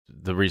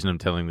the reason I'm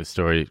telling this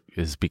story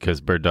is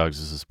because Bird Dogs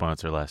was a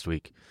sponsor last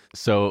week.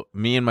 So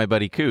me and my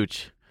buddy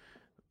Cooch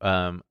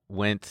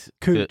went.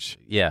 Cooch.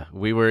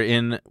 We were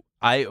in.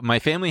 My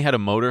family had a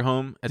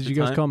motorhome at the time. Did you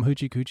guys call him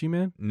Hoochie Coochie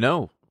Man?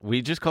 No,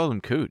 we just called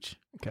him Cooch.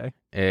 Okay.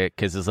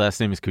 Because his last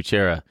name is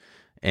Kuchera,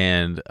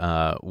 and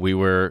we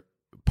were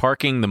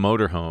parking the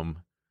motorhome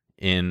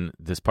in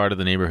this part of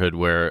the neighborhood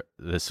where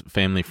this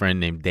family friend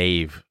named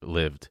Dave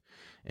lived.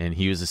 And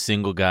he was a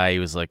single guy. He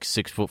was like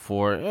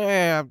 6'4".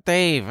 Yeah, I'm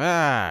Dave.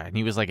 And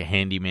he was like a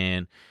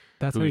handyman.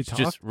 That's who how he was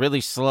talked? just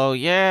really slow.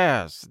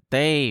 Yes,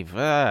 Dave.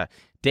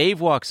 Dave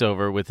walks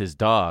over with his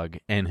dog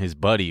and his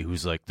buddy,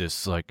 who's like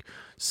this like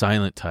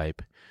silent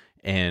type.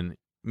 And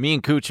me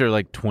and Cooch are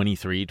like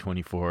 23,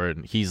 24,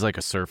 and he's like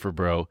a surfer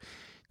bro.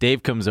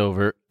 Dave comes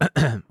over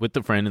with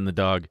the friend and the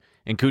dog,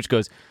 and Cooch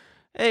goes,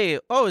 "Hey,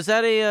 is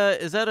that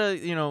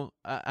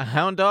a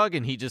hound dog?"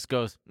 And he just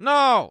goes,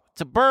 "No,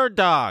 it's a bird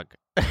dog."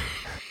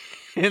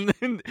 And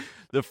then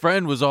the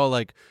friend was all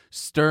like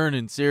stern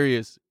and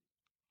serious.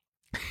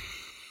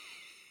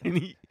 And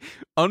he,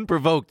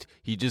 unprovoked,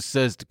 he just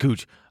says to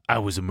Cooch, "I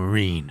was a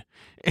Marine."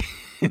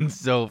 And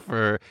so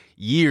for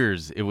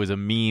years, it was a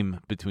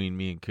meme between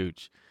me and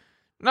Cooch.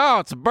 "No,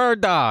 it's a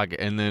bird dog."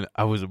 And then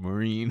 "I was a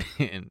Marine."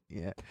 And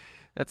yeah,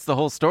 that's the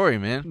whole story,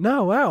 man.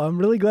 No, wow. I'm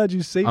really glad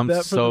you saved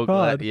that for so the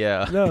pod. glad.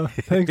 Yeah. No,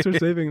 thanks for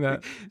saving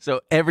that. So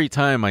every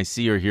time I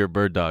see or hear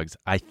bird dogs,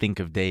 I think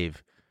of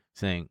Dave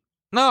saying,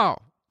 "No,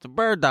 it's a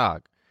bird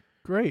dog."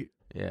 Great.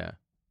 Yeah.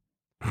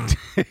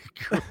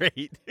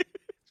 Great.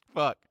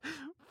 Fuck.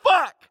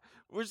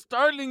 We're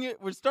starting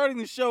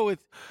the show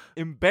with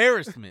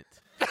embarrassment.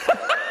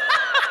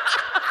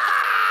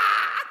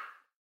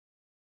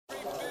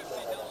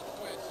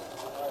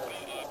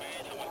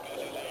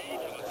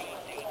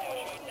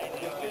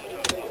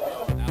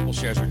 Apple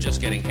shares are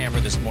just getting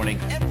hammered this morning.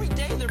 Every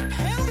day they're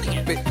pounding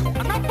it.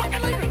 I'm not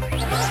fucking leaving. The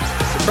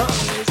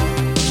problem is.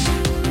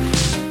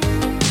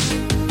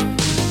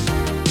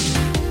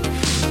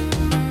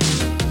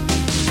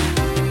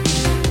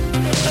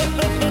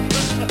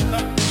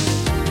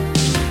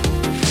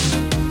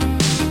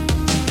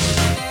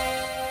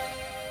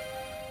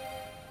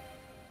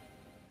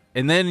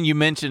 And then you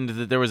mentioned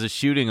that there was a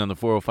shooting on the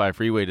 405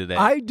 freeway today.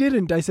 I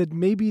didn't. I said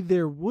maybe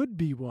there would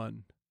be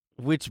one.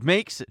 Which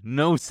makes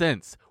no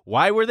sense.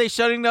 Why were they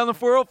shutting down the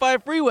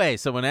 405 freeway?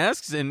 Someone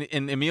asks, and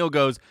Emil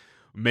goes,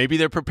 "Maybe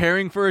they're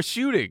preparing for a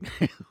shooting."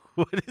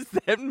 What does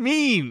that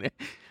mean?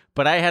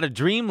 But I had a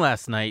dream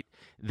last night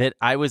that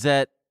I was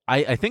at,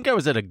 I think I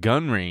was at a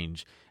gun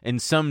range,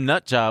 and some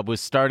nut job was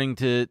starting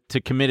to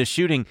commit a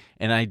shooting,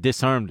 and I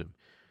disarmed him.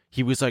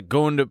 He was like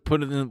going to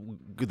put in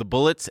the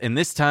bullets, and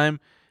this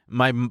time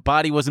my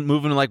body wasn't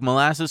moving like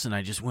molasses, and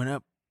I just went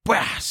up,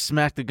 bah,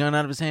 smacked the gun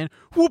out of his hand,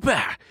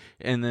 whoop-ah,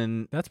 and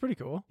then... That's pretty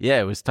cool.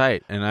 Yeah, it was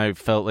tight, and I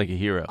felt like a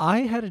hero. I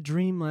had a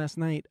dream last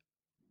night.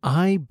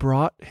 I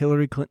brought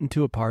Hillary Clinton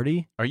to a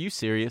party. Are you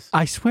serious?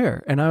 I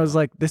swear. And I was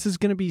like, this is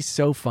going to be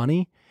so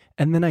funny.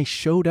 And then I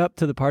showed up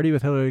to the party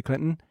with Hillary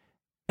Clinton,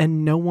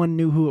 and no one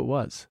knew who it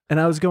was. And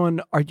I was going,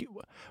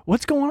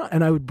 what's going on?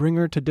 And I would bring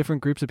her to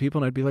different groups of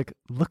people, and I'd be like,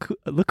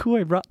 look who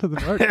I brought to the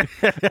party.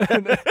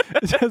 And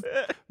just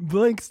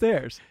blank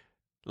stares.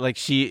 Like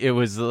it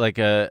was like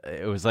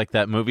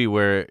that movie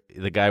where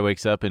the guy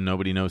wakes up and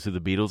nobody knows who the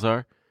Beatles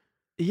are.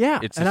 Yeah,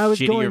 It's and a I was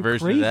shittier going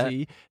version crazy.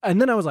 of that.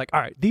 And then I was like, all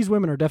right, these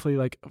women are definitely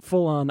like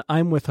full on.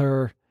 I'm with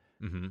her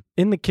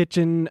in the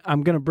kitchen.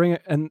 I'm gonna bring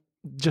it, and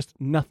just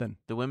nothing.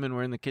 The women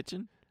were in the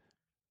kitchen?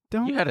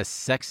 Don't You had a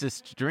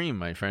sexist dream,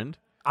 my friend.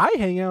 I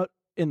hang out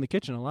in the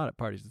kitchen a lot at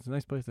parties. It's a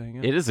nice place to hang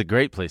out. It is a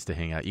great place to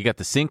hang out. You got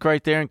the sink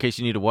right there in case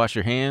you need to wash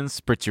your hands,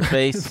 spritz your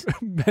face.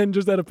 Ben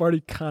just at a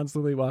party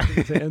constantly washing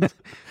his hands.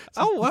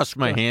 I'll wash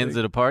my hands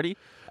at a party.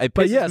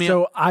 But yeah,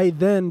 so I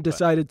then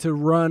decided to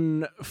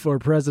run for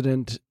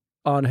president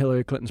on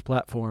Hillary Clinton's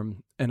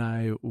platform, and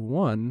I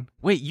won.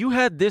 Wait, you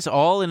had this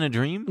all in a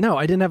dream? No,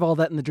 I didn't have all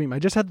that in the dream. I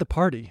just had the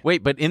party.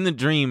 Wait, but in the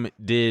dream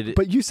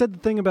But you said the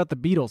thing about the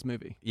Beatles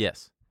movie.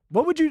 Yes.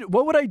 What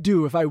would I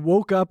do if I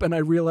woke up and I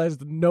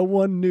realized no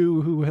one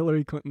knew who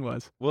Hillary Clinton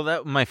was?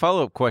 Well, my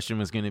follow-up question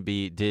was going to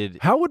be,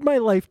 How would my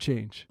life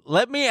change?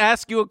 Let me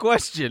ask you a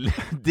question.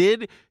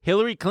 Did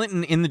Hillary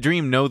Clinton in the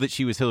dream know that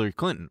she was Hillary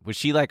Clinton? Was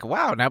she like,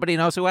 wow, nobody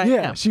knows who I am?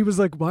 Yeah, she was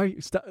like, why?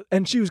 Stop.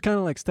 And she was kind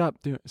of like, stop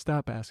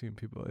asking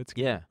people. It's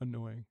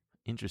annoying.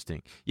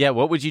 Interesting. Yeah,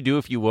 what would you do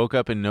if you woke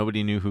up and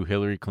nobody knew who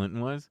Hillary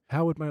Clinton was?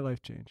 How would my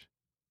life change?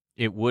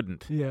 It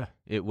wouldn't. Yeah.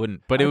 It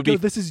wouldn't. But it would be...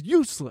 This is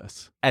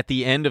useless. At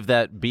the end of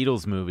that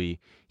Beatles movie,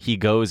 he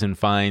goes and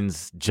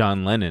finds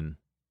John Lennon,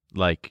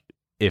 like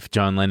if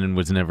John Lennon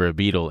was never a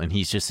Beatle, and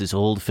he's just this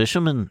old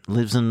fisherman,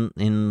 lives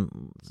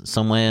in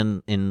somewhere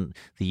in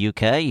the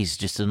UK. He's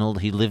just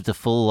he lived a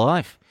full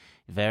life,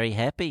 very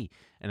happy.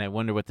 And I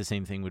wonder what the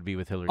same thing would be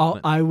with Hillary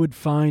Clinton. I would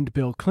find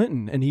Bill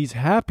Clinton, and he's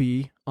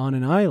happy on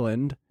an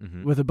island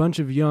with a bunch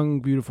of young,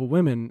 beautiful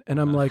women. And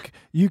I'm like,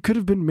 you could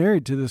have been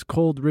married to this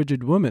cold,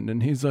 rigid woman.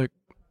 And he's like,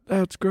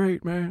 that's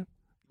great, man.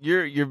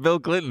 Your Bill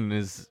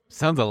Clinton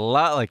sounds a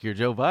lot like your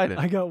Joe Biden.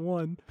 I got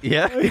one.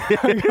 Yeah?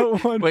 I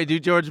got one. Wait, do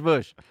George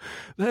Bush.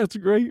 That's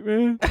great,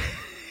 man.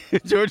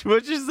 George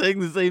Bush is saying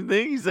the same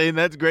thing. He's saying,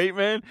 that's great,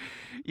 man.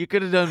 You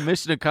could have done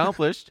mission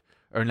accomplished.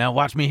 Or now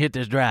watch me hit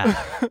this drive.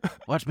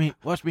 Watch me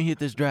hit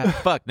this drive.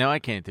 Fuck, now I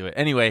can't do it.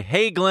 Anyway,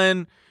 hey,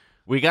 Glenn,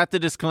 we got the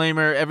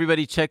disclaimer.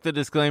 Everybody check the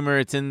disclaimer.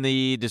 It's in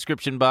the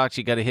description box.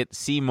 You got to hit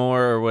see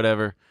more or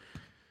whatever,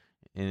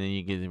 and then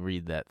you get to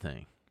read that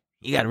thing.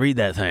 You got to read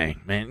that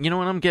thing, man. You know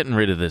what? I'm getting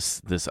rid of this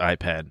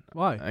iPad.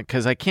 Why?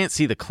 Because I can't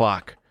see the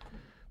clock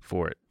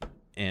for it.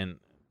 And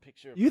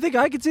You think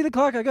I can see the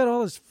clock? I got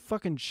all this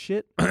fucking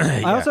shit.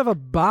 Yeah. I also have a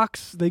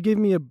box. They gave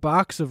me a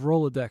box of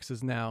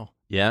Rolodexes now.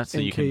 Yeah, so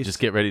in you can case- just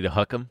get ready to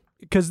huck them?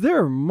 Because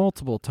there are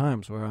multiple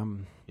times where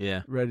I'm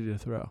Yeah, ready to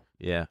throw.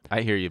 yeah.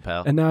 I hear you,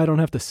 pal. And now I don't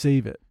have to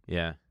save it.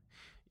 Yeah.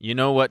 You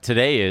know what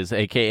today is,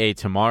 a.k.a.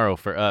 tomorrow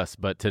for us,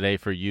 but today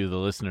for you, the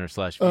listener /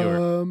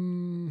 viewer.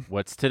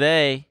 What's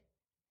today?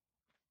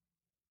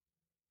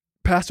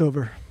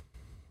 Passover.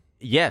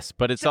 Yes,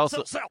 but it's also...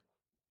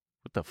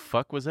 What the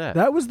fuck was that?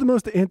 That was the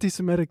most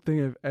anti-Semitic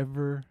thing I've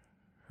ever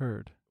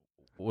heard.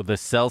 Well, the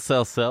sell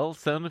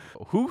sounded...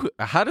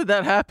 How did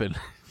that happen?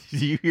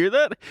 Did you hear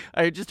that?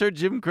 I just heard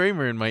Jim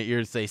Cramer in my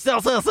ears say,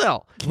 sell.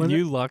 Can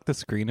you lock the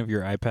screen of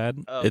your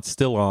iPad? Oh. It's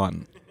still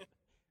on.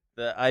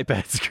 The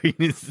iPad screen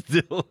is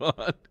still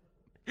on.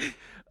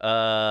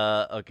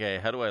 Okay,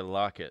 how do I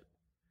lock it?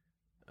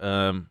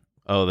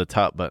 The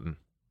top button.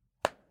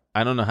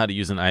 I don't know how to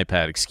use an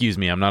iPad. Excuse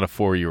me, I'm not a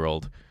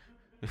 4-year-old.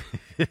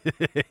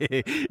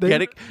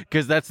 Get it?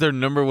 Because that's their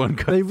number one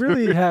code. They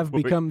really have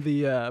become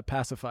the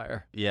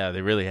pacifier. Yeah,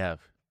 they really have.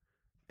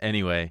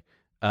 Anyway,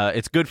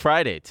 it's Good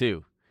Friday,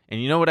 too.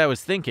 And you know what I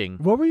was thinking?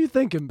 What were you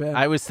thinking, Ben?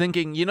 I was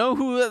thinking, you know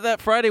who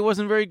that Friday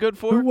wasn't very good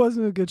for? Who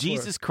wasn't a good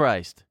Jesus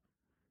Christ.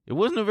 It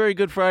wasn't a very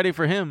good Friday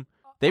for him.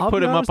 They I'll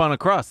put be him honest- up on a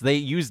cross. They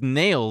used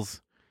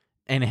nails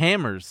and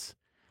hammers.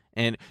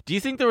 And do you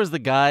think there was the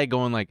guy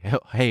going like,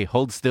 hey,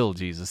 hold still,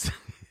 Jesus?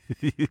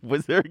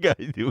 Was there a guy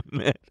doing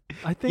that?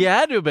 I think Yeah, it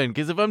had to have been,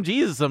 because if I'm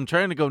Jesus, I'm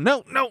trying to go,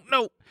 no.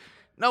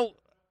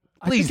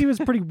 I think he was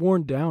pretty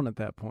worn down at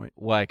that point.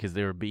 Why? Because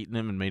they were beating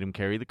him and made him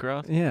carry the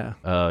cross? Yeah.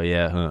 Oh,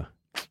 yeah, huh.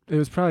 It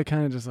was probably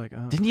kind of just like,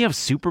 oh. Didn't he have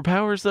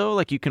superpowers, though?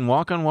 Like, you can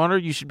walk on water?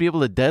 You should be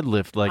able to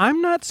deadlift, like,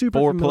 I'm not super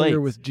 4 familiar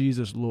plates. with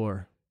Jesus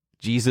lore.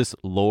 Jesus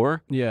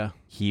lore. Yeah.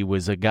 He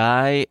was a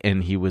guy,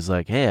 and he was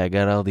like, hey, I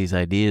got all these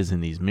ideas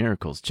and these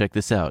miracles. Check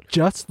this out.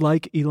 Just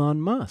like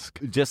Elon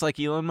Musk. Just like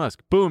Elon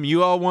Musk. Boom,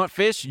 you all want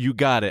fish? You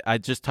got it. I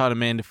just taught a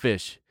man to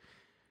fish.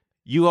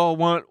 You all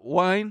want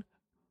wine?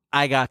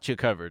 I got you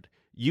covered.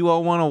 You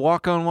all want to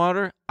walk on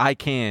water? I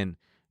can.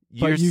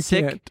 You're you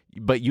sick, can't.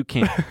 but you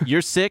can't.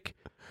 You're sick?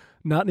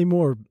 Not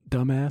anymore,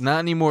 dumbass. Not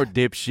anymore,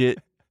 dipshit.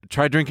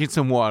 Try drinking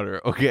some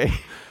water, okay?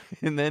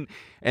 And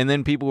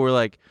then people were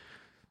like,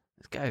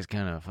 this guy's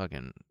kind of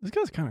fucking... This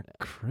guy's kind of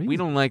crazy. We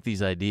don't like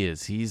these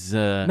ideas. He's...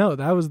 No,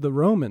 that was the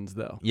Romans,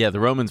 though. Yeah,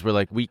 the Romans were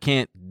like, we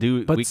can't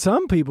do... But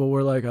some people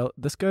were like, oh,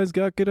 this guy's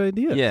got good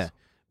ideas. Yeah,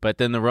 but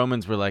then the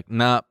Romans were like,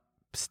 nah,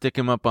 stick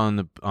him up on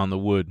the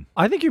wood.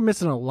 I think you're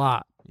missing a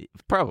lot.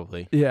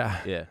 Probably. Yeah.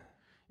 Yeah.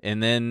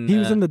 And then... He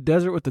was in the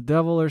desert with the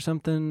devil or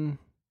something.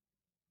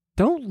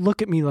 Don't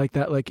look at me like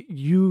that, like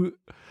you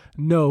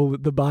know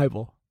the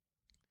Bible.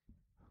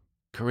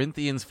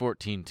 Corinthians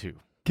 14:2.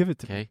 Give it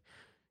to me. Okay?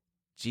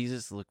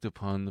 Jesus looked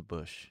upon the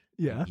bush.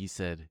 Yeah. And he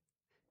said,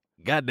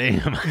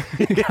 goddamn.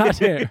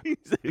 Goddamn. He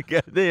said,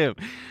 goddamn.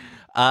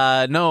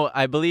 No,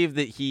 I believe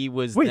that he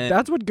was Wait, then-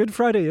 that's what Good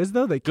Friday is,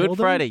 though? They Good killed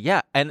him? Friday,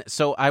 yeah. And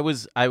so I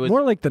was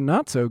More like the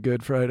not so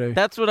Good Friday.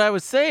 That's what I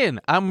was saying.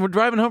 We're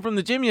driving home from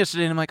the gym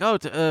yesterday, and I'm like,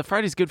 oh,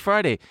 Friday's Good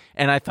Friday.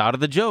 And I thought of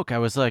the joke. I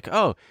was like,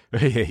 oh,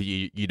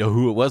 you know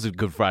who it wasn't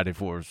Good Friday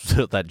for?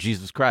 That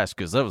Jesus Christ,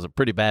 because that was a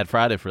pretty bad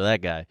Friday for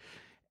that guy.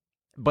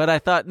 But I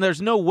thought,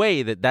 there's no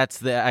way that that's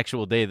the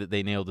actual day that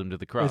they nailed him to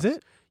the cross. Is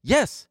it?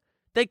 Yes.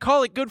 They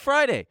call it Good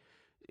Friday.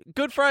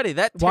 Good Friday.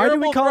 That Why do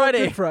terrible we call Friday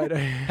it Good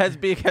Friday?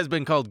 has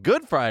been called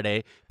Good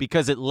Friday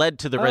because it led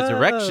to the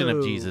resurrection of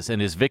Oh. Jesus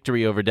and his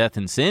victory over death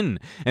and sin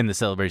and the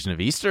celebration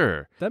of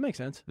Easter. That makes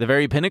sense. The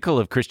very pinnacle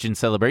of Christian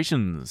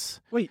celebrations.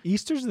 Wait,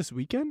 Easter's this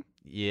weekend?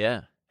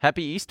 Yeah.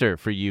 Happy Easter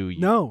for you.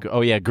 No.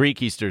 Oh, yeah.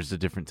 Greek Easter is a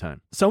different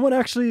time. Someone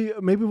actually,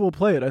 maybe we'll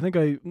play it. I think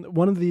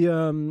one of the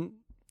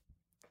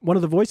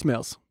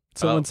voicemails.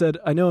 Someone Oh. said,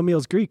 "I know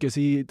Emil's Greek. Does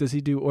he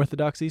do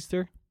Orthodox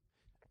Easter?"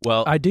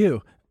 Well, I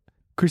do.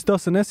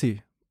 Christos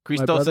Anesi.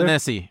 Christos brother?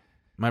 Anesi,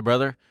 my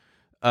brother.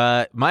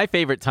 My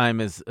favorite time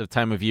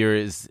of year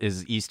is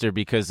Easter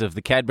because of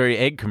the Cadbury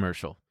egg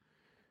commercial.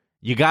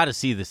 You got to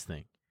see this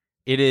thing.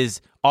 It is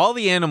all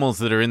the animals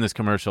that are in this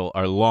commercial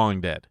are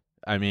long dead.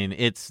 I mean,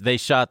 they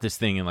shot this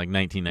thing in like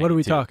 1992. What are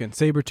we talking?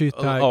 Saber-toothed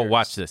tiger. Oh,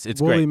 watch this.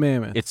 It's woolly great.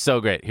 mammoth. It's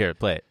so great. Here,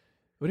 play it.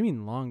 What do you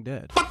mean long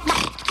dead?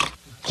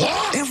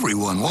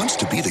 Everyone wants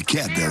to be the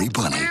Cadbury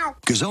bunny,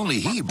 because only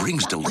he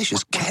brings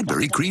delicious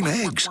Cadbury cream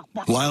eggs,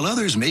 while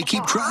others may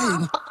keep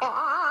trying.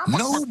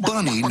 No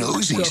bunny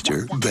knows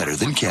Easter better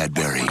than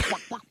Cadbury.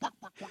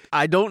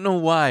 I don't know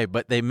why,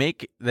 but they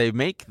make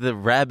the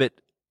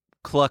rabbit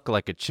cluck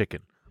like a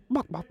chicken.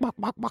 And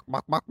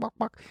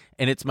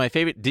it's my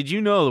favorite. Did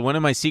you know that one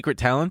of my secret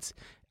talents?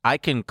 I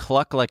can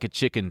cluck like a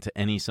chicken to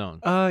any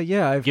song.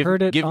 Yeah, I've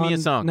heard it. Give me a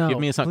song. No, Give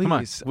me a song. Come on.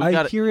 please.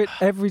 I hear it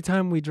every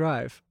time we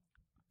drive.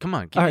 Come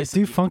on. All right,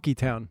 do Funky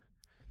Town.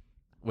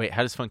 Wait,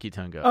 how does Funky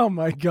Town go? Oh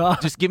my God!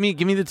 Just give me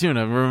the tune.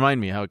 Remind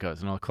me how it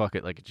goes, and I'll cluck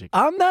it like a chicken.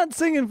 I'm not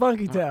singing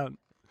Funky Town.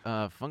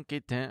 Funky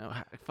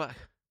Town. Fuck.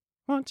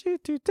 Want you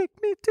to take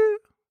me to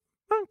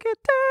Funky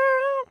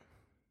Town?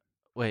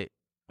 Wait.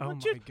 Oh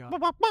my God!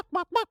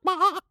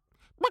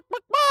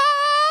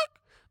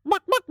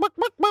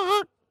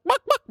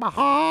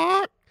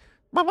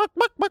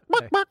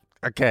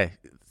 Okay.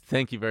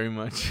 Thank you very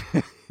much.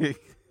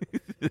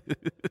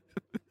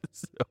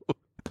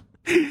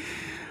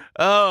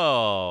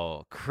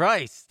 Oh,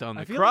 Christ on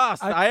the cross!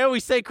 I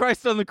always say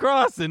Christ on the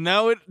cross, and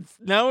now it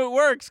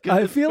works.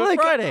 I feel Good like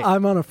Friday.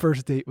 I'm on a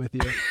first date with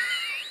you.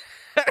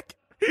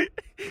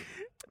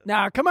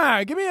 Now, come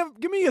on, give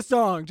me a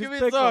song. Just Give me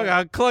a pick song. one.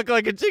 I'll cluck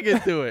like a chicken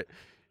to it.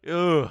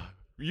 Ugh.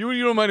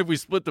 You don't mind if we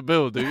split the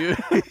bill, do you?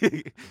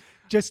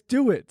 Just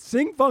do it.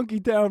 Sing Funky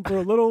Town for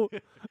a little.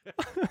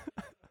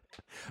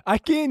 I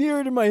can't hear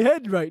it in my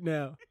head right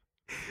now.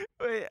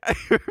 Wait, I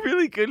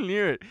really couldn't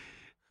hear it.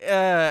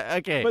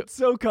 Okay. But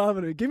so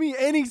confident. Give me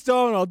any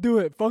song, I'll do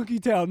it. Funky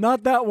Town,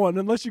 not that one,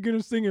 unless you're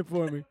gonna sing it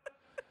for me.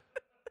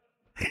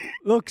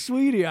 Look,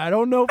 sweetie, I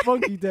don't know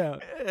Funky Town.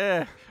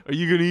 Are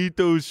you gonna eat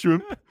those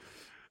shrimp?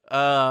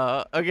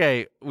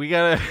 Okay, we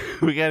gotta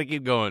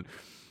keep going.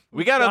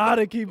 We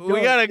gotta keep going.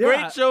 We got a Yeah,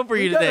 great show for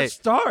you we gotta today.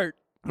 Start.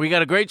 We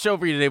got a great show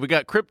for you today. We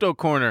got Crypto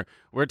Corner.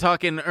 We're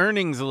talking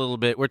earnings a little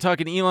bit. We're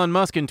talking Elon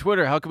Musk and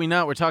Twitter. How can we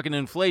not? We're talking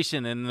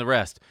inflation and the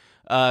rest.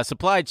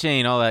 Supply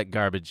chain, all that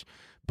garbage.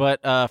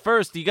 But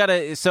first, you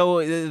gotta.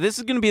 So this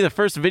is gonna be the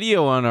first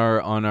video on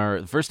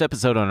our first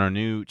episode on our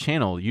new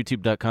channel,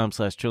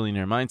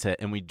 YouTube.com/Trillionaire Mindset,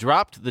 and we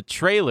dropped the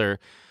trailer.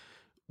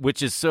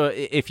 Which is so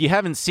if you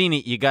haven't seen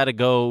it, you gotta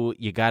go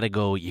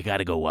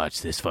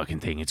watch this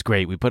fucking thing. It's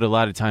great. We put a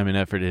lot of time and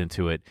effort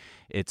into it.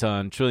 It's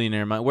on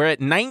Trillionaire Mind. We're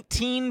at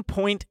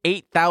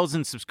 19.8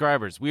 thousand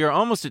subscribers. We are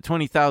almost at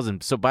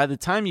 20,000. So by the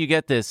time you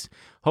get this,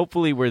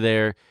 hopefully we're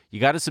there. You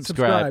got to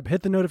subscribe.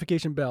 Hit the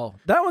notification bell.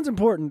 That one's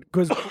important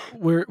because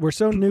we're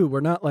so new. We're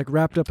not like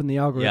wrapped up in the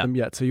algorithm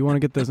yet. So you want to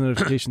get those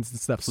notifications and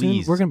stuff.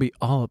 Please. Soon, we're gonna be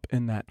all up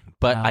in that.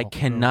 But I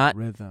cannot.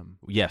 Rhythm.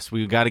 Yes,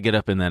 we got to get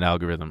up in that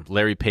algorithm.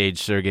 Larry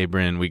Page, Sergey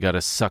Brin, we got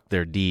to suck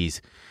their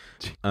D's.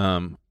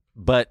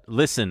 But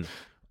listen,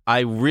 I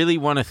really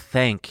want to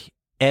thank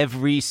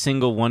every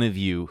single one of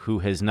you who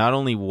has not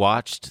only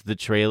watched the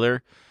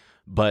trailer,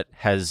 but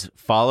has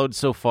followed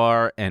so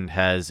far and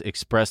has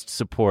expressed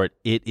support.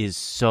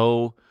 It's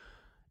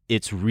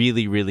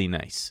really, really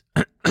nice.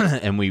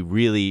 And we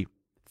really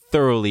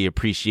thoroughly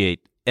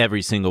appreciate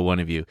every single one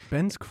of you.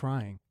 Ben's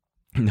crying.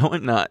 No,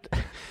 I'm not.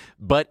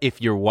 But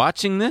if you're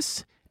watching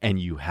this and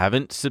you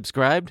haven't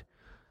subscribed,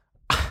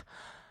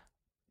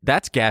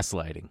 that's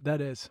gaslighting.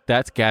 That is.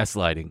 That's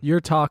gaslighting.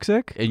 You're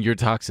toxic. And you're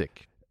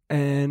toxic.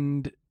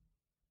 And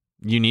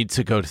you need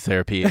to go to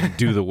therapy and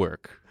do the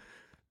work.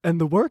 And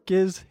the work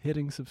is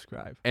hitting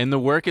subscribe. And the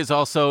work is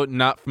also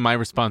not my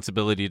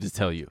responsibility to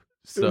tell you.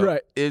 So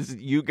right.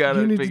 You got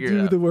to You need figure to it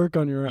do out. the work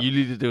on your own. You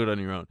need to do it on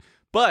your own.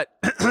 But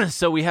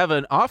so we have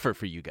an offer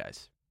for you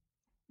guys.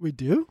 We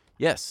do?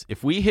 Yes.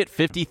 If we hit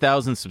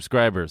 50,000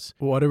 subscribers,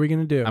 What are we going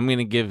to do? I'm going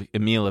to give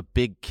Emil a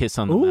big kiss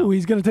on the Ooh, mouth.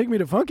 he's going to take me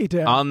to Funky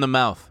Town. On the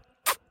mouth.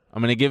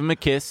 I'm going to give him a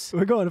kiss.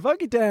 We're going to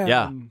Funky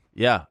Town.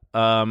 Yeah.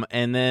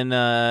 And then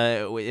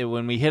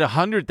when we hit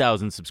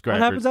 100,000 What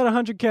subscribers, happens at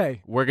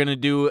 100K? we're going to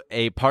do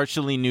a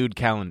partially nude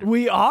calendar.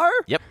 We are?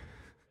 Yep.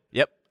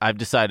 I've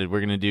decided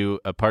we're going to do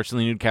a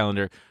partially nude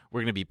calendar.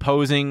 We're going to be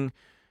posing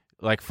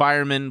like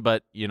firemen,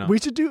 but, you know. We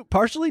should do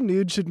partially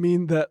nude should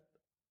mean that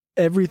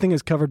everything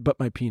is covered but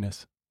my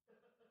penis.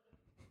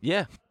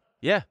 Yeah.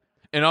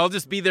 And I'll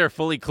just be there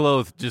fully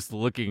clothed, just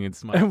looking and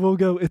smiling. And we'll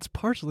go, it's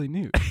partially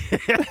nude.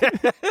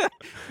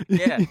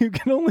 Yeah. You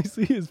can only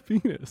see his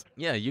penis.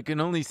 Yeah, you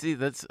can only see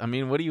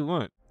what do you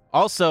want?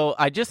 Also,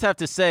 I just have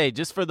to say,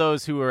 just for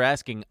those who are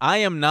asking, I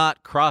am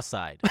not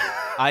cross-eyed.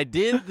 I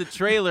did the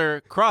trailer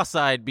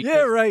cross-eyed because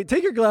Yeah, right.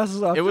 Take your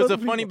glasses off. it was Show a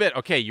the funny people. bit.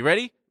 Okay, you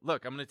ready?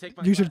 Look, I'm going to take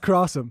my You should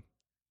cross them.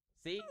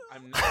 See?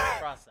 I'm not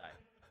cross-eyed.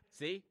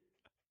 See?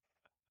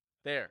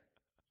 There.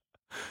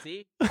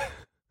 See?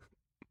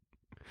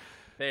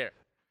 There.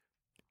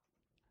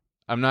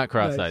 I'm not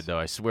cross-eyed, Nice. though.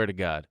 I swear to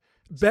God.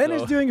 Ben So-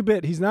 is doing a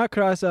bit. He's not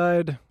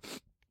cross-eyed.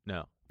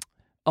 No.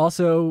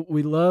 Also,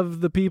 we love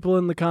the people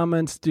in the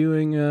comments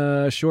doing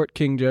short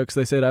king jokes.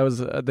 They said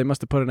they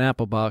must have put an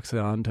apple box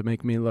on to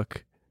make me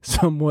look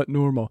somewhat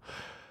normal.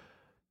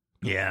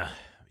 Yeah.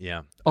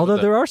 Although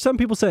there are some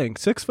people saying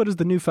 6 foot is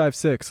the new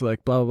 5'6",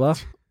 like blah blah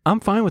blah. I'm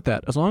fine with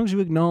that as long as you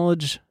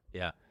acknowledge.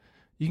 Yeah.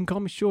 You can call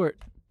me short.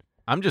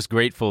 I'm just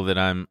grateful that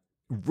I'm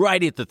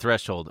right at the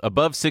threshold.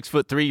 Above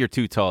 6'3", you're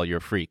too tall. You're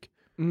a freak.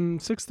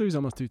 6'3" is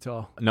almost too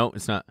tall. No,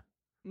 it's not.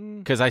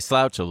 Because I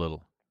slouch a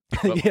little.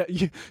 Yeah,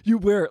 you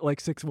wear it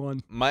like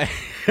 6'1".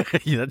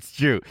 Yeah, that's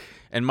true.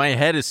 And my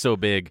head is so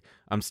big,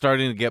 I'm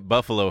starting to get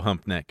buffalo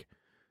hump neck.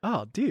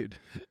 Oh, dude.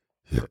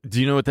 Do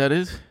you know what that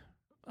is?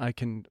 I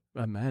can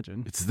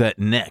imagine. It's that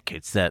neck.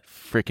 It's that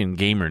freaking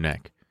gamer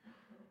neck.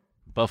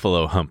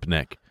 Buffalo hump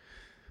neck.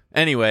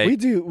 Anyway,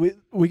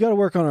 We got to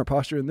work on our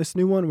posture. In this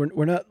new one,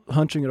 we're not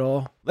hunching at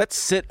all. let's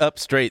sit up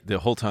straight the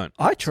whole time.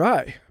 I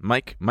try.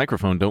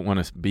 Microphone don't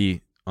want to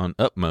be on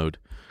up mode.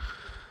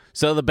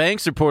 So the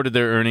banks reported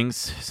their earnings.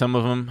 Some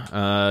of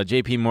them.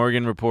 J.P.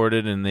 Morgan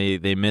reported, and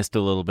they missed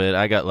a little bit.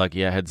 I got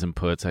lucky. I had some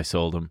puts. I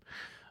sold them.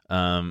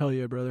 Hell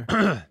yeah, brother.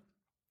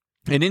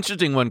 An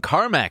interesting one,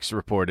 CarMax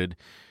reported,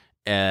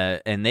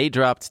 and they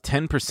dropped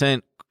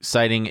 10%,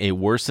 citing a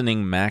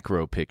worsening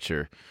macro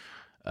picture.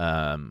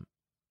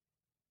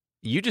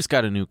 You just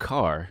got a new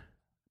car,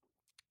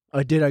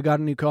 I did. I got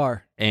a new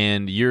car.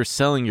 and you're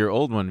selling your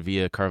old one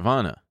via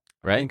Carvana,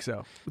 I right? think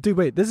so. Dude,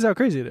 wait. This is how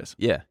crazy it is.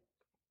 Yeah.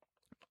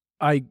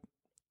 I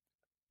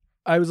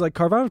was like,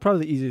 Carvana is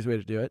probably the easiest way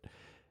to do it.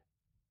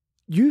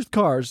 Used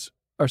cars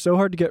are so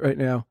hard to get right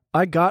now.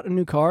 I got a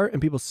new car,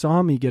 and people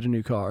saw me get a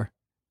new car,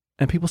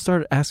 and people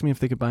started asking me if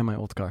they could buy my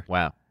old car.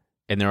 Wow.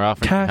 And they're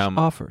offering Cash how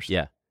much? offers.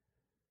 Yeah.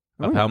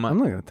 I'm Of how much? I'm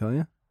not going to tell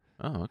you.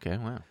 Oh, okay.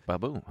 Wow.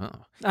 Baboom. Oh.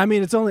 I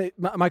mean, it's only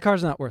my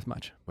car's not worth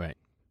much. Right.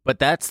 But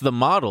that's the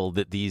model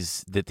that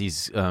these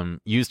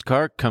used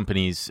car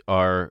companies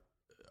are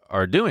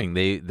doing.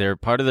 They're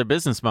part of their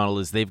business model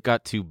is they've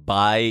got to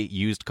buy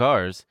used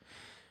cars,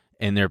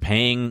 and they're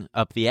paying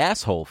up the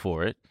asshole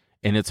for it,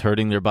 and it's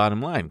hurting their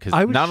bottom line. Because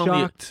I was not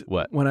shocked only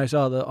what when I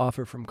saw the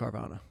offer from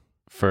Carvana.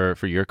 for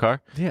your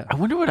car. Yeah. I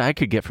wonder what I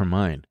could get for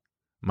mine.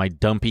 My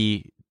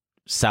dumpy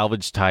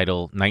salvage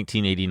title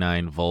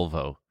 1989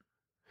 Volvo,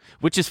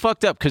 which is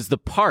fucked up because the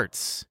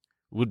parts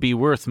would be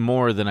worth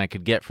more than I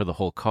could get for the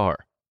whole car.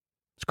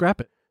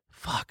 Scrap it.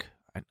 Fuck.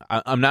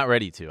 I'm not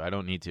ready to. I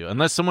don't need to.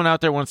 Unless someone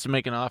out there wants to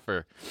make an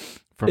offer.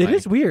 It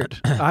is weird.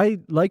 I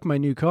like my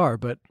new car,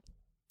 but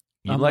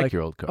You I'm like like,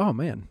 your old car. oh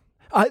man.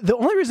 The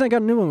only reason I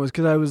got a new one was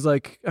because I was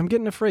like, I'm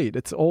getting afraid.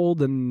 It's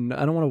old and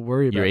I don't want to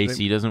worry about Your it.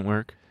 AC doesn't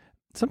work?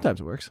 Sometimes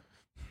it works.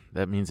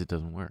 That means it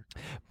doesn't work.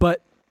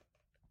 But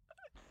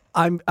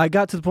I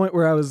got to the point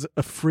where I was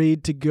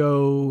afraid to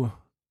go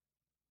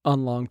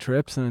on long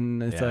trips,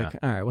 and it's Yeah. like,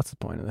 all right, what's the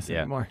point of this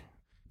Yeah. anymore?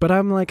 But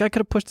I'm like, I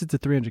could have pushed it to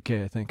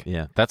 300K, I think.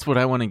 Yeah. That's what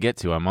I want to get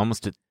to. I'm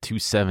almost at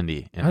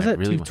 270. And I was at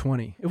really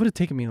 220. It would have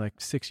taken me like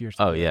 6 years.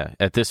 To Oh, do yeah.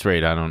 At this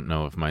rate, I don't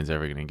know if mine's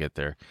ever going to get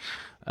there.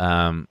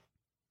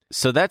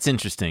 So that's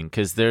interesting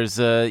because there's,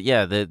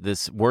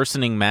 this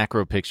worsening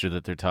macro picture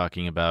that they're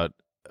talking about,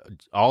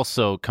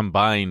 also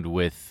combined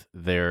with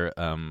their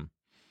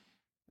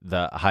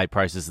the high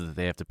prices that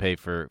they have to pay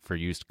for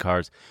used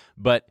cars.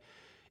 But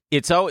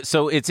it's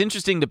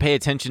interesting to pay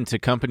attention to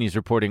companies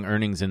reporting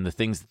earnings and the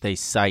things that they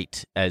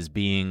cite as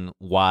being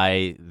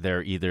why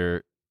they're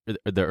either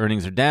their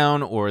earnings are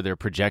down or their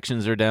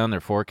projections are down, their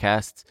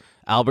forecasts.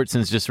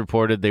 Albertsons just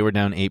reported they were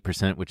down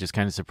 8%, which is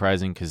kind of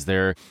surprising because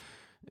they're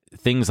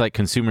things like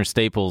consumer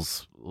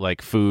staples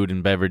like food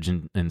and beverage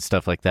and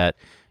stuff like that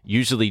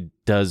usually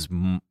does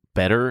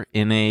better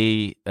in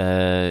a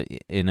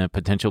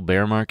potential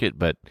bear market,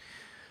 but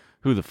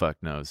who the fuck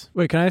knows?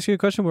 Wait, can I ask you a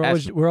question?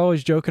 We're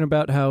always joking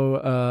about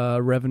how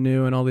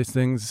revenue and all these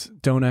things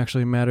don't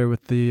actually matter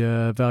with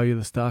the value of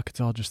the stock.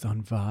 It's all just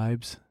on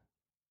vibes.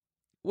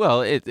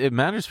 Well, it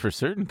matters for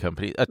certain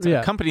companies.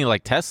 A company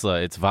like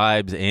Tesla, it's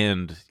vibes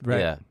and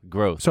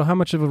growth. So how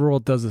much of a role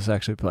does this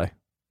actually play?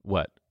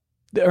 What?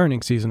 The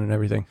earnings season and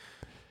everything.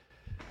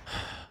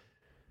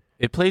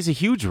 It plays a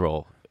huge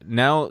role.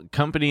 Now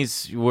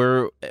companies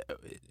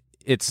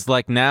it's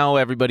like now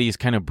everybody's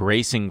kind of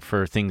bracing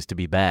for things to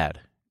be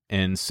bad.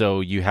 And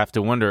so you have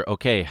to wonder,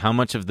 okay, how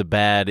much of the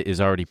bad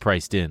is already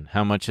priced in?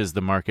 How much has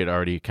the market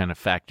already kind of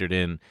factored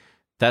in?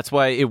 That's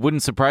why it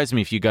wouldn't surprise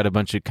me if you got a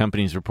bunch of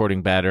companies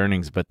reporting bad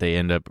earnings, but they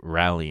end up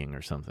rallying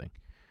or something.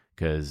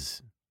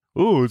 Because,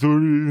 it's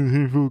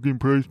already fucking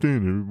priced in.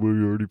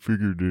 Everybody already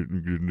figured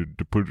it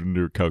to put in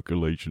their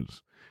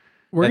calculations.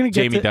 We're going to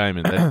get Jamie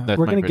Dimon. That's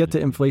we're going to get to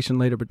inflation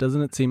later, but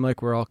doesn't it seem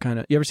like we're all kind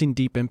of... You ever seen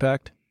Deep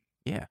Impact?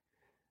 Yeah.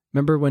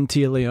 Remember when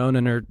Tia Leone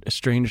and her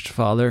estranged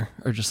father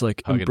are just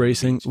like Hugging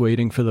embracing,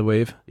 waiting for the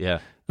wave? Yeah.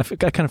 I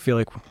kind of feel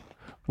like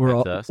we're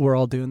That's us. we're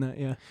all doing that.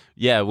 Yeah.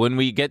 Yeah. When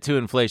we get to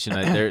inflation,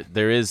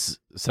 there is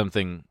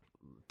something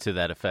to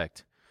that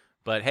effect.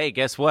 But hey,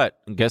 guess what?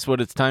 Guess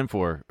what it's time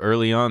for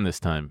early on this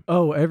time?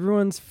 Oh,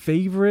 everyone's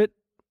favorite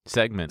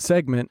Segment.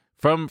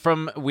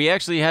 From We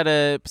actually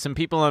had some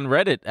people on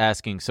Reddit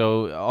asking.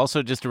 So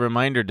also just a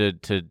reminder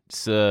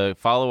to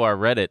follow our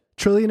Reddit.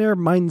 Trillionaire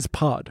Minds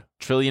Pod.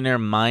 Trillionaire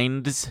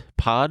Minds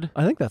Pod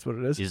I think that's what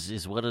it is.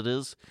 is what it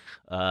is.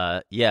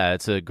 Yeah,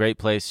 it's a great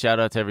place. Shout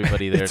out to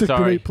everybody there. It's a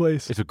great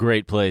place. It's a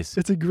great place.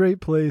 It's a great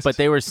place. But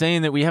they were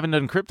saying that we haven't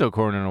done Crypto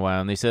Corner in a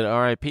while, and they said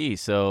RIP.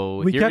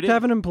 So we here kept it is.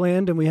 having them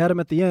planned, and we had them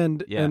at the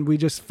end, Yeah. and we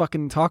just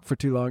fucking talk for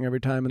too long every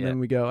time, and then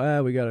we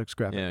go, we got to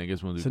scrap it. Yeah, I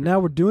guess we'll do. So now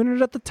we're doing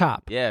it at the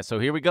top. Yeah, so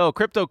here we go.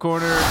 Crypto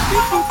Corner.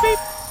 Beep, boop, beep.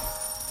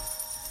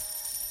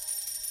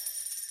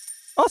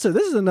 Also,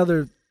 this is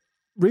another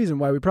reason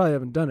why we probably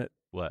haven't done it.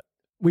 What?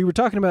 We were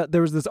talking about,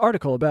 there was this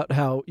article about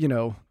how,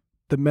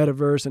 the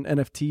metaverse and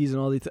NFTs and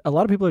all these. A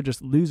lot of people are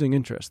just losing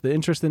interest. The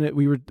interest in it.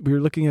 We were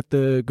looking at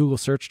the Google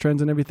search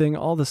trends and everything.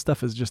 All this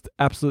stuff is just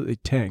absolutely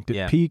tanked.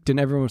 It peaked, and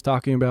everyone was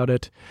talking about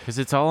it because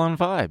it's all on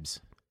vibes.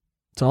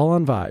 It's all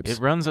on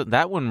vibes.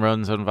 That one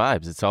runs on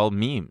vibes. It's all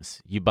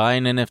memes. You buy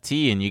an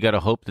NFT and you got to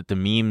hope that the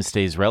meme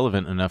stays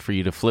relevant enough for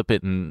you to flip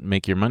it and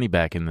make your money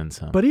back and then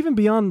some. But even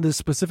beyond the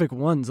specific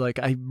ones, like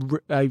I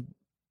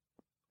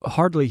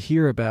hardly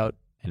hear about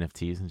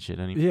NFTs and shit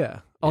anymore. Yeah.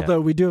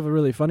 Although we do have a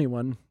really funny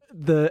one.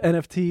 The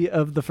NFT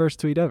of the first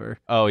tweet ever.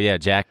 Oh, yeah.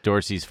 Jack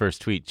Dorsey's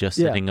first tweet. Just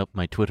setting up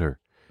my Twitter.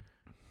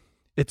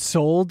 It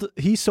sold.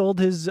 He sold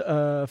his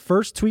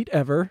first tweet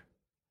ever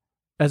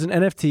as an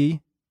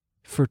NFT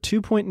for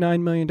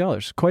 $2.9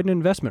 million. Quite an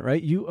investment,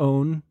 right? You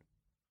own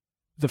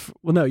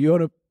you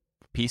own a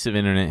piece of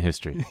internet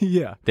history.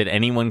 Yeah. That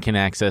anyone can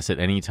access at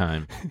any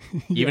time.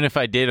 Even if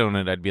I did own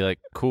it, I'd be like,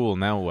 cool,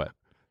 now what?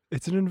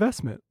 It's an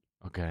investment.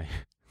 Okay.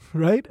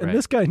 Right? And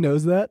this guy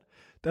knows that.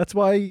 That's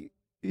why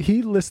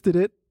he listed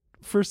it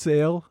for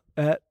sale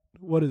at,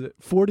 what is it,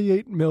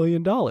 $48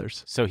 million.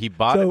 So he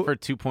bought it for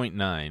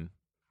 2.9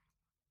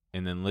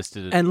 and then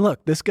listed it. And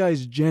look, this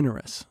guy's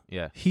generous.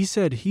 Yeah. He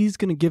said he's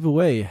going to give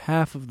away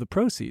half of the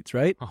proceeds,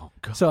 right? Oh,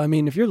 God. So, I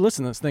mean, if you're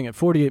listening to this thing at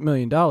 $48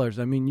 million,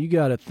 I mean, you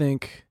got to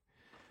think,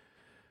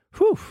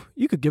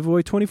 you could give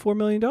away $24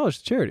 million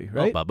to charity,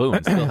 right? Oh,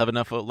 baboon. Still have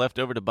enough left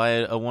over to buy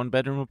a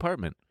one-bedroom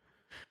apartment.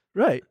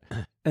 Right.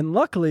 And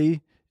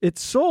luckily, it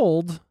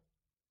sold.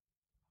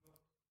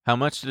 How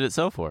much did it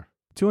sell for?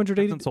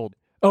 280. Hasn't sold.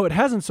 Oh, it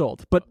hasn't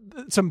sold, but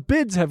some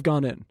bids have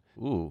gone in.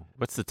 Ooh,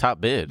 what's the top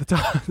bid?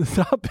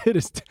 The top bid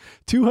is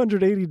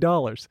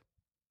 $280.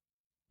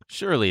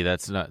 Surely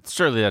that's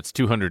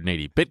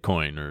 280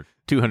 Bitcoin or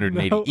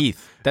 280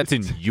 ETH. That's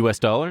in US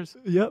dollars?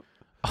 Yep.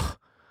 Oh,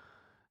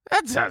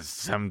 that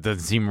doesn't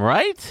seem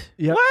right.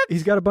 Yeah. What?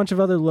 He's got a bunch of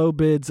other low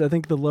bids. I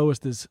think the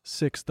lowest is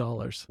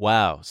 $6.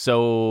 Wow.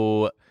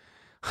 So,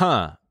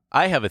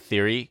 I have a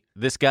theory.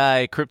 This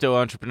guy, crypto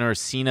entrepreneur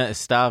Sina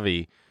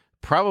Estavi,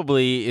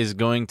 probably is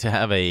going to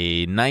have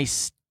a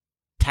nice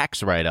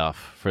tax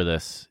write-off for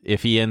this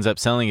if he ends up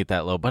selling it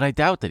that low, but I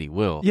doubt that he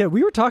will. Yeah,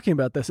 we were talking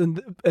about this,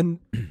 and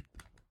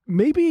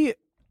maybe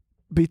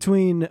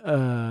between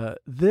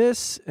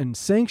this and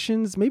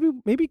sanctions,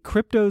 maybe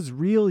crypto's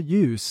real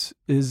use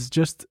is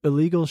just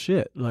illegal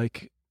shit,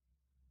 like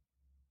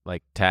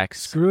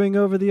tax screwing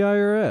over the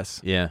IRS.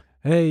 Yeah.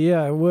 Hey,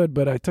 yeah, I would,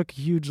 but I took a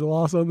huge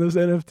loss on this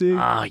NFT.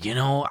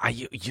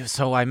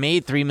 So I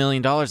made $3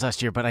 million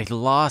last year, but I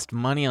lost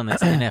money on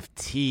this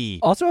NFT.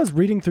 Also, I was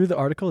reading through the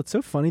article. It's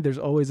so funny. There's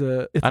always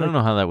I don't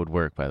know how that would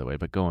work, by the way,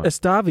 but go on.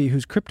 Estavi,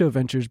 whose crypto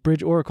ventures,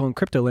 Bridge Oracle and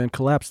Cryptoland,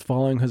 collapsed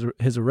following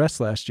his arrest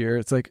last year.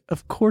 It's like,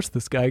 of course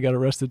this guy got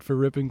arrested for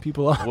ripping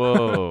people off.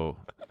 Whoa.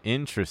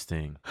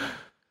 Interesting.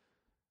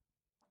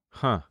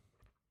 Huh.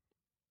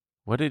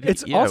 What did he...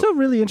 It's also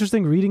really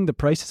interesting reading the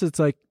prices. It's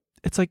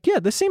like, yeah,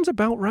 this seems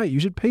about right.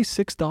 You should pay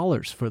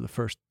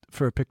 $6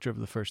 for a picture of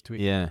the first tweet.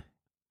 Yeah.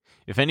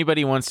 If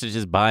anybody wants to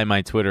just buy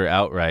my Twitter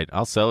outright,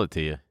 I'll sell it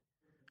to you.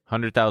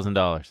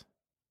 $100,000.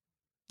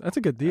 That's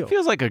a good deal. It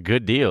feels like a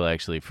good deal,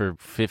 actually, for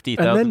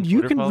 50,000. And then you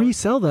Twitter can followers.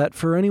 resell that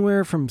for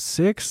anywhere from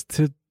 $6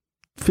 to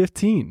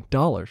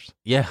 $15.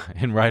 Yeah,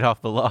 and write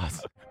off the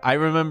loss. I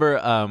remember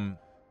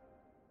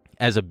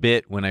as a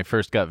bit when I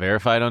first got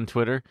verified on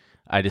Twitter,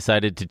 I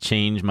decided to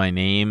change my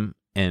name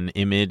and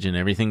image and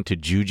everything to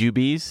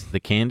Jujubes, the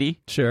candy.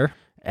 Sure.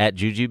 At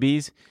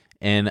Jujubes.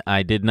 And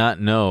I did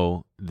not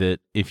know that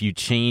if you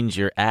change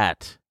your @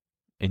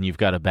 and you've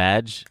got a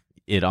badge,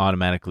 it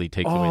automatically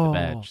takes away the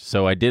badge.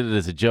 So I did it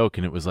as a joke,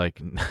 and it was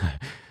like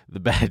the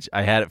badge,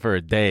 I had it for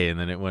a day, and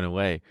then it went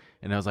away.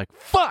 And I was like,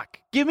 fuck,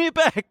 give me it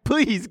back,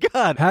 please,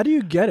 God. How do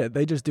you get it?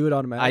 They just do it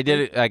automatically? I did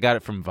it. I got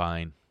it from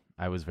Vine.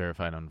 I was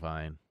verified on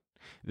Vine.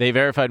 They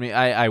verified me.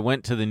 I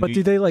went to the But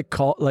do they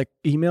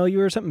email you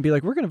or something and be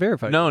like, we're going to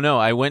verify you? No,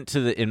 I went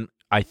to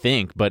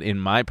but in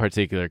my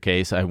particular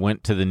case, I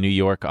went to the New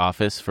York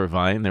office for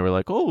Vine. They were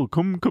like, oh,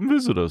 come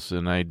visit us.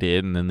 And I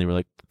did. And then they were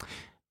like,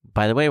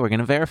 by the way, we're going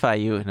to verify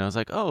you. And I was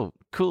like, oh,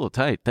 cool,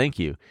 tight, thank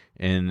you.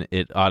 And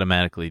it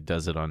automatically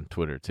does it on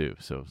Twitter too.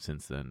 So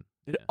since then.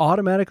 It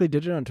automatically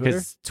did it on Twitter?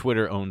 Because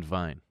Twitter owned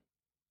Vine.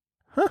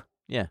 Huh.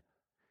 Yeah.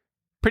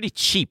 Pretty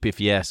cheap if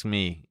you ask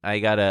me. I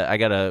got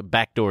a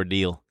backdoor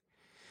deal.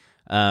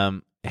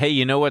 Hey,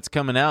 you know what's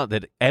coming out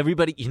that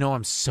everybody,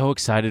 I'm so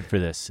excited for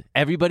this.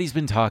 Everybody's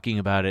been talking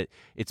about it.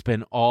 It's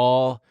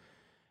all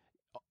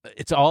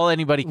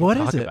anybody can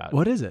talk about.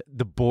 What is it?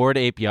 The Bored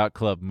Ape Yacht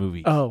Club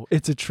movie. Oh,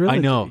 it's a trilogy.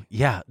 I know.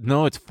 Yeah.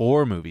 No, it's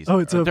 4 movies. Oh,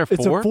 it's a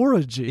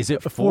four-logy. Is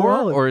it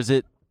 4 or is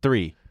it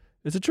 3?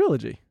 It's a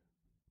trilogy.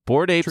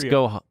 Bored Apes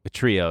Go a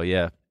trio,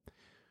 yeah.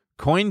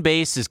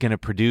 Coinbase is going to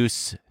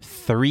produce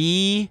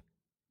 3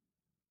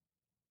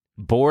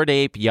 Bored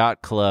Ape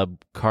Yacht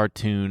Club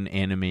cartoon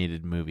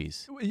animated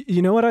movies.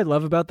 You know what I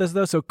love about this,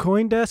 though? So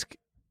CoinDesk,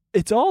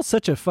 it's all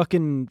such a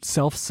fucking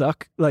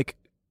self-suck. Like,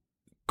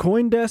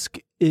 CoinDesk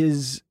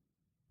is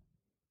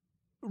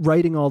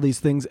writing all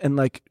these things and,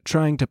 like,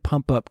 trying to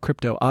pump up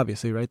crypto,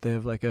 obviously, right? They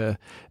have, like,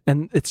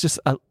 and it's just,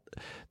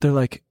 they're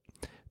like,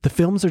 The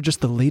films are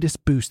just the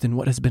latest boost in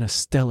what has been a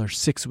stellar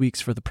 6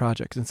 weeks for the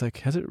project. And it's like,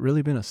 has it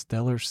really been a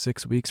stellar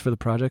 6 weeks for the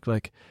project?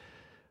 Like,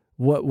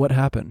 what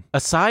happened?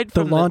 Aside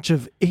The from launch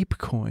of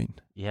ApeCoin.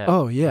 yeah.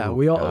 Oh yeah,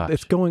 gosh.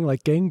 it's going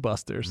like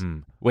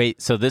gangbusters.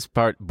 Wait, so this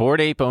part,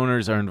 Bored Ape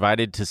owners are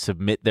invited to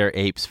submit their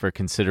apes for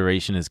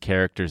consideration as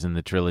characters in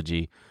the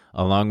trilogy,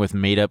 along with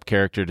made-up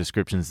character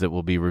descriptions that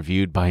will be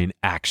reviewed by an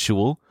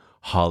actual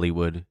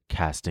Hollywood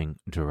casting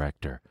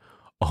director.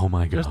 Oh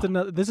my god. Just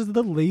another. This is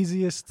the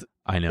laziest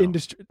I know.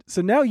 industry.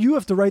 So now you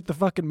have to write the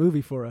fucking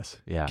movie for us.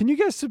 Yeah. Can you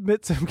guys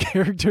submit some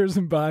characters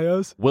and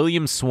bios?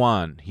 William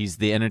Swan, he's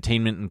the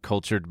entertainment and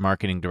cultured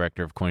marketing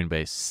director of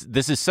Coinbase.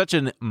 This is such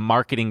a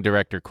marketing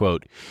director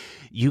quote.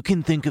 You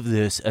can think of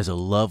this as a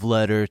love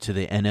letter to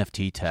the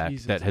NFT tech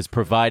Jesus. that has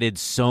provided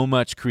so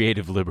much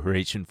creative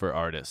liberation for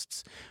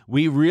artists.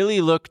 We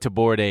really look to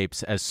Bored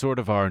Apes as sort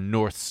of our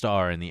North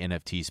Star in the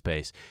NFT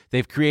space.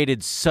 They've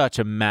created such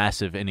a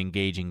massive and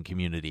engaging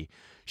community.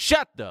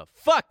 Shut the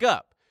fuck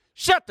up.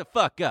 Shut the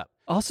fuck up.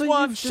 Also,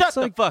 Swan, you've shut just,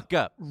 the like, fuck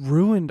up.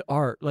 ruined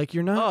art. Like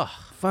you're not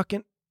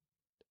fucking.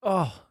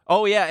 Oh.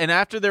 Oh, yeah, and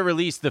after their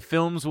release, the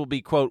films will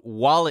be, quote,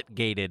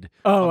 wallet-gated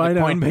Oh, on I the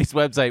know. Coinbase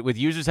website, with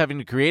users having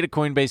to create a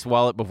Coinbase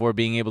wallet before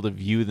being able to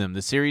view them.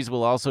 The series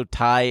will also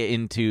tie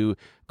into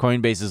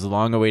Coinbase's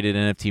long-awaited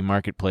NFT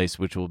marketplace,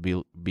 which will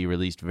be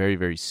released very,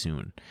 very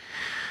soon.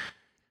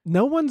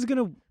 No one's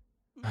gonna.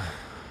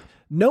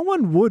 No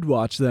one would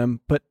watch them,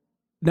 but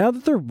now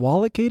that they're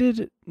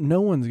wallet-gated, no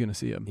one's gonna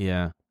see them.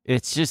 Yeah.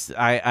 It's just,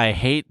 I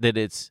hate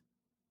that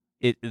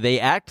they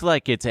act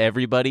like it's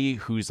everybody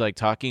who's like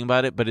talking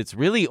about it, but it's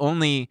really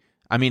only,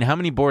 I mean, how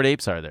many Bored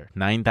Apes are there?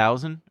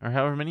 9,000 or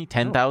however many?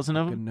 10,000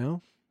 of them?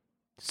 No.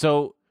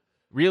 So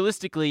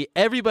realistically,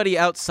 everybody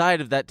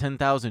outside of that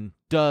 10,000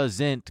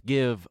 doesn't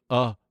give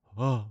a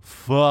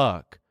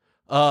fuck.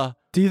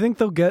 Do you think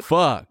they'll get?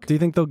 Fuck. Do you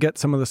think they'll get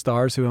some of the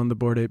stars who own the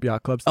Bored Ape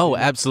Yacht Clubs? Oh,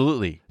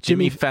 absolutely.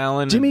 Jimmy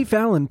Fallon. Jimmy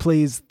Fallon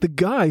plays the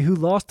guy who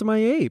lost my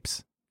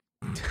apes.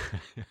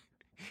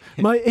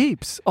 My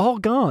apes all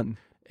gone.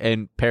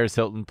 And Paris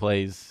Hilton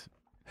plays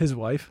His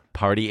wife.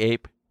 Party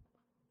Ape.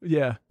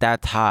 Yeah.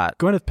 That's hot.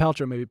 Gwyneth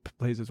Paltrow maybe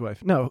plays his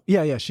wife. No.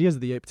 Yeah. She is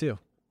the ape too.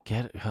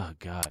 Get it? Oh,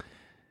 God.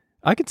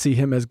 I could see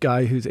him as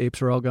guy whose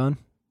apes are all gone.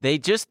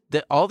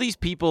 All these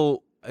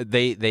people,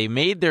 they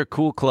made their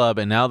cool club,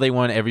 and now they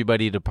want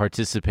everybody to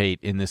participate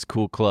in this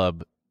cool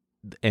club.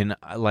 And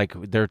like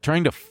they're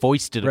trying to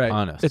foist it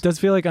upon us. It does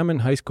feel like I'm in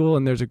high school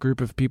and there's a group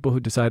of people who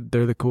decide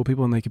they're the cool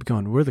people and they keep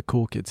going, we're the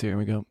cool kids here. And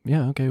we go,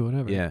 yeah, okay,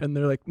 whatever. Yeah. And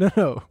they're like,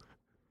 no,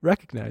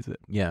 recognize it.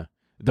 Yeah.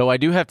 Though I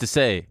do have to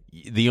say,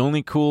 the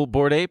only cool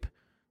Bored Ape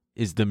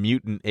is the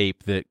mutant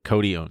ape that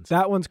Cody owns.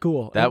 That one's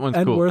cool. That one's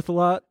and cool. worth a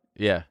lot.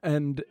 Yeah.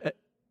 And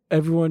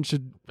everyone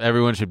should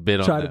Everyone should bid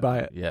on try that. to buy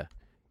it. Yeah.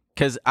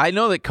 Because I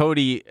know that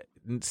Cody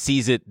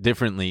sees it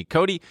differently.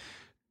 Cody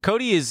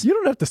is... You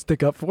don't have to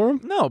stick up for him.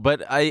 No,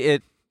 but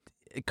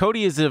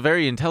Cody is a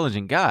very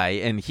intelligent guy,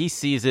 and he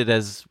sees it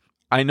as...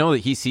 I know that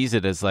he sees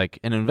it as like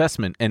an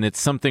investment, and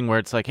it's something where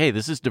it's like, hey,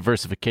 this is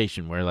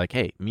diversification, where like,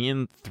 hey, me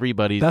and three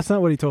buddies... That's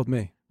not what he told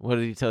me. What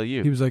did he tell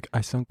you? He was like,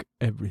 I sunk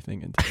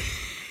everything into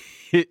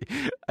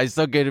it. I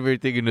sunk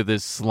everything into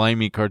this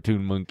slimy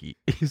cartoon monkey.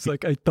 He's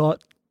like, I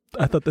thought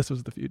this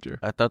was the future.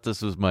 I thought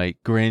this was my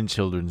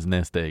grandchildren's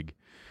nest egg.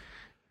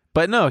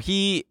 But no,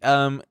 he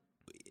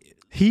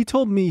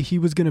told me he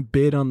was going to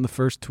bid on the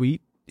first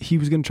tweet. He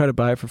was going to try to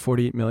buy it for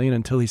 $48 million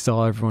until he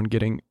saw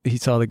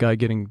the guy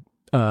getting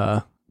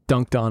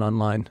dunked on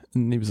online,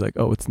 and he was like,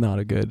 "Oh, it's not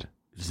a good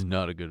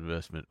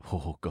investment."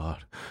 Oh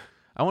God,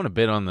 I want to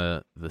bid on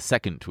the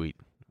second tweet.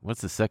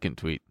 What's the second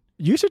tweet?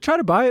 You should try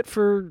to buy it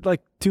for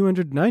like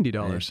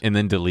 $290 and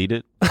then delete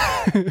it.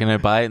 Can I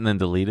buy it and then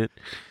delete it?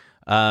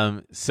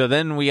 So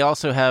then we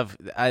also have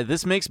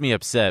this makes me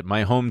upset.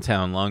 My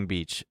hometown, Long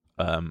Beach,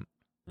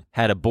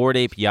 had a Bored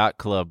Ape Yacht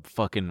Club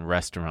fucking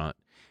restaurant,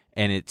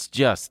 and it's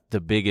just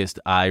the biggest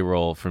eye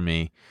roll for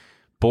me.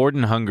 Bored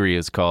and Hungry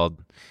is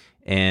called,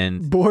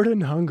 and Bored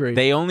and Hungry.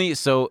 They only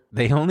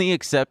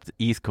accept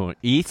ETH coin.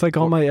 It's like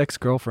all my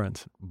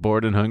ex-girlfriends.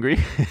 Bored and Hungry.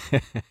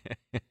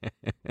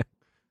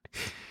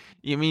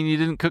 You mean you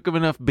didn't cook them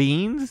enough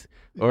beans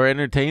or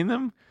entertain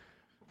them?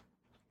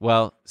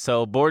 Well,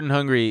 so Bored and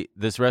Hungry,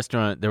 this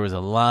restaurant, there was a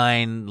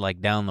line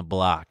like down the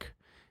block.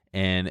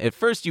 And at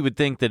first you would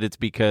think that it's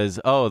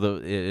because,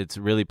 it's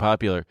really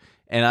popular.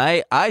 And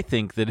I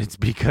think that it's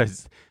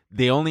because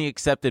they only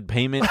accepted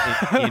payment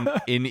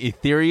in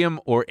Ethereum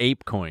or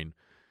ApeCoin.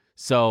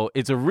 So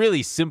it's a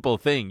really simple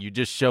thing. You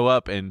just show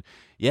up and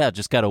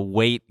just got to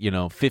wait,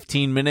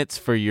 15 minutes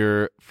for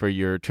your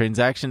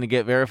transaction to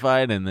get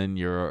verified, and then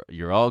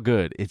you're all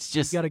good. It's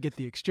just you got to get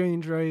the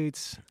exchange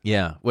rates.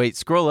 Yeah. Wait,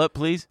 scroll up,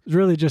 please. It's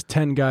really just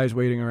 10 guys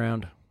waiting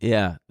around.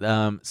 Yeah.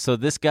 So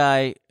this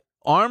guy,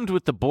 armed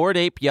with the Bored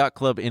Ape Yacht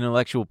Club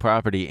intellectual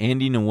property,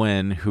 Andy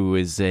Nguyen,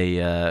 who's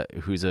a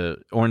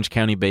Orange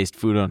County-based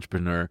food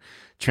entrepreneur,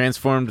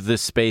 transformed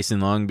this space in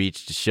Long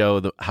Beach to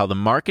show how the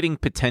marketing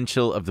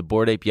potential of the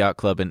Bored Ape Yacht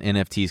Club and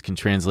NFTs can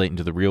translate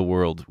into the real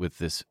world with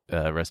this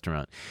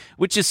restaurant,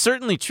 which is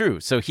certainly true.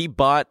 So he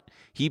bought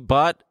He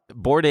bought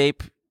Bored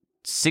Ape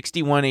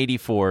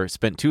 6184,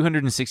 spent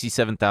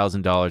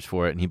 $267,000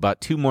 for it, and he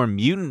bought 2 more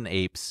mutant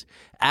apes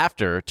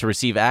after to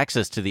receive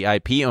access to the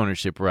IP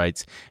ownership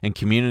rights and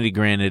community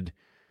granted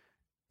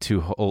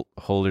to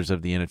holders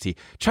of the NFT.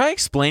 Try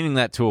explaining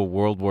that to a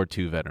World War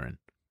II veteran.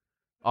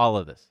 All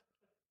of this.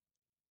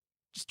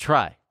 Just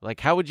try. Like,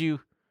 how would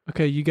you...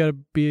 Okay, you got to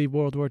be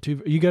World War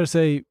II. You got to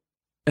say,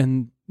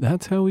 and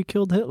that's how we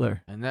killed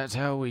Hitler. And that's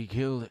how we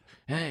killed it.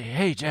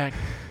 Hey, Jack.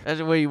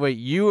 Wait.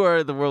 You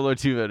are the World War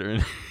II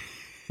veteran.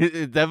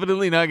 It's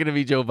definitely not going to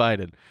be Joe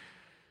Biden.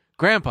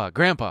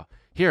 Grandpa.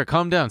 Here,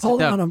 calm down. Sit Hold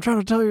down. on, I'm trying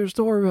to tell you a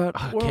story about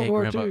Okay, World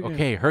War Grandpa. II.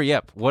 Okay, hurry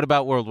up. What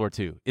about World War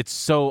II? It's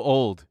so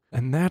old.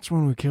 And that's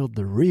when we killed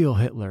the real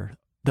Hitler.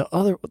 The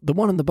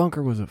one in the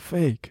bunker was a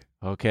fake.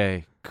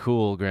 Okay,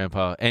 cool,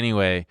 Grandpa.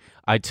 Anyway,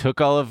 I took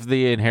all of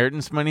the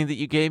inheritance money that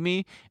you gave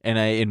me, and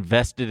I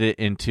invested it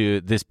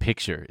into this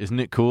picture. Isn't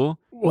it cool?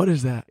 What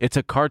is that? It's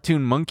a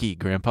cartoon monkey,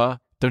 Grandpa.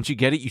 Don't you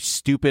get it, you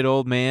stupid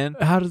old man?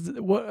 How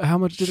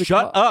much did it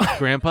Shut cost? up,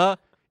 Grandpa.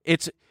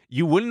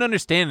 You wouldn't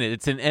understand it.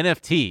 It's an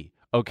NFT,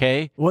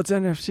 okay? What's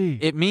NFC?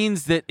 It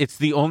means that it's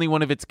the only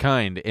one of its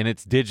kind, and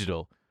it's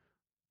digital.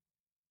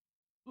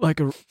 Like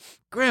a...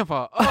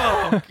 Grandpa,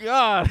 oh,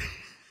 God.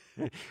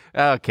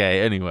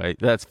 Okay, anyway,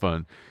 that's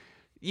fun.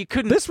 You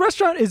couldn't... This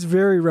restaurant is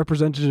very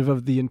representative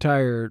of the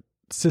entire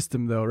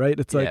system, though, right?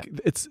 It's like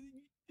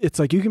it's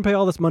like you can pay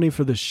all this money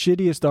for the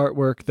shittiest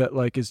artwork that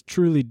like is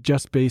truly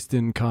just based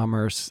in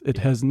commerce. It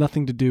has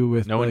nothing to do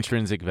with no like,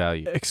 intrinsic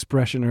value.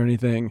 expression or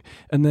anything.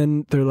 And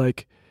then they're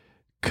like,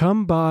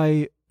 come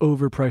buy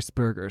overpriced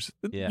burgers.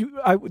 Yeah.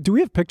 Do we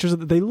have pictures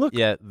of it? They look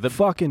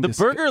fucking the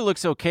burger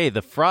looks okay.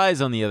 The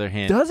fries, on the other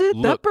hand, Does it?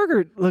 That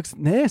burger looks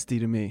nasty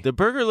to me. The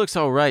burger looks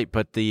all right,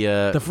 but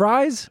the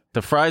fries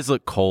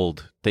look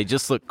cold. They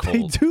just look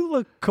cold. They do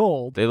look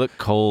cold. They look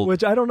cold.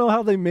 Which I don't know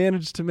how they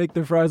managed to make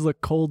their fries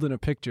look cold in a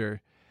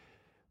picture.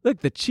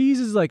 Look, the cheese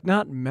is like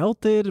not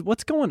melted.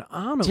 What's going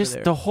on over just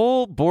there? the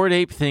whole Bored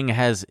Ape thing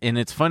has, and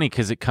it's funny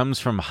because it comes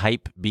from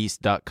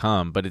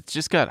hypebeast.com, but it's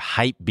just got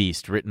Hype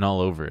Beast written all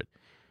over it.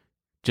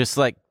 It's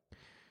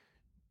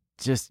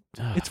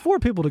for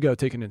people to go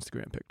take an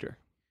Instagram picture.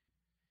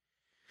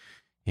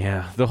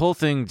 Yeah, the whole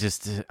thing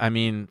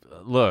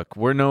look,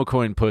 we're no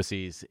coin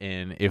pussies,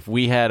 and if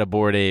we had a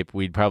Bored Ape,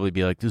 we'd probably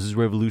be like, this is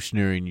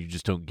revolutionary, and you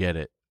just don't get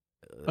it.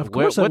 Of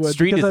course I would, what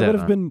street because is I that would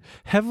have been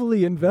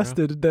heavily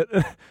invested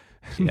that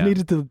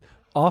needed to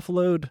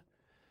offload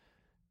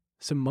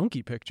some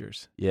monkey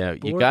pictures. Yeah,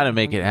 you got to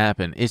make it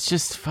happen. It's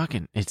just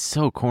it's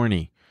so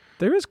corny.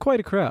 There is quite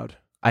a crowd.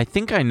 I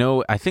think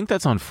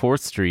that's on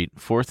 4th Street.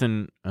 4th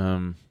and,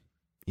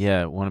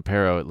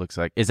 Junipero, it looks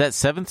like. Is that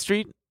 7th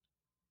Street?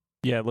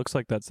 Yeah, it looks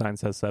like that sign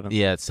says 7th.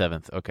 Yeah, it's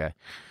 7th. Okay.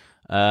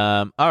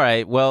 All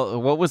right. Well,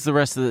 what was the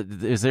rest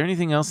of is there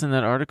anything else in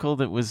that article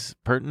that was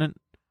pertinent?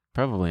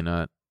 Probably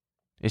not.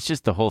 It's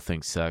just the whole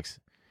thing sucks.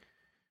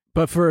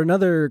 But for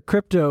another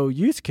crypto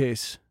use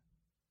case,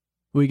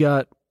 we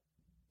got,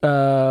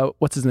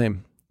 what's his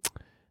name?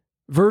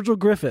 Virgil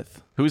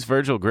Griffith. Who's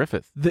Virgil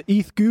Griffith? The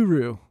ETH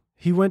guru.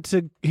 He went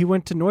to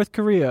North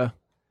Korea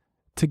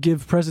to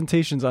give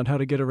presentations on how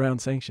to get around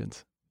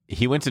sanctions.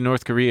 He went to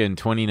North Korea in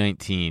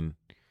 2019.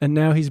 And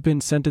now he's been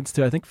sentenced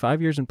to, I think,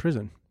 5 years in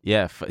prison.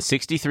 Yeah,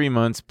 63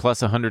 months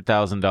plus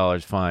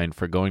 $100,000 fine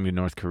for going to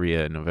North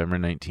Korea in November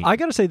 19th. I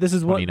got to say, this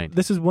is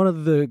one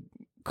of the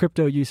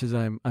crypto uses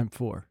I'm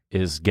for.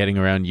 Is getting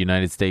around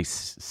United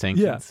States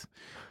sanctions.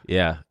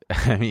 Yeah.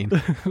 I mean,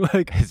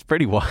 like it's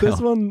pretty wild. This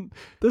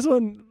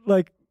one,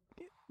 like,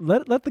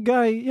 let the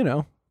guy,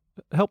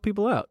 help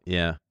people out.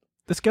 Yeah.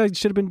 This guy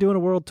should have been doing a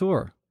world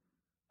tour.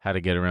 How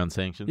to get around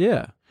sanctions?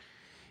 Yeah.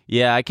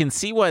 Yeah, I can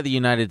see why the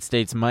United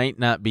States might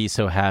not be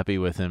so happy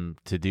with him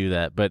to do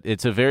that, but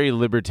it's a very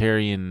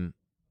libertarian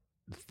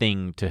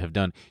thing to have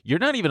done. You're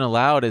not even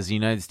allowed as a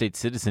United States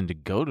citizen to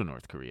go to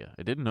North Korea.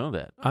 I didn't know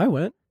that. I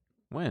went.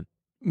 When?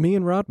 Me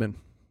and Rodman.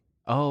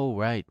 Oh,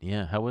 right.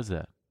 Yeah. How was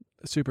that?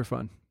 Super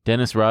fun.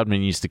 Dennis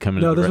Rodman used to come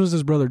into No, this was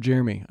his brother,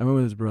 Jeremy. I went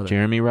with his brother.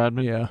 Jeremy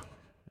Rodman? Yeah.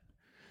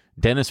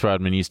 Dennis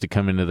Rodman used to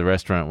come into the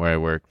restaurant where I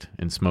worked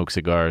and smoke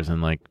cigars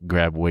and, like,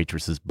 grab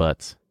waitresses'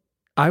 butts.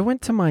 I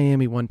went to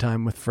Miami one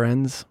time with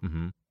friends,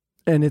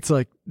 and it's,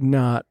 like,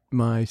 not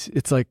my...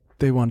 It's, like,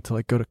 they wanted to,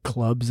 like, go to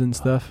clubs and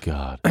stuff. Oh,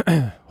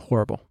 God.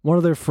 Horrible. One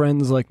of their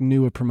friends, like,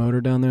 knew a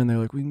promoter down there, and they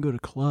were like, we can go to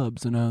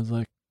clubs. And I was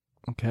like,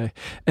 okay.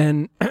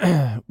 And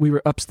we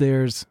were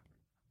upstairs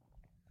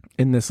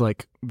in this,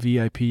 like,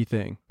 VIP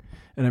thing.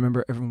 And I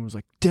remember everyone was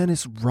like,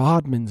 Dennis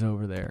Rodman's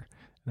over there.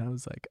 And I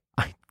was like,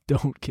 I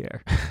don't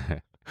care.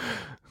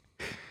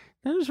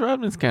 Dennis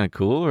Rodman's kind of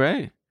cool,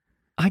 right?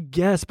 I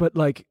guess, but,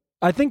 like,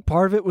 I think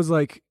part of it was,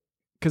 like,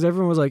 because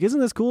everyone was like, isn't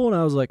this cool? And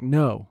I was like,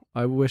 no,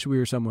 I wish we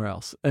were somewhere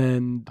else.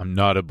 And I'm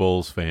not a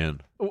Bulls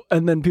fan.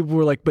 And then people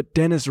were like, but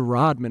Dennis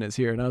Rodman is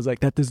here. And I was like,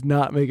 that does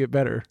not make it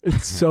better.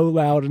 It's so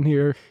loud in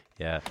here.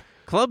 Yeah.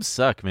 Clubs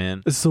suck,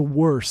 man. It's the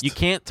worst. You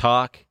can't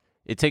talk.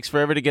 It takes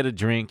forever to get a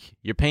drink.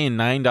 You're paying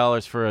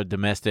 $9 for a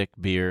domestic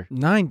beer.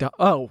 $9?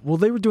 Oh, well,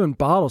 they were doing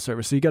bottle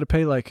service, so you got to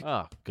pay like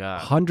oh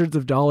god hundreds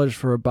of dollars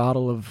for a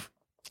bottle of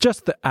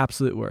Just the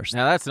absolute worst.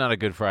 Now, that's not a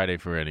good Friday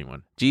for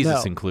anyone.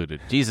 Jesus No. included.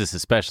 Jesus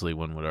especially,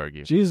 one would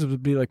argue. Jesus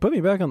would be like, put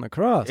me back on the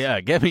cross.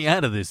 Yeah, get me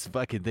out of this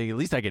fucking thing. At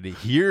least I get to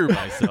hear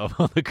myself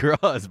on the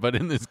cross. But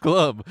in this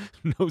club,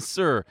 no,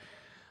 sir.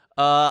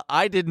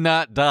 I did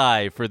not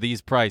die for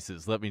these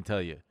prices, let me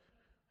tell you.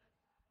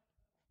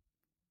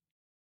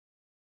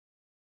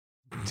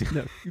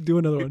 No, do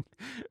another one.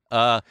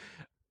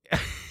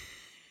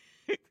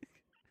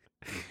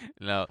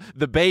 No,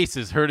 the bass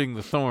is hurting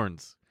the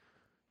thorns.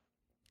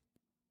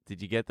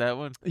 Did you get that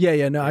one?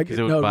 Yeah, no, I 'Cause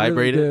it would no,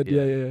 vibrate really it?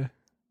 good. Yeah.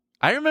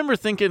 I remember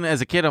thinking as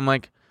a kid, I'm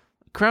like,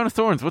 crown of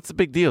thorns, what's the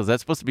big deal? Is that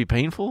supposed to be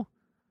painful?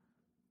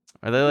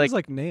 Are they It like, was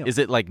like nails. is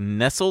it like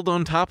nestled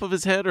on top of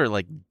his head or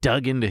like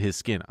dug into his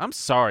skin? I'm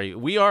sorry.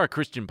 We are a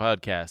Christian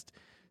podcast.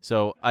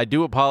 So I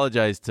do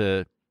apologize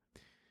to.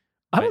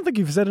 I don't think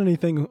you've said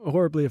anything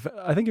horribly.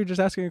 I think you're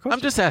just asking a question.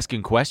 I'm just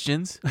asking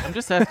questions. I'm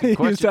just asking You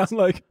questions. sound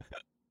like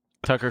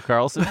Tucker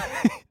Carlson.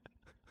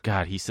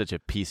 God, he's such a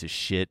piece of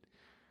shit.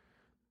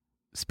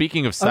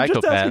 Speaking of I'm just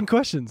psychopath. asking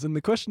questions, and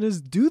the question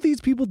is: do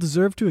these people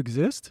deserve to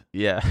exist?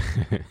 Yeah.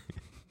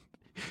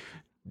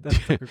 That's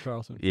Tucker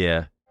Carlson.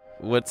 Yeah.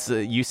 What's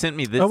you sent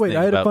me this Oh wait, thing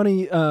I had a about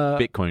funny.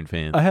 Bitcoin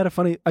fans.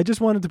 I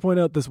just wanted to point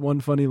out this one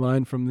funny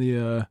line from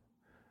the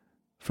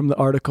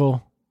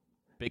article.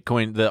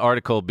 Bitcoin, the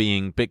article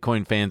being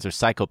Bitcoin fans are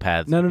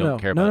psychopaths No, who no, don't no.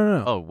 care No, about. no,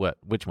 no. Oh, what?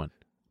 Which one?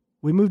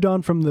 We moved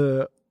on from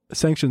the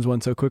sanctions one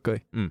so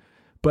quickly,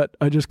 but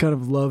I just kind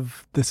of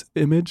love this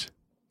image.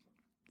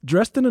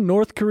 Dressed in a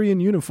North Korean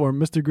uniform,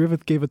 Mr.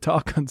 Griffith gave a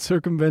talk on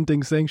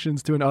circumventing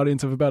sanctions to an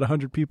audience of about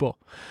 100 people.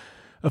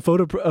 A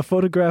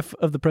photograph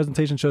of the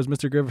presentation shows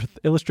Mr. Griffith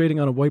illustrating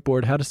on a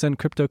whiteboard how to send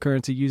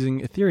cryptocurrency using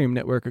Ethereum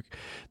network.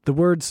 The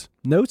words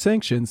 "no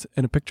sanctions"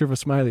 and a picture of a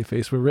smiley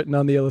face were written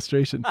on the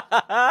illustration.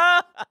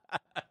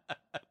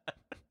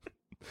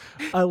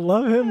 I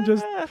love him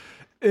just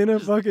in a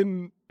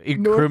fucking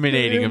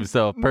Incriminating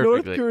himself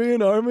perfectly. North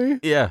Korean army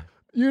Yeah.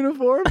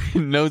 uniform.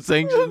 No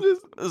sanctions.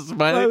 Just A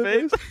smiley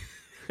face.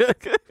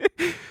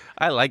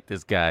 I like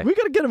this guy. We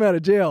gotta get him out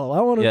of jail.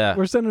 I want to. Yeah.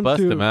 We're sending him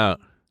Bust to him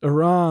out.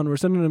 Iran. We're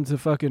sending him to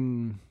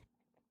fucking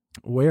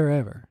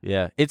wherever.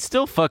 Yeah. It's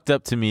still fucked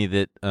up to me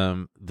that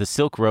the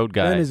Silk Road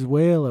guy.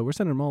 Venezuela. We're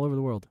sending him all over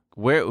the world.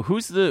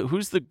 Who's the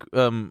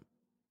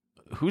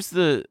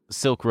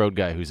Silk Road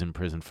guy who's in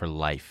prison for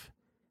life?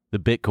 The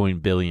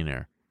Bitcoin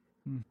billionaire.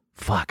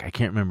 Fuck, I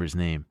can't remember his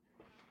name.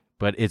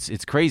 But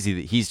it's crazy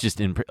that he's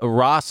just in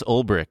Ross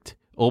Ulbricht.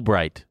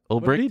 Ulbricht.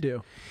 What did he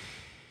do?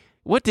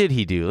 What did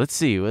he do? Let's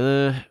see.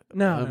 No.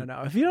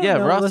 If you don't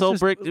know, Ross let's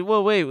Ulbricht. just-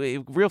 Well,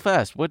 wait, real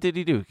fast. What did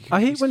he do?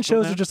 I hate when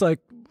Scroll shows are down. just like,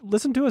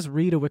 listen to us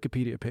read a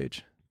Wikipedia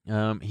page.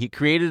 He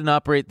created and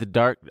operated the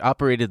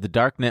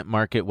darknet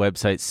market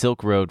website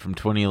Silk Road from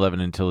 2011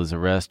 until his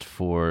arrest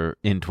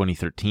in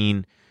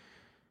 2013.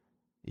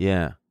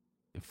 Yeah.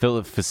 The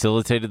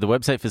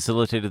website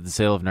facilitated the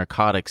sale of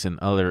narcotics and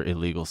other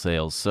illegal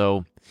sales.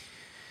 So,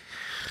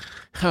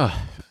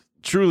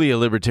 truly a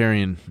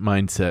libertarian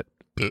mindset.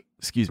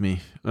 Excuse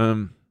me.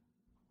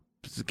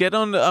 Get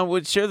on. I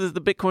would share the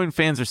Bitcoin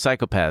fans are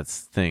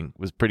psychopaths thing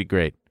was pretty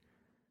great.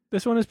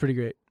 This one is pretty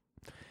great.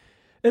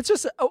 It's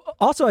just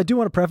also I do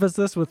want to preface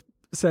this with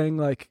saying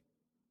like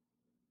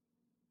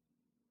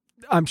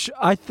I'm sure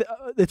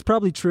it's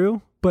probably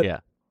true, but Yeah,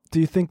 do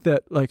you think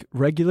that like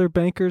regular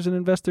bankers and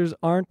investors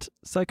aren't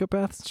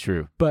psychopaths? it's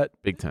true. But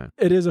Big time.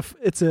 it is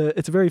it's a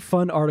very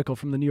fun article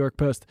from the New York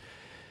Post.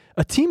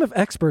 A team of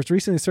experts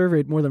recently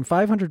surveyed more than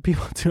 500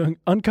 people to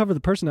uncover the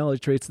personality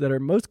traits that are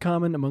most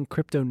common among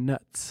crypto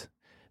nuts.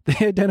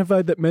 They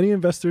identified that many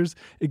investors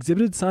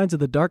exhibited signs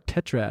of the dark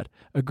tetrad,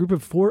 a group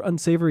of 4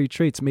 unsavory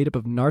traits made up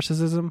of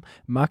narcissism,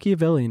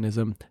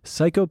 Machiavellianism,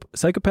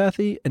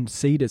 psychopathy, and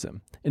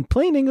sadism. In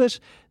plain English,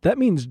 that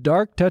means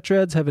dark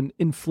tetrads have an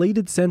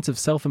inflated sense of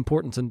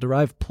self-importance and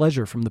derive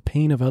pleasure from the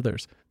pain of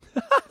others.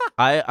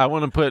 I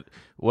want to put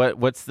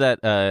what's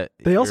that?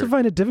 They also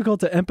find it difficult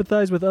to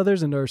empathize with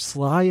others and are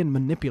sly and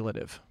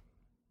manipulative.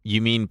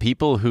 You mean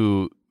people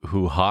who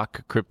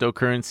hawk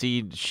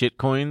cryptocurrency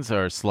shitcoins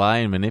are sly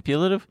and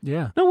manipulative?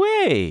 Yeah. No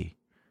way,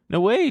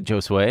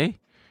 Josue.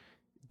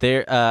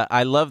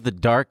 I love the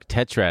dark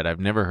tetrad. I've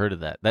never heard of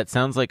that. That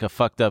sounds like a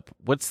fucked up.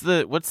 What's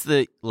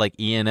the like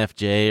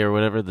ENFJ or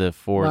whatever the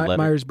 4 letter?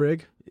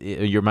 Myers-Briggs.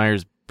 Your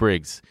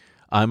Myers-Briggs.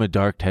 I'm a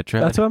dark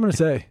tetrad. That's what I'm going to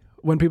say.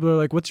 When people are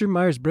like, what's your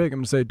Myers-Briggs? I'm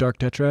going to say dark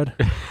tetrad.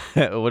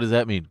 What does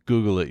that mean?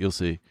 Google it. You'll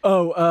see.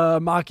 Oh,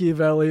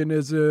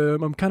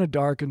 Machiavellianism. I'm kind of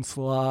dark and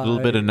sly. A little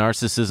bit of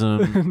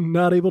narcissism,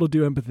 Not able to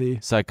do empathy.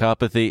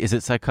 psychopathy. Is it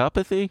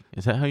psychopathy?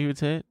 Is that how you would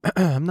say it?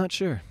 I'm not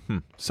sure.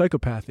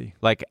 Psychopathy.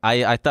 Like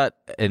I thought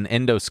an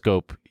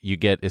endoscope you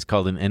get is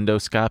called an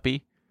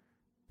endoscopy,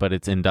 but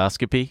it's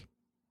endoscopy.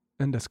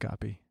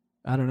 Endoscopy.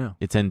 I don't know.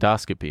 It's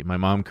endoscopy. My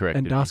mom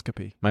corrected me.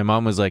 Endoscopy. My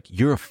mom was like,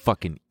 "You're a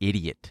fucking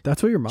idiot.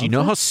 That's what your mom Do you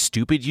know said? how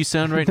stupid you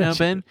sound right now,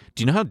 Ben?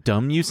 Do you know how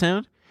dumb you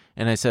sound?"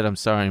 And I said, "I'm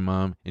sorry,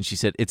 Mom." And she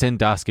said, "It's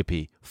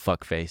endoscopy,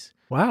 fuckface."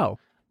 Wow.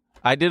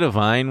 I did a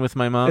Vine with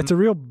my mom. It's a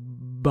real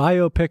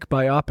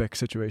biopic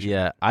situation.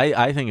 Yeah,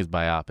 I think it's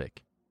biopic.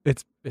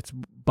 It's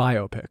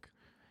biopic.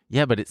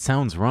 Yeah, but it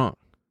sounds wrong.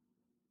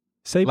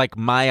 Say Like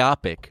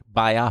biopic.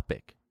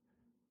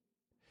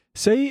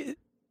 say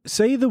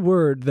the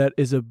word that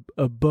is a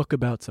book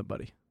about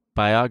somebody.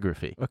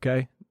 Biography.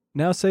 Okay.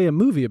 Now say a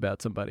movie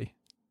about somebody.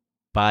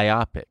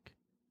 Biopic.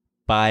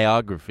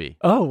 Biography.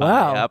 Oh,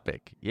 wow.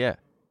 Biopic. Yeah.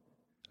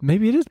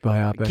 Maybe it is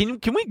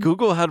biopic. Can we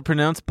Google how to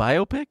pronounce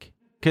biopic?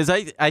 Because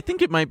I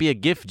think it might be a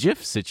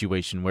GIF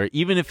situation where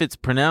even if it's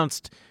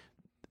pronounced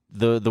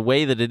the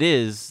way that it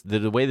is,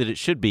 the way that it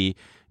should be,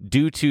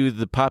 due to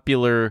the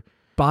popular...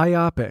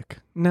 Biopic.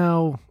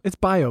 No, it's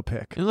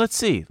biopic. Let's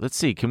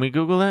see. Can we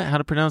Google that? How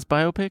to pronounce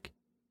biopic?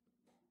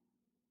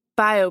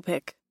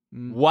 Biopic.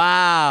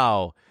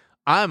 Wow.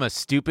 I'm a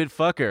stupid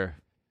fucker.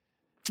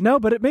 No,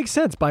 but it makes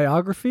sense.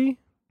 Biography.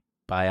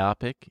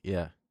 Biopic,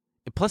 yeah.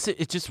 Plus,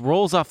 it just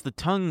rolls off the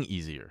tongue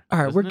easier. All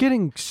right, we're doesn't it?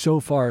 getting so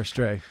far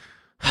astray.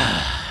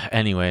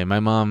 Anyway, my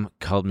mom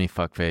called me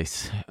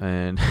fuckface,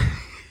 and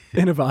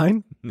In a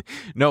vine?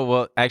 no,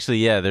 well, actually,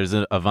 yeah. There's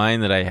a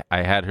Vine that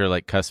I had her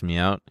like cuss me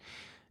out,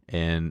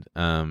 and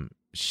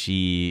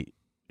she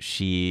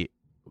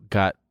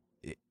got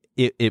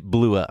it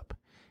blew up,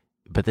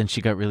 but then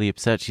she got really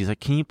upset. She's like,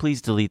 "Can you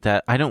please delete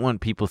that? I don't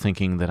want people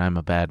thinking that I'm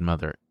a bad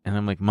mother." And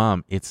I'm like,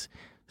 "Mom, it's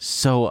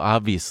so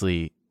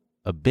obviously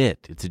a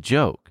bit. It's a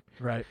joke."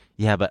 Right.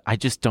 Yeah, but I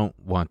just don't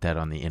want that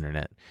on the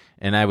internet.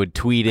 And I would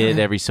tweet it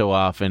every so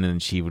often,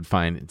 and she would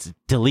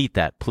delete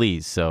that,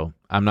 please. So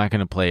I'm not going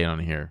to play it on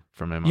here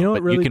for my mom. You know what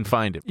but really- you can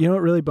find it. You know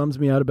what really bums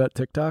me out about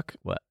TikTok?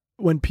 What?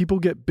 When people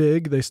get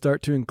big, they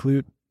start to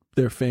include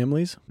their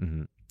families.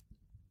 Mm-hmm.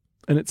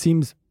 And it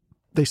seems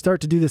they start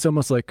to do this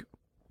almost like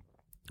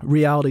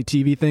reality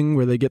TV thing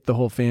where they get the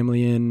whole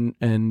family in,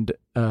 and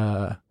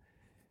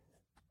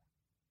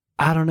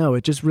I don't know,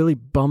 it just really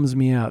bums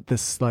me out.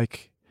 This,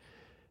 like,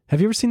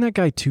 have you ever seen that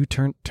guy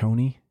Two-Turnt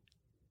Tony?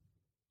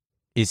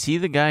 Is he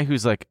the guy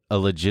who's like a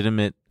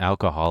legitimate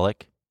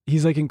alcoholic?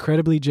 He's like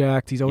incredibly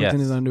jacked. He's always Yes. in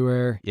his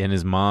underwear. And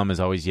his mom is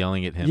always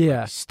yelling at him.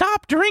 Yeah. like,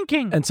 stop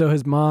drinking. And so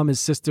his mom, his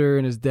sister,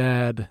 and his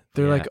dad,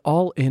 they're Yeah. like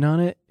all in on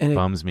it. And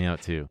Bums me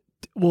out too.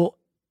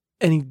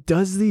 and he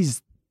does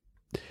these,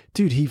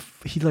 dude, he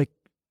like,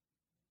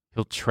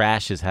 He'll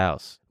trash his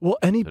house.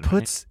 and he Right.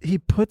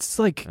 puts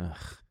like, Ugh.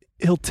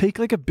 he'll take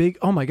like a big,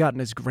 oh my God,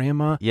 and his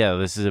grandma, Yeah,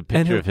 this is a And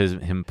picture of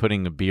him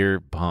putting a beer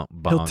bomb.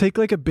 he'll take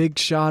like a big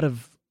shot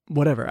of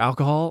whatever,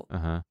 alcohol,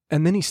 Uh-huh.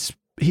 and then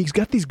he's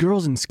got these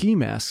girls in ski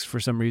masks for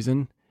some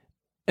reason,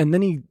 and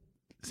then he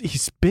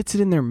spits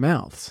it in their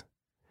mouths,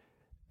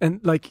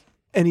 and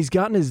he's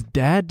gotten his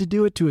dad to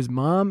do it to his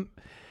mom.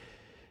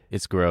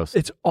 It's gross.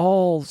 It's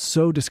all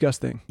so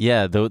disgusting.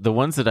 Yeah, the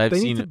ones that I've They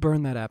seen. need to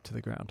burn that app to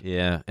the ground.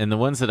 Yeah, and the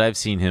ones that I've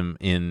seen him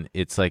in,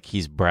 it's like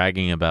he's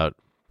bragging about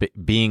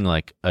being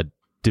like a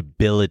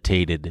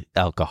debilitated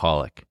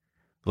alcoholic,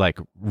 like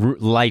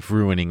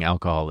life-ruining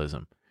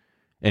alcoholism.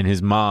 And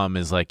his mom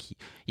is like,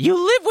 "You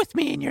live with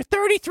me and you're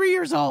 33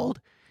 years old,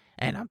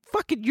 and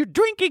you're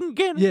drinking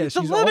again. Yeah, It's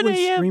she's 11 always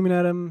a.m." screaming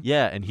at him.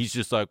 Yeah, and he's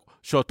just like,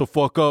 "Shut the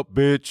fuck up,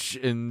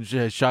 bitch," and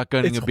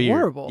shotgunning It's a beer.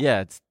 horrible.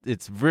 Yeah,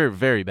 it's very,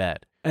 very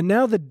bad. And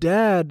now the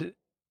dad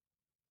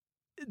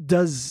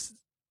does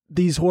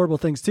these horrible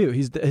things too.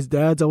 His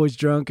dad's always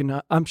drunk,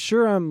 and I'm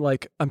sure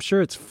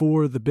it's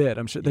for the bit.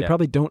 I'm sure they Yeah.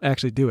 probably don't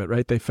actually do it,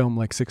 right? They film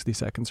like 60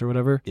 seconds or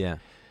whatever. Yeah.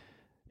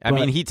 I But-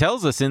 mean, he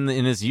tells us in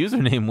his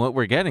username what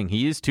we're getting.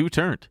 He is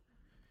two-turned.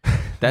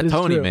 That is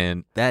Tony, true.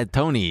 man. That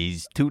Tony,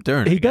 he's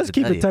two-turned. He I gotta does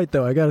keep tell it you. tight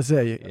though, I gotta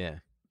say. Yeah.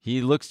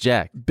 He looks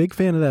jacked. Big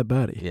fan of that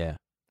body. Yeah.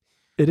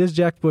 It is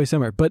Jack Boy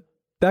Summer, but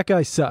that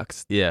guy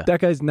sucks. Yeah.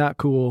 That guy's not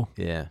cool.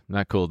 Yeah.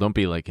 Not cool. Don't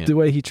be like him. The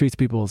way he treats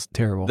people is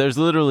terrible. There's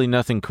literally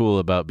nothing cool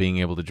about being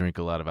able to drink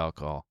a lot of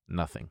alcohol.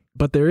 Nothing.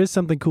 But there is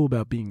something cool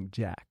about being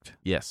jacked.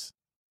 Yes.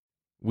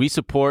 We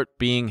support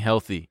being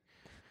healthy.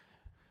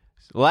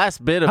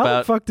 Last bit How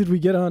about... the fuck did we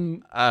get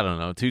on? I don't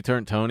know,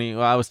 two-turn Tony.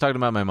 Well, I was talking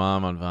about my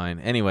mom on Vine.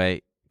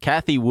 Anyway,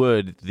 Kathy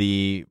Wood,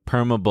 the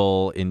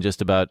permabull in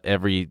just about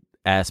every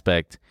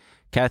aspect.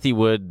 Kathy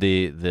Wood,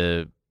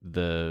 the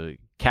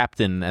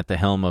captain at the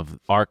helm of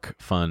ARK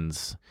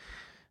funds,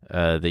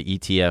 the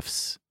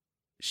ETFs.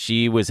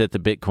 She was at the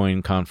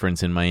Bitcoin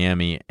conference in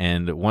Miami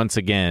and once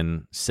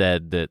again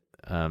said that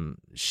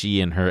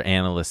she and her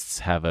analysts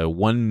have a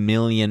 $1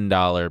 million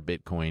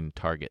Bitcoin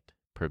target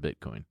per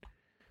Bitcoin.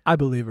 I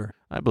believe her.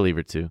 I believe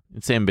her too.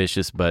 It's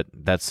ambitious, but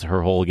that's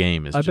her whole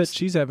game. I bet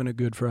she's having a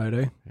good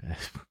Friday.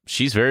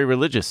 she's very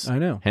religious. I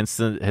know. Hence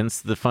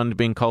the fund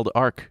being called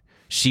ARK.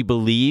 She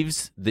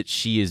believes that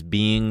she is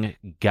being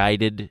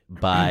guided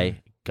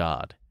by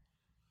God.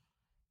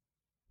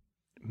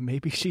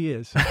 Maybe she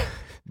is.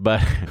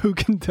 But Who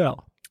can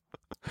tell?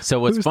 so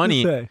what's Who's to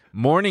funny? say?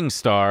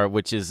 Morningstar,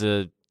 which is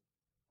I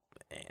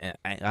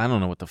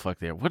don't know what the fuck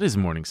they are. What is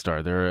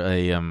Morningstar?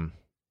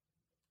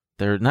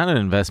 They're not an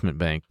investment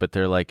bank, but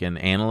they're like an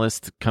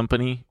analyst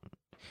company.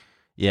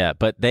 Yeah,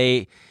 but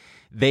they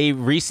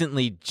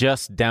recently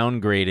just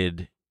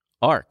downgraded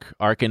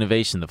ARK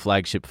Innovation, the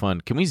flagship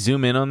fund. Can we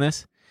zoom in on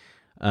this?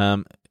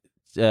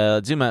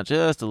 Zoom out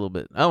just a little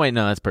bit. Oh wait,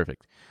 no, that's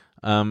perfect.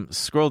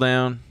 Scroll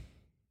down.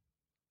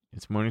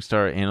 Its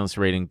Morningstar analyst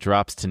rating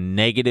drops to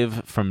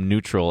negative from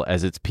neutral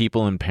as its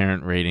people and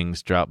parent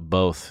ratings drop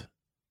both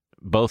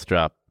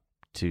drop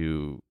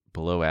to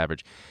below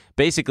average.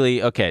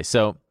 Basically, okay,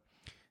 so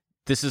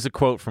this is a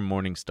quote from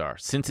Morningstar.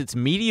 Since its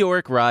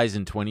meteoric rise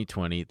in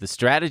 2020, the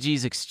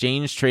Strategy's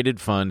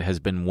exchange-traded fund has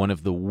been one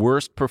of the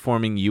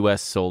worst-performing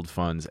U.S. sold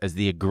funds as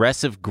the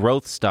aggressive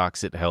growth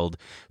stocks it held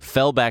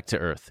fell back to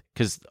earth.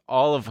 Because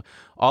all of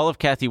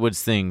Cathie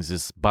Wood's things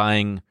is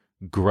buying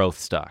growth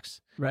stocks.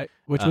 Right,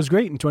 which was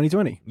great in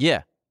 2020.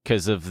 Yeah,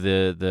 because of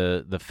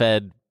the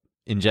Fed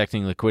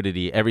injecting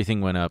liquidity,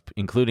 everything went up,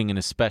 including and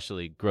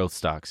especially growth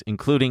stocks,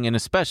 including and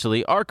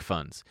especially ARK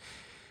funds.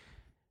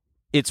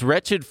 Its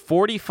wretched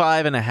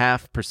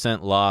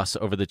 45.5% loss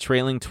over the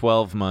trailing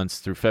 12 months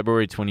through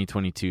February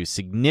 2022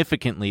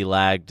 significantly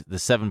lagged the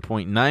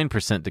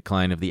 7.9%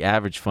 decline of the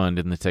average fund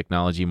in the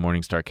technology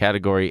Morningstar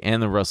category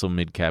and the Russell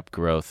Midcap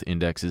Growth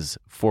Index's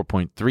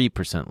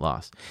 4.3%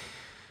 loss.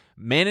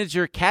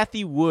 Manager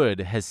Cathie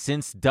Wood has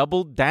since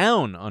doubled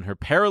down on her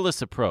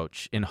perilous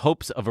approach in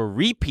hopes of a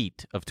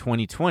repeat of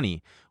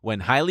 2020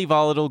 when highly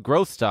volatile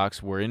growth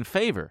stocks were in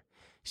favor.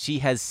 She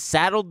has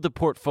saddled the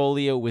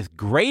portfolio with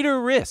greater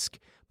risk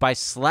by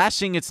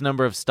slashing its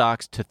number of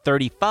stocks to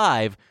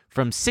 35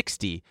 from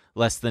 60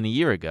 less than a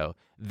year ago,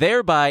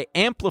 thereby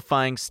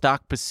amplifying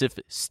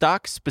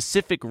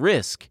stock-specific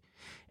risk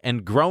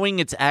and growing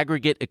its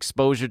aggregate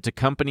exposure to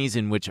companies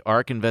in which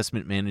ARK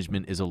Investment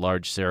Management is a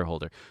large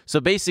shareholder. So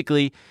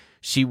basically,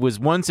 she was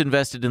once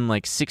invested in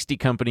like 60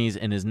 companies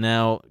and has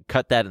now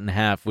cut that in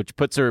half, which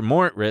puts her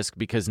more at risk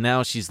because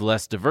now she's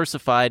less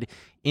diversified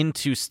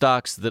into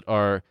stocks that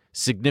are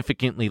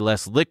significantly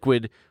less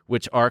liquid,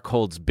 which ARK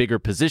holds bigger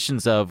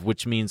positions of,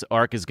 which means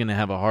ARK is going to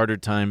have a harder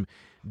time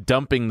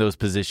dumping those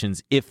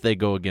positions if they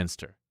go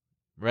against her,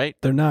 right?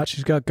 They're not.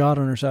 She's got God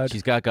on her side.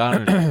 She's got God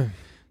on her side.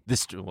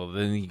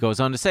 Then he goes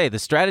on to say, the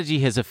strategy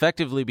has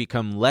effectively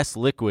become less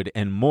liquid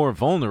and more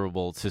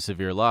vulnerable to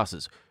severe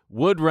losses.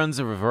 Wood runs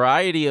a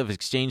variety of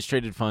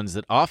exchange-traded funds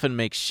that often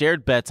make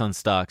shared bets on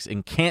stocks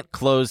and can't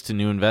close to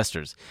new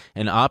investors,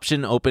 an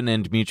option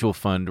open-end mutual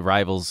fund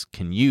rivals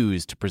can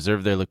use to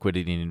preserve their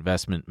liquidity and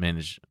investment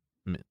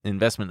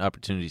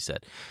opportunity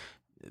set.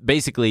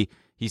 Basically,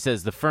 he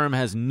says the firm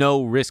has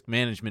no risk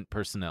management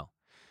personnel.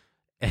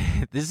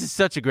 This is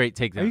such a great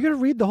takedown. Are you going to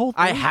read the whole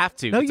thing? I have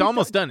to. No, It's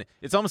almost done.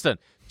 It's almost done.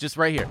 Just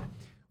right here.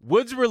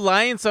 Wood's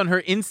reliance on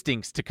her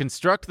instincts to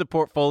construct the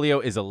portfolio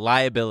is a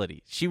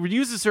liability. She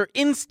uses her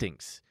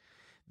instincts.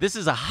 This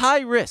is a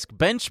high-risk,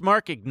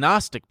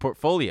 benchmark-agnostic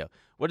portfolio.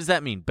 What does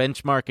that mean,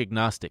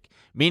 benchmark-agnostic?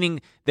 Meaning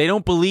they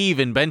don't believe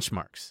in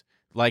benchmarks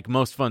like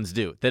most funds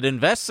do. That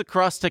invests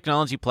across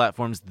technology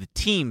platforms the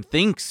team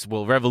thinks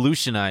will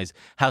revolutionize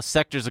how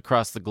sectors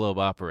across the globe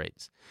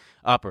operate.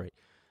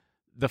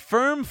 The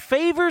firm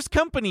favors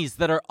companies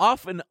that are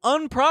often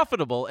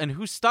unprofitable and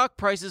whose stock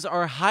prices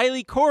are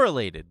highly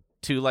correlated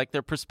to like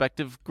their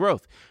prospective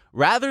growth.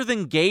 Rather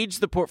than gauge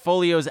the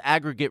portfolio's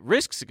aggregate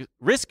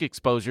risk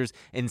exposures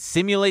and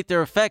simulate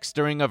their effects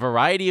during a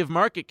variety of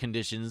market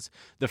conditions,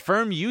 the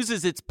firm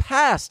uses its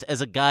past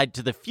as a guide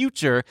to the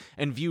future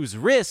and views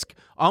risk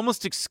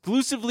almost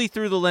exclusively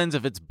through the lens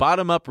of its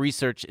bottom-up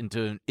research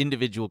into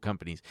individual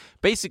companies.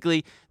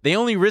 Basically, they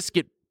only risk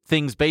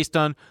things based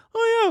on,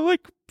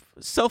 like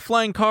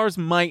self-flying cars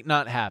might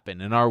not happen,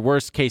 and our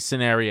worst-case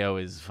scenario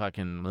is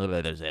fucking...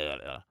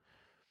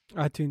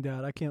 I tuned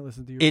out. I can't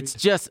listen to you. It's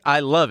just, I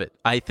love it.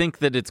 I think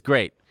that it's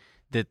great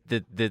that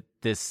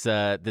this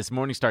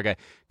Morningstar guy,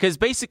 because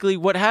basically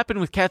what happened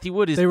with Cathie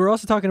Wood is they were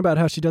also talking about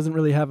how she doesn't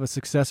really have a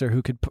successor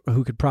who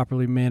could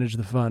properly manage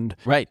the fund,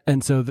 right?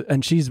 And so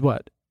and she's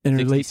what, in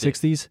her late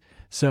 66. 60s,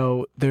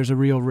 so there's a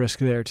real risk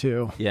there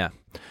too. Yeah,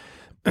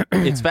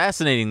 it's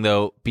fascinating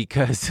though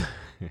because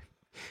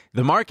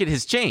the market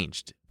has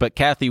changed, but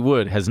Cathie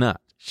Wood has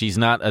not. She's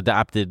not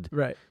adapted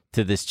Right.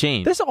 to this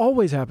change. This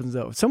always happens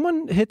though.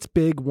 Someone hits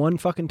big one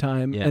fucking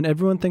time, Yeah. and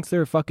everyone thinks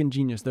they're a fucking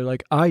genius. They're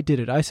like, I did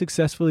it. I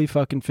successfully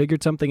fucking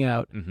figured something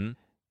out. Mm-hmm.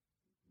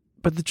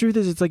 But the truth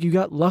is, it's like you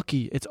got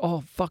lucky. It's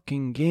all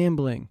fucking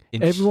gambling.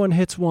 And Everyone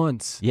hits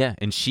once. Yeah,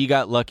 and she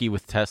got lucky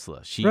with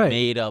Tesla. She Right.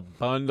 made a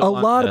bundle. A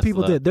on lot of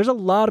people Tesla. did. There's a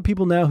lot of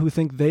people now who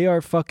think they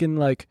are fucking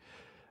like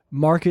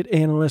market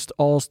analyst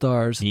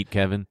all-stars. Meet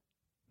Kevin.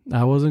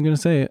 I wasn't going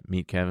to say it.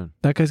 Meet Kevin.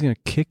 That guy's going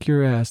to kick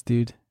your ass,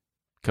 dude.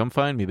 Come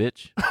find me,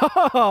 bitch.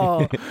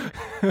 Oh.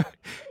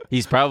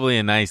 He's probably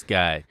a nice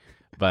guy,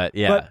 but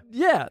yeah. But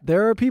yeah,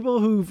 there are people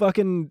who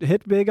fucking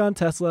hit big on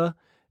Tesla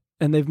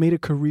and they've made a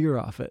career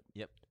off it.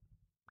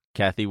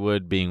 Cathie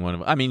Wood being one of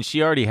them. I mean,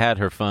 she already had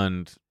her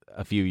fund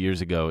a few years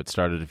ago. It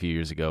started a few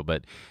years ago,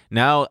 but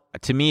now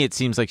to me it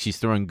seems like she's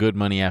throwing good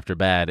money after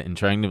bad and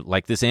trying to,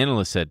 like this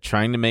analyst said,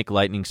 trying to make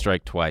lightning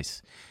strike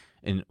twice.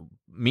 And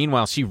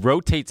meanwhile, she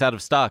rotates out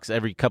of stocks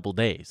every couple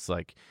days.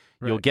 Like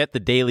you'll get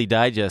the daily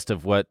digest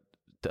of what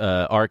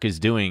ARK is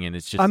doing, and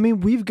it's just I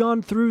mean, we've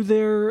gone through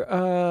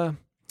their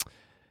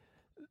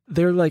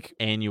like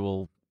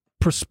annual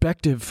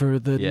perspective for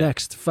the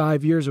next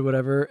 5 years or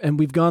whatever, and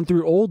we've gone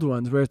through old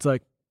ones where it's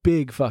like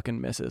big fucking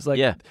misses. Like,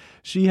 Yeah.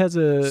 she has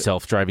a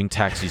Self-driving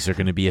taxis are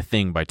going to be a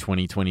thing by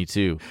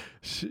 2022.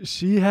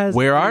 she has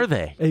Where are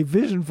they? a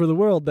vision for the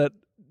world that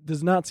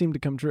does not seem to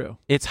come true.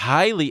 It's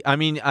highly, I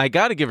mean, I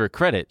got to give her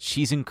credit.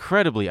 She's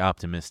incredibly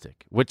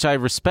optimistic, which I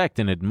respect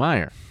and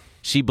admire.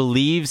 She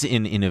believes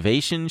in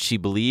innovation. She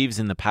believes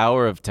in the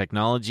power of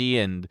technology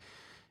and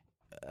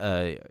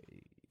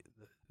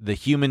the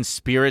human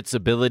spirit's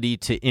ability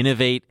to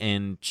innovate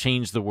and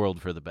change the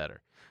world for the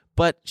better.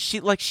 But she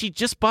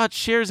just bought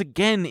shares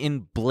again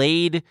in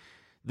Blade,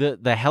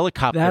 the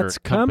helicopter That's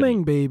company.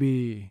 coming,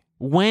 baby.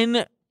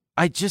 When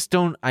I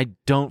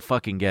don't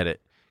fucking get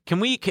it.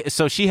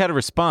 So she had a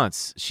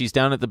response. She's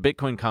down at the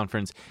Bitcoin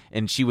conference,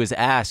 and she was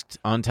asked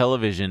on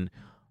television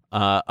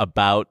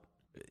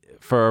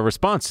for a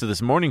response to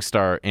this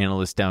Morningstar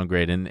analyst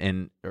downgrade,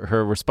 and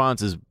her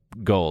response is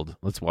gold.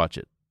 Let's watch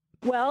it.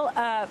 Well,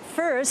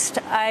 first,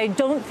 I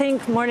don't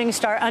think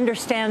Morningstar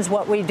understands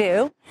what we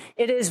do.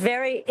 It is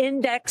very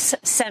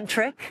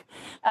index-centric.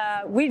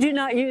 We do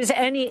not use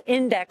any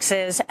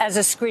indexes as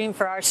a screen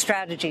for our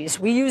strategies.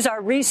 We use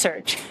our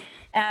research.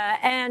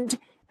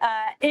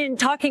 In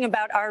talking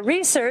about our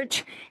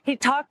research, he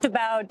talked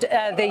about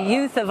the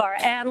youth of our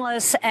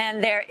analysts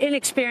and their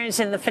inexperience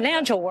in the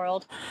financial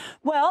world.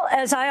 Well,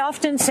 as I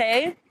often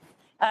say,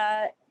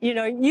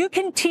 you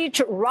can teach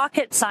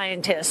rocket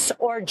scientists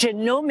or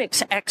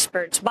genomics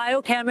experts,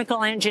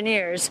 biochemical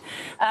engineers,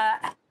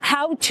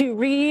 how to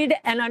read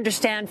and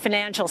understand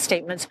financial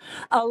statements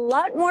a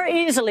lot more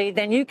easily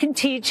than you can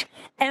teach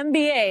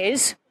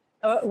MBAs,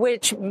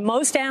 which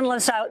most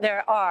analysts out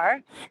there are,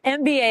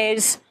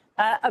 MBAs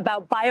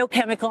about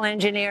biochemical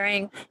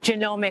engineering,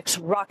 genomics,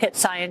 rocket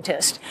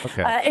scientist.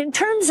 Okay. In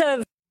terms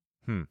of...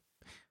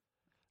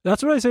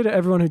 That's what I say to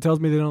everyone who tells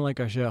me they don't like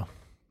our show.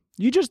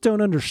 You just don't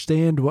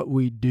understand what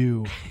we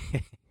do.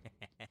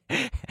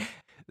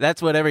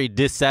 That's what every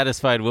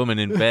dissatisfied woman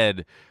in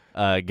bed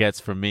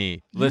gets from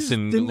me.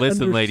 Listen,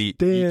 lady,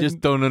 you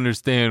just don't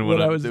understand what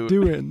I I'm was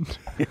doing.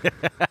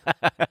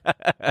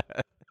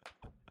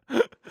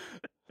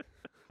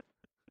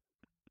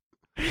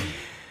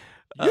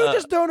 You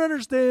just don't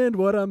understand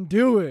what I'm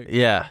doing.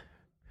 Yeah.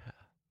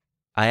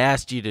 I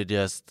asked you to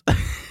just...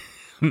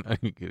 I'm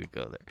not going to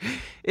go there.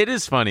 It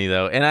is funny,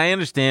 though, and I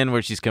understand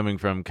where she's coming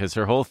from, because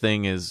her whole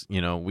thing is,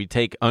 we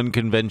take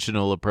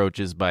unconventional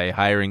approaches by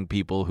hiring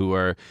people who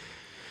aren't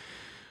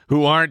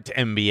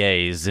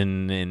MBAs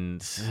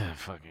and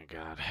fucking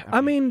God.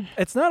 I mean,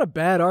 it's not a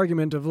bad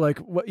argument of like,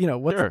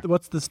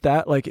 what's the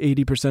stat? Like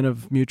 80%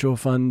 of mutual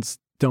funds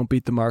don't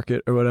beat the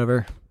market or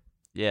whatever.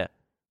 Yeah.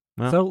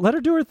 Well, so let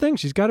her do her thing.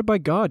 She's guided by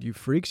God, you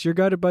freaks. You're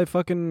guided by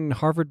fucking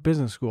Harvard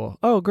Business School.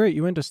 Oh, great.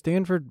 You went to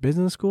Stanford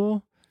Business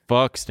School?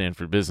 fuck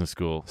Stanford Business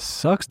School.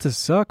 Sucks to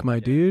suck, my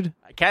dude.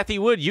 Kathy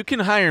Wood, you can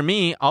hire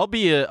me. I'll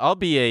be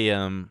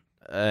an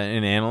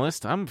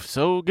analyst. I'm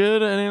so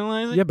good at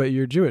analyzing. Yeah, but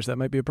you're Jewish. That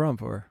might be a problem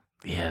for her.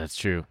 Yeah, that's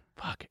true.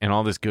 Fuck. And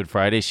all this Good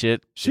Friday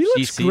shit. She If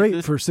looks sees great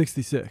this- for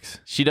 66.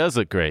 She does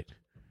look great.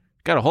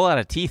 Got a whole lot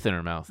of teeth in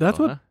her mouth. That's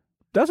though, what huh?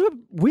 That's what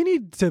we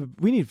need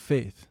we need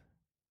faith.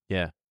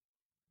 Yeah.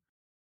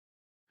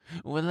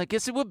 Well, I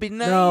guess it would be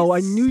nice. No, I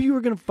knew you were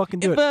going to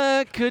fucking do if it.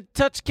 I could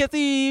touch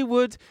Kathy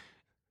Wood.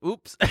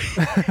 Oops.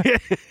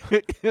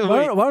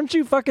 Why don't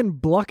you fucking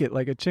block it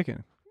like a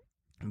chicken?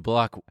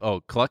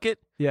 Cluck it?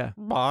 Yeah.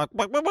 Bark,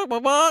 bark, bark, bark,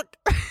 bark, bark.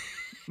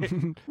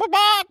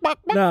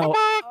 No,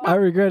 I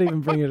regret even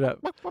bringing it up.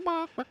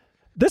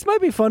 This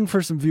might be fun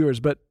for some viewers,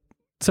 but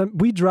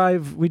we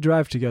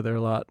drive together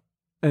a lot,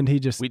 and he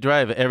just We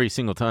drive every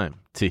single time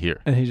to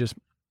here.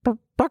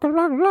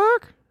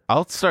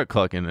 I'll start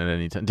clucking at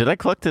any time. Did I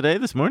cluck today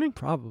this morning?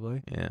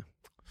 Probably. Yeah.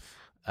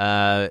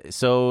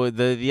 So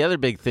the other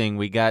big thing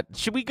we got,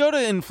 should we go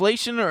to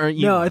inflation or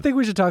Elon? No, I think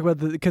we should talk about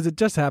because it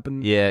just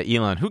happened. Yeah,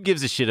 Elon. Who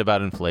gives a shit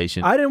about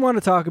inflation? I didn't want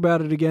to talk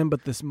about it again,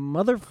 but this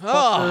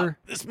motherfucker.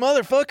 This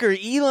motherfucker,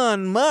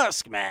 Elon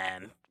Musk,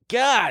 man.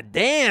 God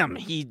damn,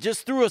 he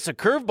just threw us a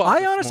curveball.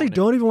 I honestly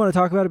don't even want to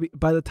talk about it.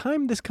 By the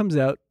time this comes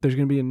out, there's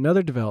going to be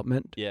another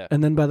development. Yeah.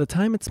 And then by the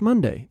time it's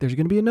Monday, there's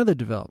going to be another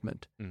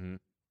development. Mm-hmm.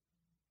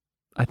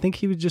 I think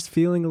he was just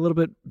feeling a little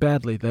bit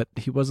badly that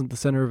he wasn't the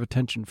center of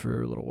attention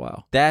for a little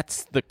while.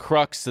 That's the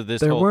crux of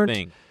this There whole weren't-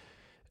 thing.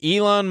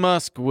 Elon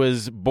Musk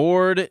was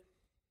Bored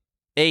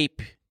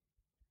Ape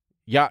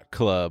Yacht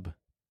Club.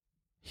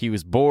 He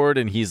was bored,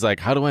 and he's like,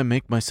 how do I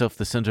make myself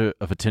the center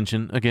of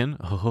attention again?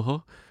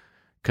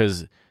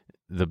 Because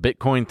the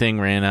Bitcoin thing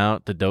ran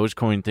out. The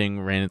Dogecoin thing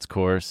ran its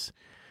course.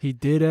 He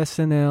did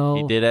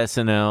SNL. He did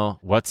SNL.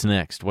 What's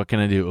next? What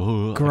can I do?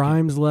 Oh,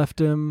 Grimes left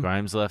him.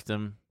 Grimes left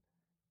him.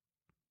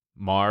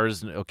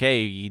 Mars.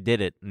 Okay, he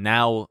did it.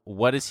 Now,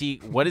 what is he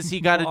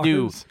got to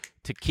do Mars.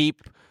 to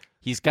keep?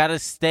 He's got to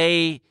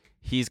stay.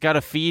 He's got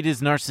to feed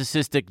his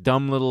narcissistic,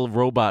 dumb little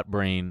robot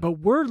brain. But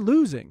we're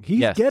losing. He's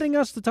Yes. getting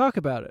us to talk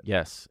about it.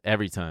 Yes,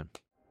 every time.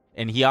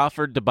 And he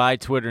offered to buy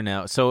Twitter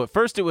now. So at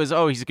first it was,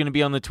 he's going to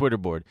be on the Twitter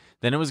board.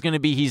 Then it was going to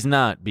be he's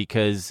not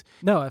because...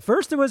 No, at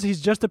first it was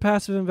he's just a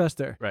passive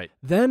investor. Right.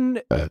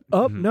 Then,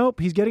 nope,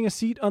 he's getting a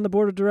seat on the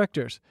board of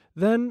directors.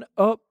 Then,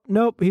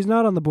 nope, he's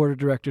not on the board of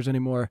directors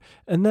anymore.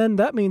 And then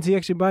that means he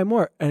actually buy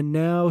more. And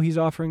now he's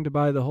offering to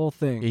buy the whole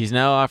thing. He's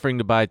now offering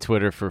to buy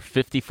Twitter for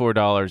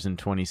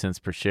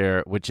 $54.20 per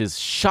share, which is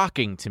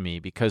shocking to me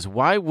because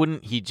why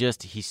wouldn't he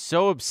he's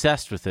so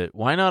obsessed with it.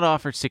 Why not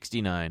offer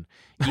 69?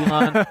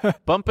 Elon,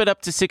 bump it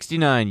up to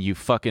 69, you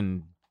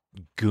fucking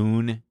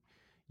goon,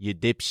 you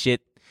dipshit.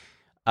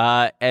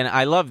 And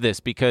I love this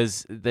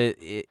because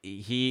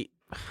he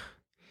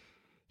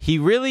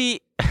really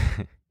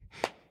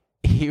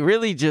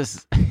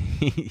just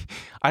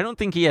I don't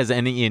think he has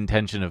any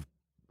intention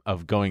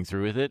of going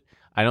through with it.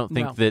 I don't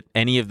think that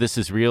any of this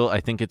is real.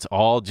 I think it's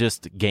all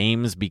just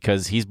games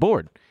because he's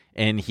bored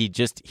and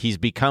he's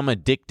become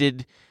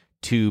addicted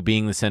to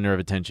being the center of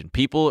attention.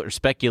 People are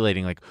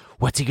speculating like,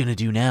 what's he going to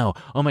do now?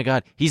 Oh my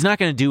God, he's not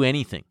going to do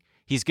anything.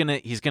 He's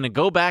going to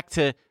go back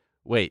to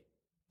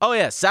Oh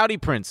yeah, Saudi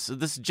Prince.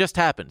 This just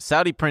happened.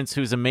 Saudi Prince,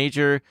 who's a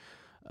major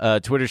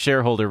Twitter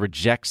shareholder,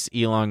 rejects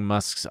Elon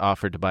Musk's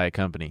offer to buy the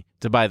company.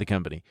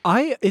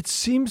 It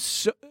seems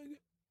so,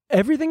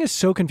 everything is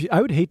so confused.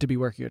 I would hate to be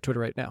working at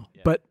Twitter right now,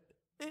 but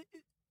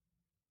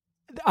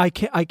I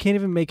can't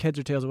even make heads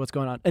or tails of what's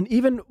going on. And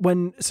even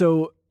when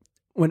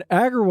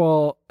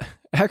Agarwal,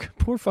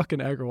 poor fucking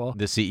Agarwal,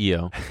 the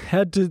CEO,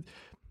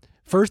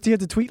 First, he had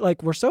to tweet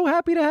like, we're so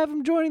happy to have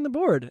him joining the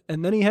board.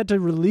 And then he had to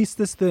release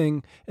this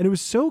thing. And it was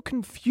so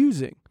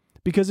confusing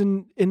because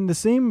in the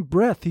same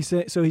breath, he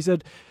said,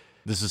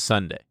 this is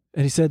Sunday.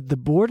 And he said, the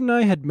board and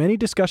I had many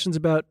discussions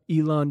about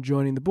Elon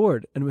joining the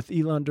board and with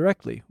Elon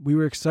directly. We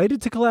were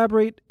excited to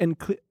collaborate and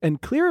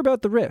clear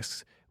about the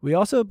risks. We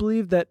also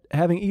believe that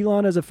having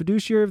Elon as a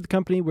fiduciary of the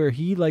company where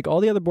he, like all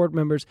the other board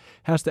members,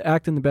 has to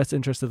act in the best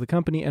interest of the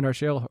company and our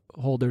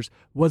shareholders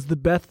was the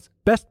best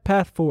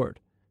path forward.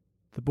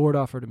 The board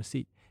offered him a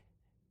seat.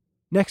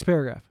 Next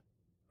paragraph.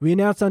 We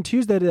announced on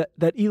Tuesday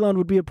that Elon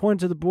would be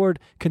appointed to the board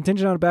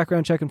contingent on a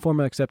background check and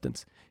formal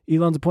acceptance.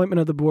 Elon's appointment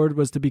of the board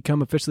was to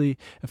become officially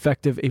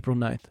effective April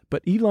 9th.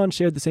 But Elon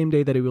shared the same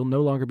day that he will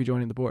no longer be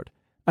joining the board.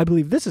 I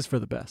believe this is for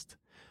the best.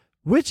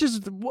 Which is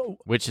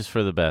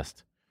for the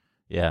best.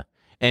 Yeah.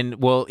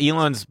 And, well,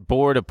 Elon's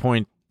board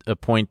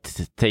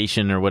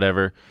appointation or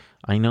whatever,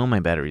 I know my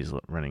battery's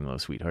running low,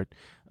 sweetheart.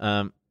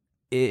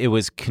 It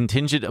was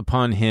contingent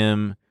upon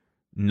him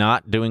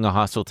not doing a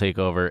hostile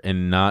takeover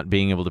and not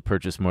being able to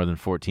purchase more than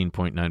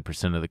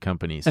 14.9% of the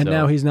company. And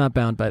now he's not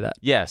bound by that.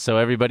 Yeah, so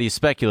everybody's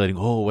speculating,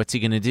 what's he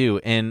going to do?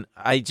 And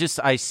I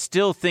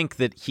still think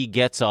that he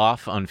gets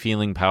off on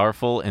feeling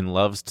powerful and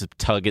loves to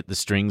tug at the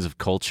strings of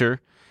culture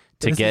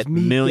to get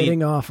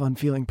getting off on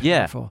feeling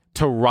powerful. Yeah,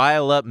 to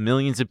rile up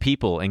millions of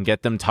people and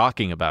get them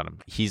talking about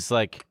him. He's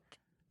like,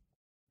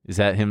 is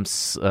that him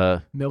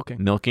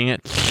milking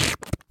it?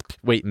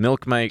 Wait,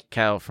 milk my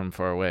cow from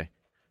far away.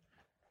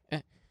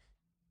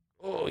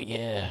 Oh,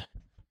 yeah.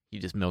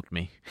 You just milked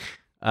me.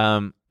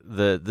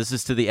 This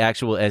is to the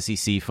actual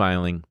SEC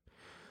filing.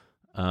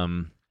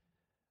 You're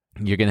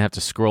going to have to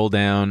scroll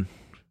down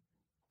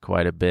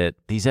quite a bit.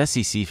 These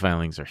SEC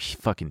filings are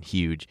fucking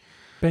huge.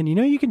 Ben,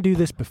 you can do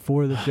this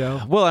before the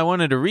show. Well, I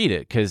wanted to read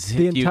it because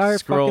the entire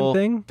fucking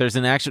thing? There's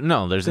an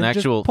actual...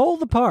 Just pull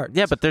the parts.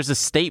 Yeah, but there's a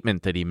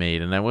statement that he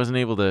made, and I wasn't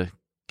able to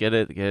get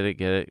it.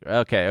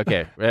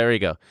 Okay. There we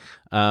go.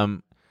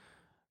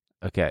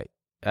 Okay.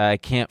 I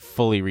can't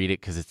fully read it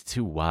because it's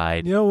too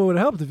wide. You know what would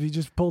have helped if you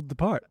just pulled the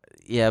part?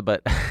 Yeah,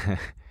 but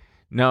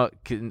no.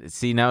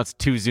 See, now it's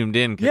too zoomed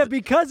in. Yeah,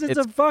 because it's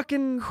a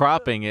fucking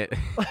cropping it.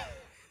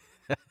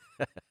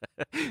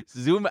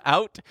 Zoom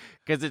out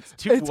because it's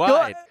too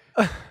wide.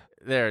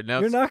 There, no,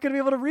 you're not going to be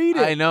able to read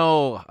it. I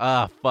know.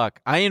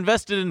 Fuck. I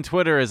invested in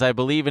Twitter as I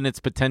believe in its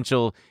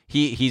potential.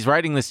 He's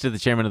writing this to the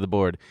chairman of the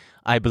board.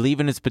 I believe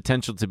in its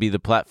potential to be the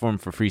platform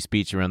for free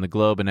speech around the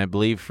globe, and I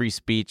believe free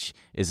speech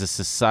is a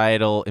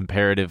societal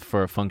imperative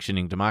for a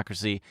functioning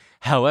democracy.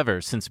 However,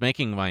 since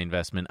making my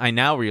investment, I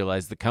now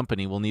realize the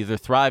company will neither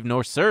thrive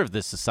nor serve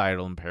this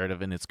societal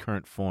imperative in its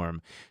current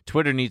form.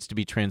 Twitter needs to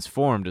be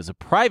transformed as a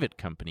private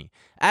company.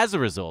 As a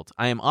result,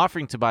 I am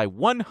offering to buy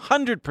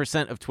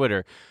 100% of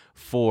Twitter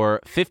for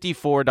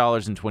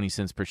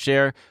 $54.20 per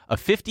share, a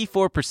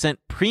 54%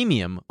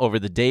 premium over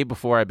the day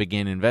before I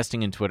began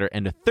investing in Twitter,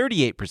 and a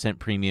 38%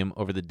 premium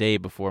over the day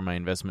before my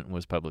investment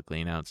was publicly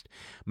announced.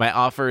 My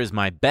offer is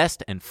my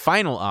best and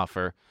final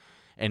offer,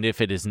 and if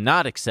it is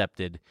not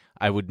accepted,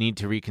 I would need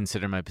to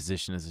reconsider my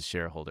position as a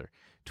shareholder.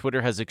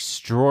 Twitter has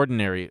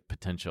extraordinary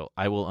potential.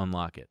 I will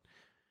unlock it.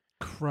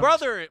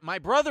 My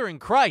brother in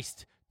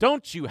Christ,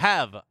 don't you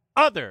have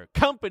other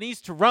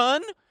companies to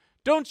run?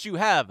 Don't you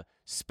have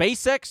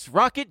SpaceX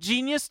Rocket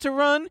Genius to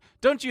run?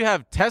 Don't you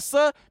have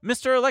Tesla,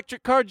 Mr.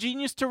 Electric Car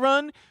Genius to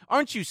run?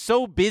 Aren't you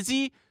so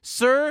busy,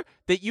 sir,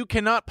 that you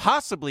cannot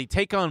possibly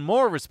take on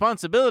more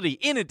responsibility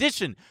in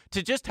addition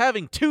to just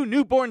having 2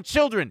 newborn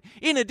children,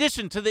 in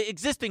addition to the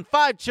existing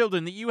 5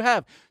 children that you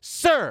have?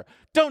 Sir,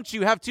 don't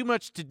you have too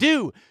much to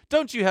do?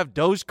 Don't you have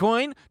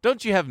Dogecoin?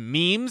 Don't you have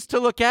memes to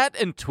look at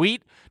and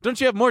tweet? Don't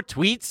you have more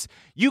tweets?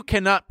 You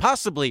cannot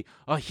possibly,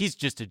 he's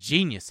just a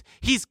genius.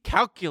 He's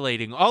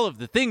calculating all of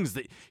the things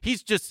that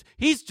he's just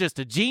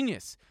a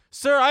genius.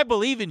 Sir, I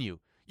believe in you.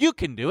 You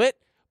can do it.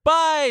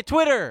 Buy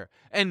Twitter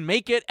and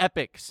make it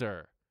epic,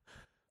 sir.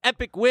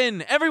 Epic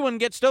win. Everyone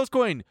gets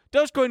Dogecoin.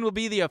 Dogecoin will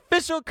be the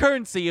official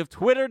currency of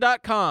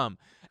Twitter.com.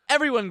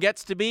 Everyone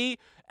gets to be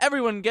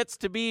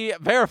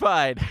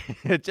verified.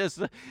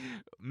 Just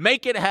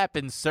make it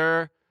happen,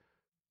 sir.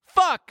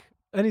 Fuck.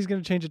 And he's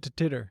going to change it to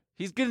Titter.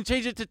 He's going to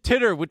change it to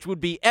Titter, which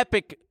would be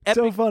epic.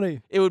 So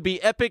funny. It would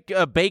be epic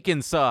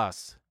bacon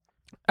sauce.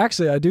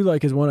 Actually, I do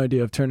like his one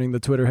idea of turning the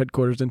Twitter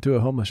headquarters into a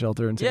homeless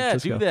shelter in San Yeah,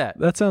 Francisco. do that.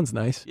 That sounds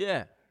nice.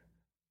 Yeah.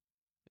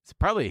 It's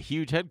probably a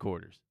huge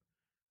headquarters.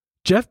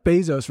 Jeff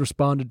Bezos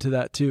responded to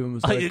that too and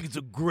was like, I think it's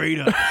a great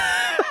idea.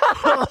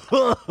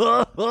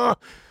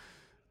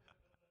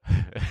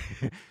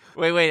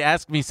 Wait,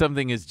 ask me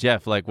something as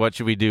Jeff. Like, what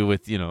should we do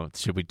with,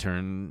 should we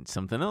turn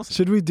something else?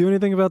 should we do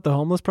anything about the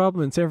homeless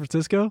problem in San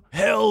Francisco?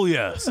 Hell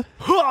yes.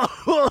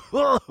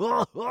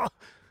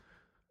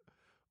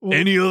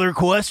 Any other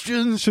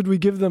questions? Should we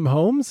give them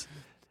homes?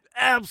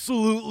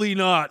 Absolutely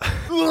not.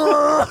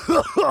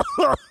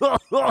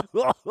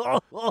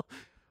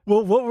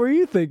 Well, what were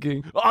you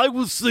thinking? I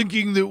was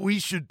thinking that we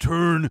should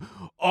turn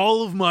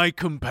all of my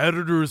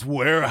competitors'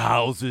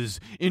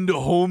 warehouses into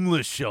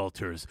homeless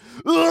shelters.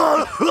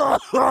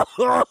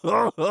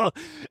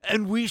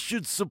 And we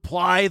should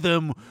supply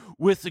them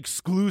with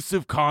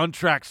exclusive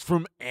contracts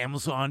from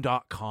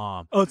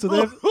Amazon.com. Oh, so they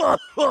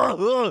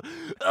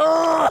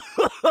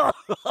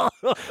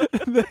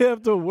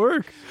have to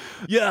work.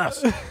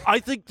 Yes, I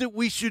think that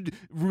we should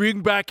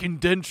bring back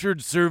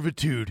indentured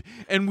servitude,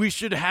 and we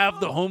should have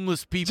the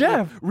homeless people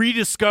Jeff.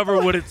 rediscover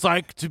what it's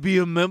like to be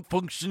a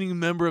functioning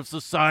member of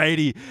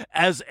society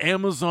as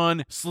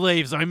Amazon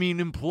slaves. I mean,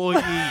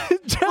 employees.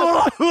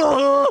 Jeff,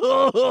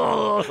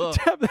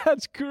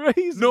 that's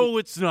crazy. No,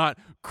 it's not.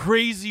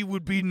 Crazy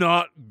would be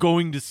not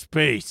going to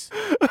space.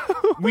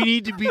 We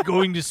need to be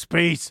going to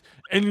space,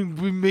 and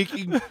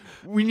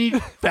we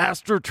need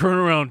faster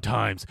turnaround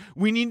times.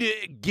 We need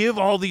to give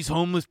all these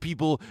homeless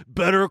people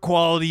better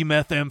quality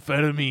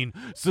methamphetamine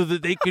so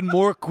that they can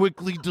more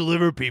quickly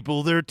deliver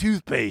people their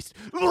toothpaste.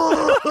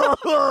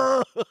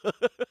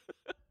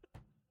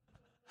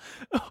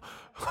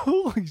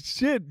 Holy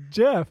shit,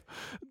 Jeff.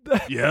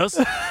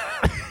 Yes?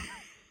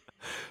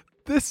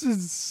 This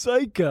is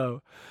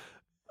psycho.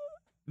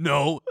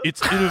 No,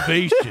 it's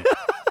innovation.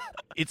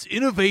 It's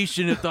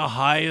innovation at the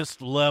highest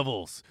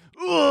levels.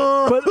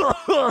 But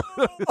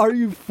are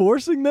you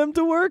forcing them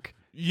to work?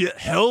 Yeah,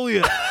 hell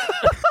yeah.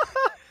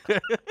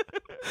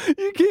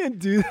 You can't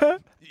do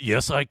that.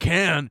 Yes, I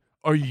can.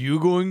 Are you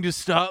going to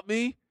stop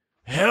me?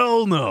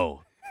 Hell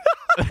no.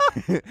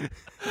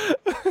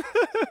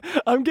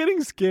 I'm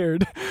getting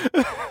scared.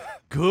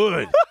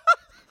 Good.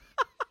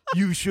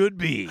 You should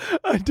be.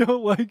 I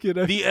don't like it.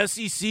 The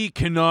SEC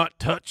cannot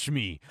touch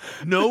me.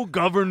 No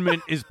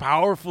government is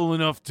powerful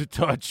enough to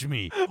touch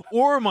me.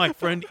 Or my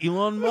friend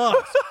Elon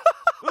Musk.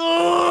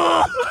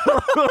 I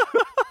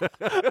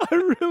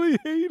really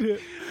hate it.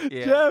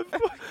 Yeah. Jeff.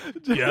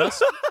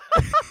 Yes?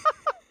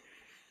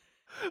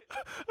 I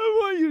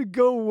want you to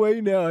go away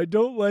now. I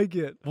don't like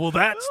it. Well,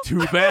 that's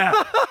too bad.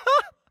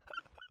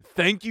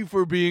 Thank you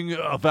for being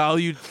a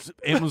valued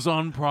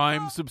Amazon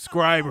Prime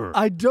subscriber.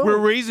 I don't. We're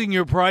raising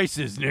your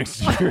prices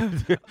next year.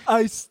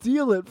 I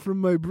steal it from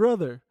my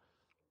brother.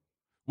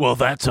 Well,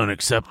 that's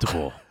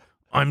unacceptable.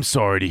 I'm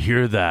sorry to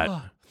hear that.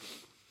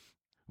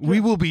 We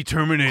will be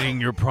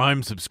terminating your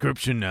Prime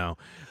subscription now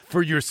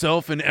for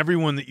yourself and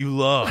everyone that you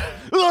love.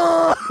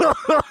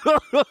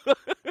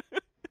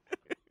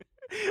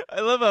 I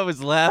love how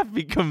his laugh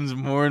becomes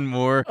more and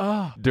more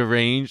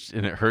deranged,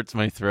 and it hurts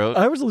my throat.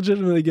 I was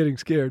legitimately getting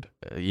scared.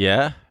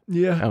 Yeah?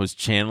 Yeah. I was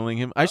channeling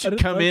him. I should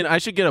didn't come like in. it. I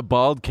should get a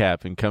bald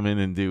cap and come in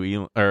and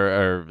do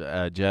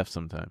Jeff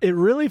sometime. It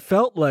really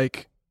felt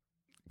like,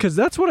 because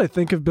that's what I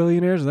think of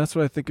billionaires, and that's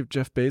what I think of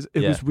Jeff Bezos.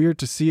 It was weird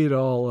to see it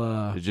all.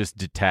 They're just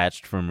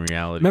detached from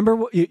reality.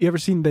 Remember, you ever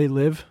seen They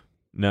Live?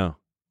 No.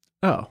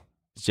 Oh.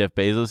 Is Jeff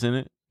Bezos in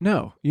it?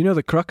 No. You know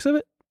the crux of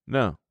it?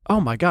 No. Oh,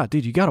 my God,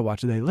 dude, you got to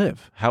watch They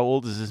Live. How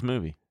old is this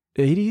movie?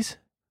 80s?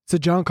 It's a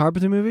John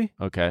Carpenter movie.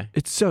 Okay.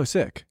 It's so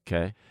sick.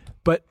 Okay.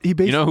 But he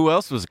basically... You know who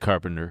else was a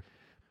carpenter?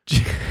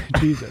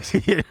 Jesus.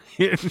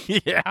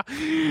 Yeah.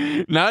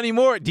 Not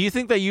anymore. Do you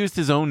think they used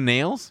his own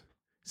nails?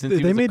 Since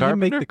he They was made a him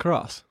make carpenter? the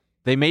cross.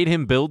 They made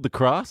him build the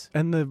cross?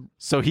 And the...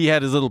 So he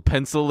had his little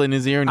pencil in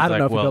his ear and I he's don't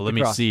know like, if he well, built let the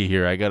me cross. see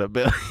here. I got to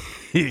build.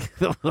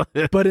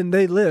 But in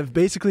They Live,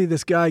 basically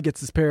this guy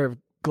gets this pair of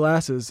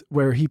glasses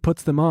where he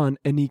puts them on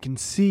and he can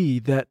see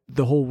that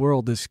the whole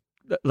world is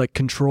like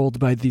controlled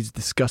by these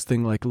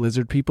disgusting like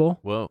lizard people.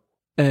 Whoa.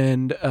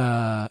 And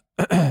and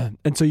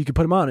so you can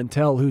put them on and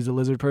tell who's a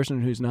lizard person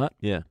and who's not.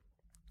 Yeah.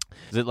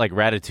 Is it like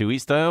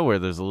Ratatouille style where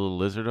there's a little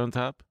lizard on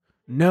top?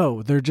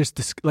 No, they're just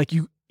like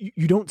you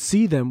don't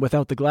see them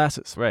without the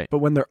glasses. Right. But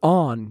when they're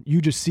on, you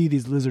just see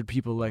these lizard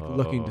people like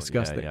looking Oh,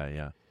 disgusting.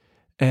 Yeah.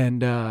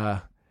 And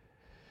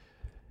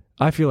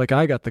I feel like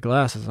I got the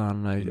glasses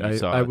on and You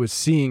saw I it. was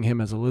seeing him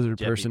as a lizard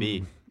Jeffy person.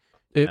 B.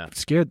 It Yeah.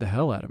 scared the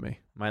hell out of me.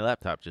 My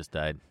laptop just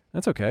died.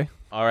 That's okay.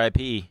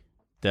 R.I.P.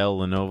 Dell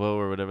Lenovo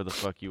or whatever the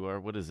fuck you are.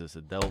 What is this?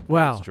 A Dell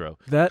Wow. Maestro.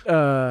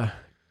 That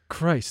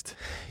Christ.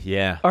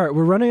 Yeah. All right,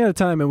 we're running out of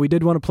time, and we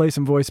did want to play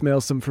some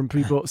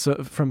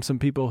voicemails from some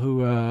people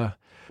who.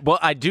 Well,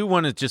 I do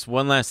want to just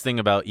one last thing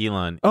about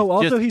Elon.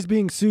 Also, he's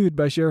being sued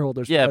by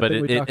shareholders. Yeah, I but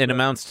think it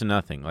amounts to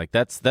nothing. Like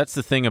that's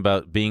the thing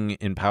about being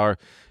in power.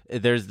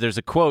 There's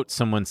a quote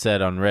someone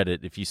said on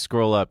Reddit. If you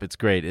scroll up, it's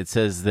great. It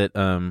says that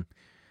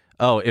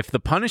if the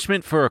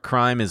punishment for a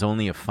crime is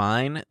only a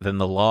fine, then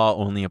the law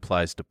only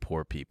applies to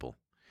poor people.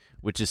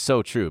 Which is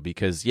so true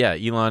because,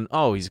 Elon,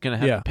 he's going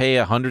to have to pay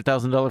a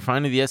 $100,000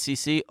 fine to the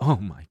SEC? Oh,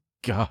 my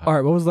God. All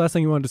right, what was the last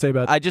thing you wanted to say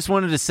about that? I just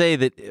wanted to say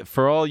that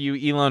for all you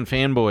Elon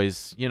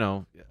fanboys,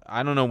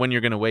 I don't know when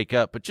you're going to wake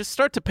up, but just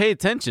start to pay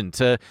attention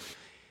to,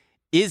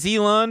 is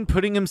Elon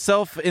putting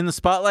himself in the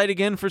spotlight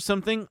again for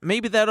something?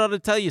 Maybe that ought to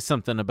tell you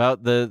something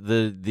about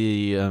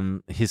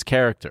his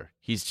character.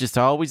 He's just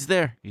always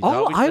there.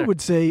 All I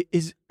would say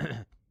is,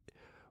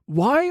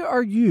 why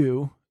are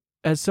you,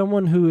 as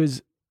someone who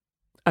is,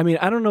 I mean,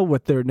 I don't know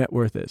what their net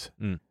worth is.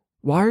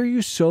 Why are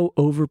you so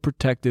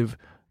overprotective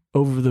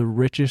over the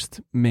richest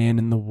man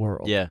in the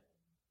world? Yeah.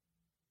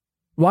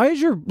 Why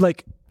is your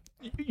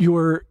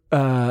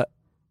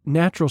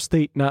natural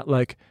state not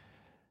like,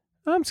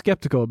 I'm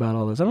skeptical about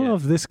all this. I don't know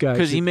if this guy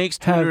because he makes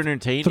Twitter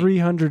entertaining.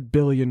 $300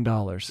 billion.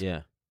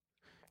 Yeah.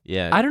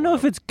 Yeah. I don't know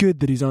if it's good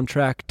that he's on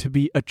track to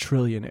be a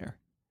trillionaire.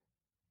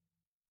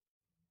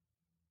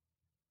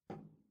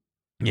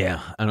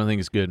 Yeah, I don't think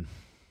it's good.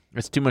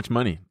 It's too much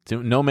money.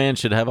 No man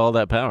should have all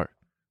that power.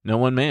 No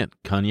one man.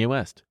 Kanye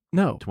West.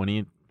 No.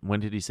 When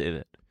did he say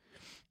that?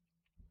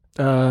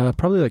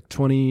 Probably like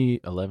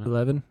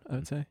 2011, I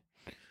would say.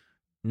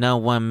 No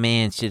one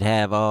man should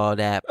have all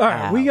that power. All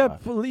right, we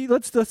got.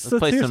 Let's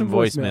play hear some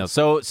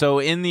voicemails. So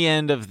in the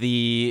end of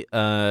the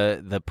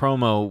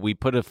promo, we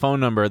put a phone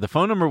number. The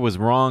phone number was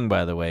wrong,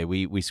 by the way.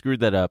 We screwed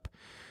that up.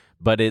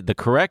 But the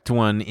correct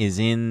one is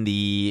in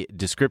the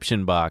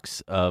description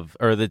box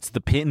it's the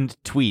pinned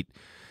tweet.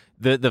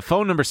 The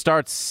phone number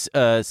starts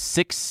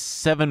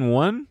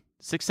 671,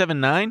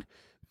 679.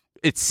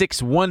 It's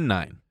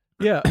 619.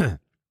 Yeah.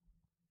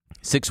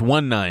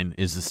 619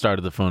 is the start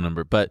of the phone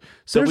number. But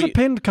there's a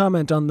pinned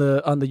comment on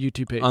the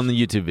YouTube page. On the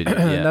YouTube video.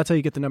 Yeah. That's how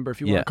you get the number if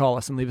you want to call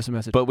us and leave us a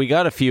message. But we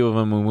got a few of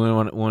them and we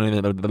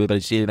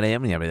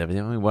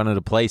wanted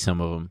to play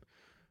some of them.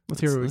 Let's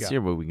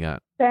hear what we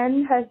got.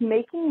 Ben, has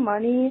making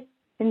money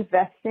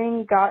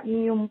investing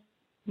gotten you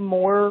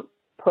more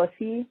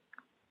pussy?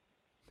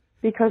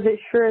 Because it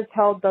sure as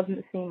hell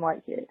doesn't seem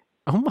like it.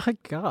 Oh my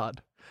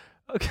God.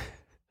 Okay.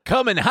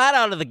 Coming hot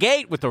out of the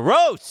gate with the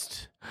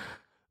roast.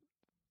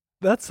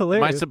 That's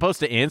hilarious. Am I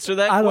supposed to answer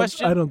that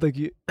question? I don't think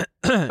you.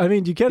 I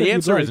mean, you can. The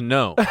answer is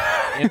no. The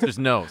answer is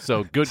no.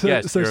 So good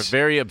guess. You're a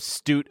very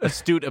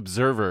astute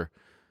observer.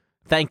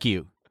 Thank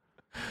you.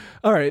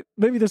 All right.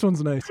 Maybe this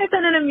one's nice. Hi,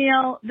 Ben and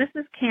Emil. This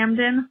is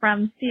Camden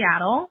from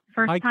Seattle.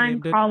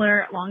 First-time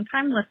caller,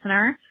 long-time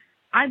listener.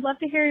 I'd love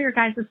to hear your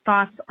guys'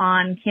 thoughts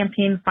on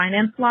campaign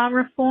finance law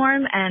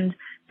reform and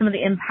some of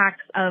the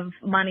impacts of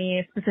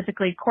money,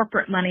 specifically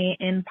corporate money,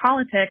 in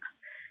politics.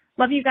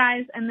 Love you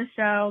guys and the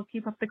show.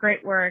 Keep up the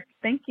great work.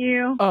 Thank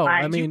you. Oh,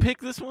 Bye. Did you pick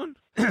this one?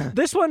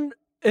 This one,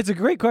 it's a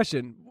great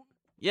question.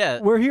 Yeah.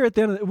 We're here at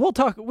the end of we'll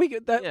talk. We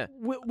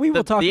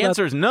will talk. The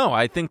answer is no.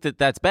 I think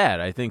that's bad.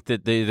 I think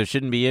that there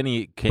shouldn't be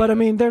any. But I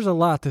mean, there's a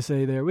lot to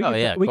say there. We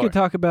could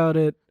talk about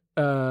it.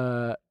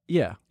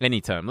 Yeah.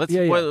 Anytime.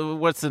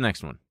 What's the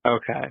next one?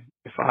 Okay.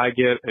 If I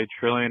get a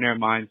trillionaire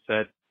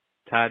mindset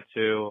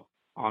tattoo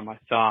on my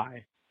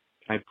thigh,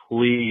 can I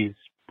please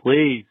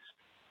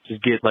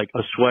just get like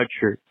a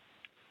sweatshirt?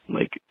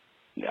 Like,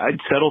 I'd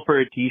settle for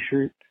a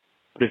t-shirt,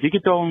 but if you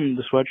could throw in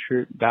the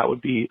sweatshirt, that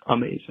would be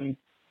amazing.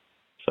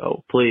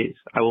 So please,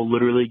 I will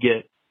literally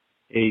get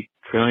a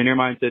trillionaire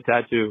mindset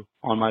tattoo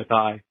on my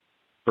thigh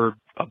for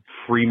a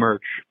free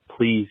merch.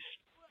 Please.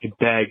 I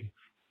beg.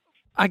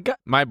 I got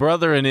my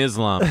brother in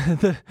Islam.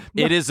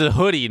 It is a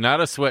hoodie,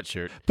 not a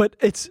sweatshirt. But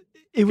it's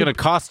going to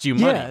cost you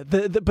money. Yeah,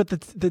 but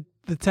the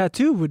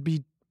tattoo would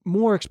be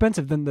more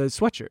expensive than the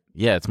sweatshirt.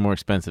 Yeah, it's more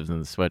expensive than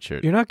the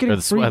sweatshirt. You're not getting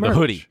free merch. The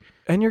hoodie.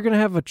 And you're going to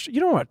have you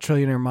don't want a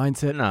trillionaire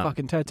mindset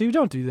fucking tattoo.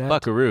 Don't do that.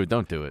 Buckaroo,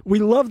 don't do it. We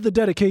love the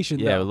dedication,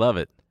 Yeah, though. we love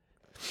it.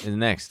 And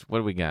next, what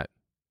do we got?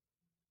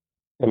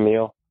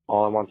 Emil,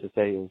 all I want to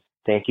say is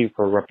thank you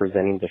for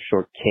representing the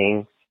short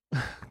kings.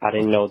 I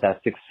didn't know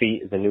that 6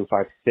 feet is the new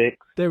 5'6".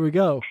 There we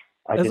go.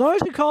 As long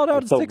as you call it out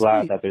I'm at so 6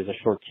 glad feet. that there's a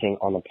short king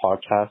on the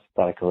podcast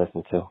that I can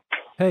listen to.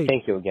 Hey.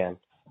 Thank you again.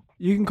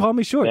 You can call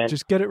me short. Ben,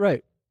 just get it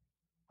right.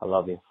 I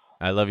love you.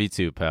 I love you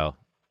too, pal.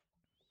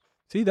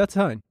 See, that's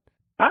fine.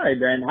 Hi,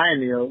 Ben. Hi,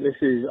 Emil. This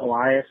is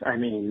Elias.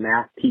 I'm a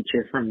math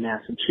teacher from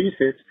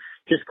Massachusetts.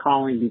 Just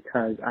calling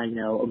because I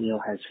know Emil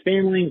has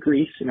family in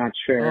Greece. Not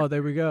sure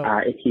there we go.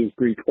 if he's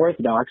Greek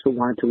Orthodox, but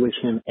wanted to wish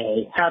him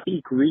a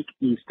happy Greek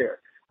Easter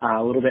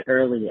a little bit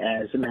early,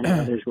 as many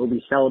others will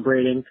be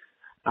celebrating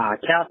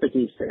Catholic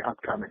Easter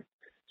upcoming.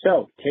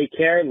 So take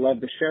care.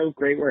 Love the show.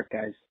 Great work,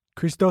 guys.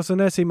 Christos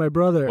Anesi, my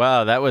brother.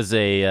 Wow, that was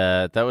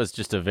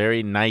just a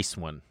very nice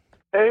one.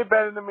 Hey,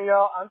 Ben and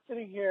Emil. I'm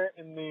sitting here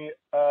in the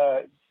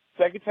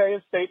Secretary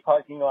of State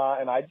parking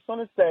lot, and I just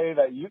want to say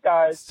that you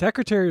guys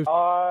Secretary of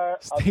are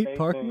State amazing.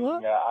 parking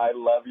lot? I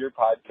love your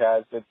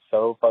podcast. It's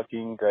so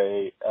fucking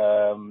great.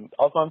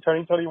 Also, I'm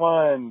turning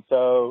 21,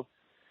 so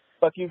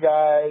fuck you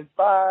guys.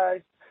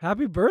 Bye.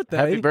 Happy birthday.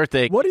 Happy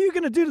birthday. What are you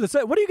going to do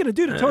to What are you going to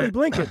do to Tony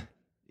Blinken?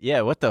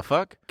 Yeah, what the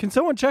fuck? Can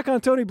someone check on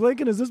Tony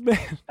Blinken? Is this man?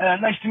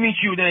 Nice to meet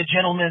you there,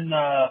 gentlemen.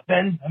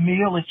 Ben,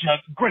 Emil, it's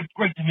great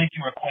to make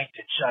your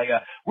acquaintance.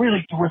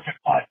 Really terrific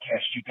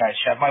podcast you guys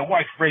have. My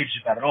wife raves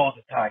about it all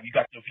the time. You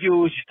got the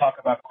views, you talk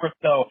about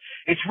crypto.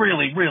 It's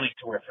really, really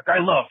terrific. I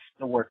love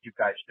the work you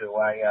guys do.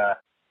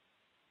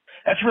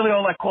 That's really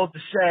all I called to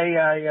say.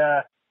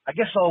 I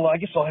guess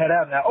I'll head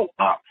out now.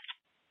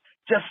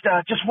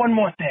 Just one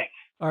more thing.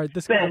 All right,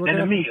 this guy. Ben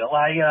and Emil,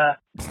 I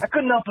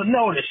couldn't help but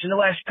notice in the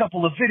last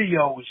couple of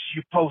videos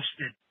you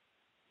posted,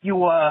 you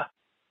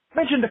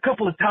mentioned a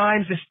couple of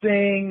times this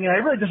thing. It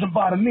really doesn't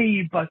bother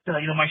me, but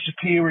my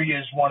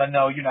superiors want to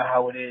know. You know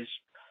how it is.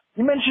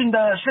 You mentioned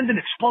sending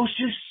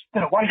explosives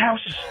to the White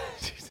House.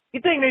 You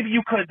think maybe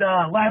you could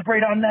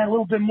elaborate on that a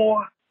little bit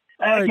more?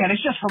 Right, again,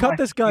 it's just for cut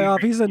this guy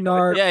off. He's a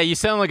narc. Yeah, you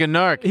sound like a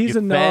narc. He's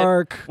you a fat.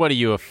 narc. What are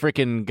you, a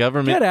freaking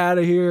government? Get out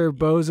of here,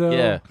 bozo.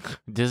 Yeah.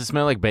 Does it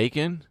smell like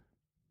bacon?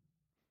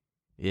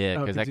 Yeah,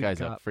 because that he's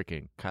guy's a a cop.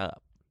 freaking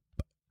cop.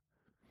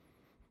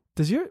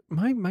 Does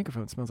my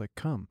microphone smells like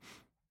cum?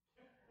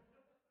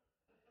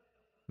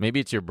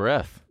 Maybe it's your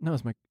breath. No,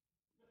 it's my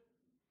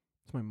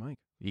mic.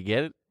 You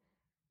get it?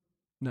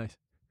 Nice.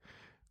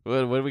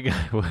 What do we got?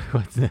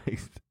 What's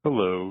next?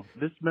 Hello.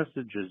 This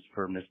message is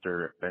for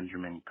Mr.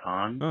 Benjamin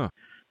Kahn. Oh.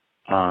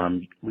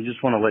 We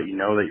just want to let you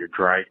know that your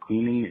dry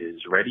cleaning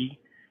is ready.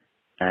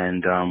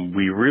 And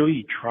we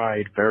really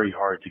tried very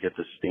hard to get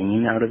the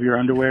stain out of your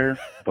underwear,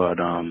 but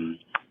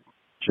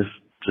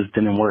just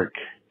didn't work.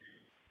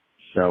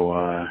 So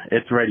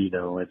it's ready,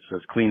 though. It's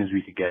as clean as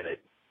we could get it.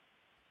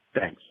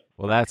 Thanks.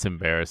 Well, that's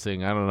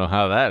embarrassing. I don't know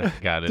how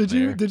that got in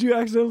there. Did you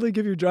accidentally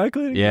give your dry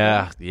cleaning?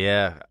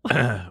 Yeah.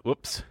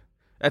 Whoops.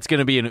 That's going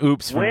to be an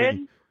oops for me.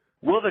 When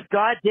will the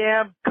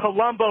goddamn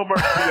Columbo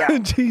merch be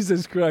out?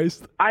 Jesus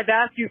Christ. I've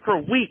asked you for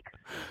weeks.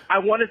 I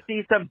want to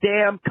see some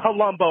damn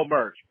Columbo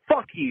merch.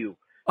 Fuck you.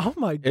 Oh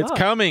my God. It's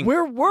coming.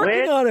 We're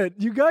working on it.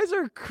 You guys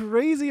are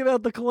crazy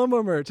about the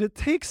Columbo merch. It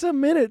takes a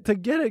minute to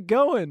get it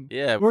going.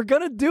 Yeah. We're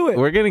going to do it.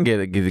 We're going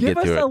to Give get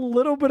us to a it.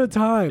 little bit of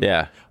time.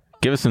 Yeah.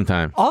 Give us some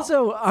time.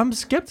 Also, I'm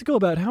skeptical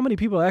about how many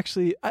people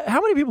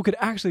could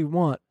actually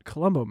want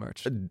Columbo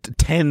merch.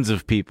 Tens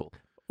of people.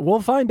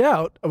 We'll find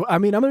out. I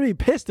mean, I'm going to be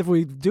pissed if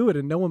we do it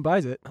and no one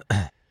buys it.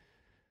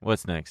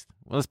 What's next?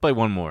 Well, let's play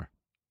one more.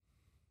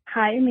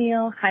 Hi,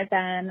 Emil. Hi,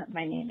 Ben.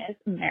 My name is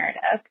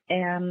Meredith,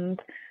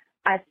 and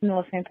I've been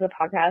listening to the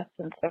podcast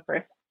since the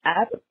first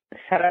app.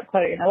 Shout out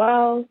Chloe and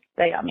Noel.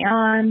 They got me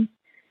on.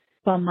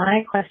 Well,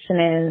 my question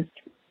is,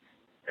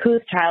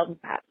 whose child was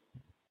that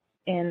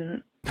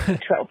in the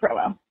Trill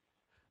promo?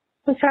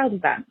 Whose child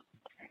was that?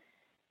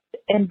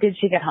 And did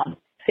she get home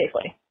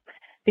safely?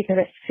 Because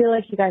I feel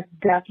like you guys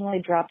definitely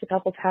dropped a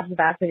couple tabs of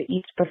acid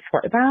each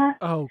before that.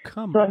 Oh,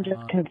 come So on. I'm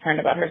just concerned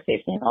about her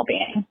safety and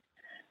well-being.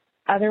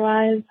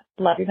 Otherwise,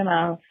 love you the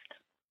most.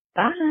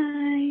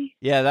 Bye.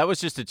 Yeah, that was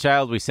just a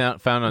child we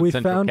found on We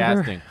Central found her.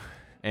 Casting,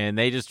 and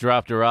they just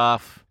dropped her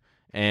off.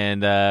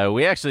 And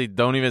we actually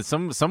don't even.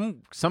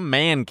 Some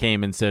man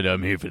came and said,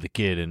 "I'm here for the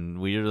kid," and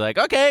we were like,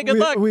 "Okay, good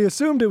luck." We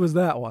assumed it was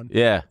that one.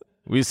 Yeah,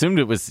 we assumed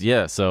it was.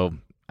 Yeah, so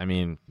I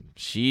mean,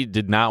 she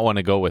did not want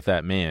to go with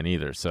that man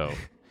either. So,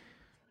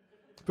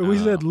 But we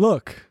said,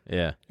 look,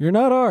 yeah, you're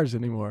not ours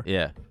anymore.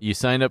 yeah, you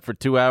signed up for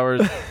 2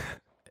 hours,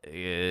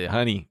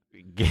 honey.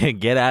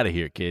 Get out of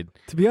here, kid.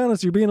 To be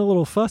honest, you're being a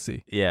little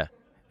fussy. Yeah.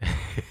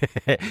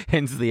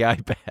 Hence the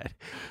iPad.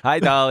 Hi,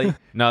 Dolly.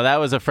 No, that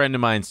was a friend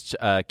of mine's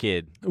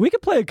kid. We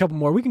could play a couple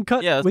more. We can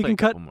cut. Yeah, let's we play can a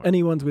cut couple more.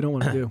 any ones we don't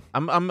want to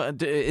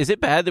do. Is it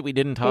bad that we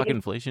didn't talk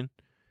inflation?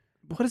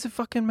 What does it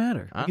fucking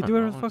matter? We I can don't do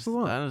whatever know. the fuck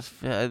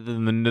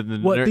we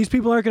want. What, These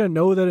people aren't going to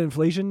know that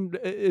inflation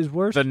is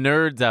worse? The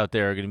nerds out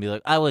there are going to be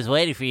like, I was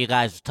waiting for you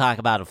guys to talk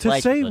about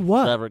inflation. To say but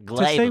what? never To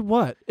glaive say it."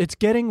 what? It's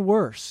getting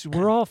worse.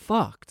 We're all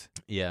fucked.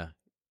 Yeah.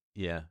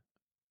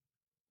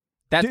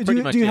 That's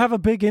pretty much do you it. have a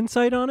big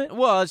insight on it?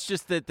 Well, it's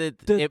just that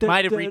it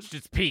might have reached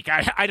its peak.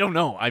 I don't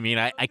know. I mean,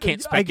 I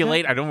can't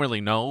speculate. I don't really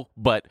know.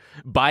 But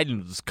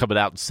Biden's coming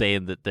out and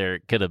saying that they're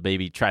going to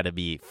maybe try to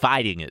be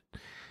fighting it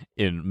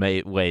in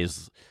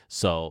ways.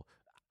 So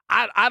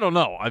I don't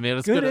know. I mean,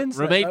 it's Good going to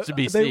insight. remain to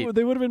be seen.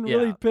 They would have been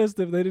really pissed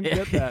if they didn't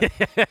get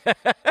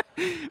that.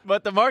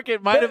 But the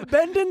market might have.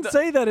 Ben didn't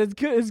say that.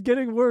 It's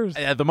getting worse.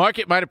 The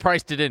market might have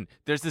priced it in.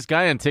 There's this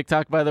guy on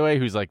TikTok, by the way,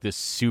 who's like this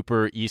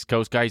super East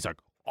Coast guy. He's like,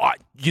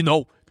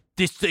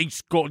 this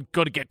thing's going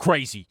to get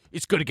crazy.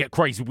 It's going to get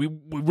crazy. We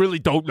really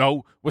don't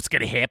know what's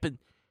going to happen.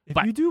 If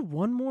you do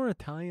one more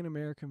Italian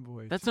American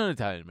voice, That's not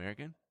Italian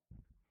American.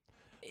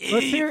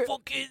 let's hear.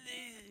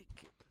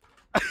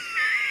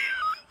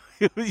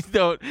 Please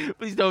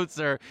don't,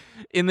 sir.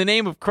 In the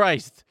name of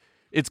Christ,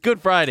 it's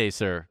Good Friday,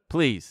 sir.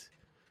 Please.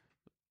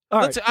 All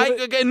right,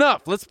 Okay,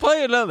 enough. Let's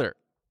play another.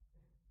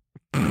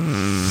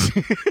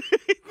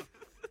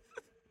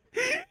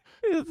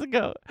 Let's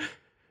go.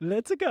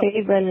 Let's go.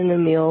 Hey, Ben and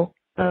Emil.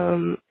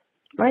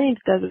 My name's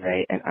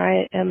Desiree, and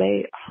I am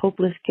a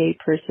hopeless gay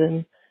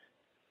person.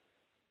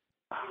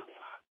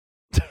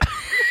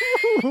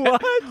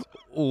 What?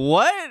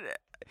 What?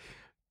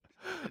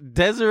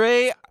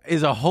 Desiree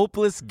is a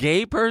hopeless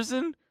gay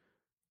person?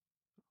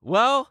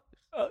 Well,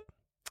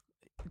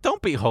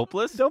 don't be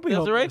hopeless. Don't be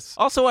Desiree. hopeless.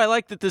 Also, I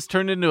like that this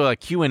turned into a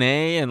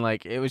Q&A and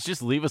like it was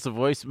just leave us a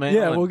voicemail.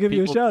 Yeah, and we'll give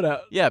you a people- shout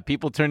out. Yeah,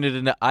 people turned it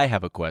into I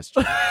have a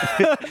question.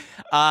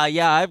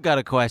 Yeah, I've got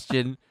a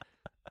question.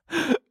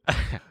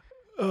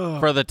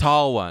 For the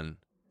tall one.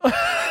 What's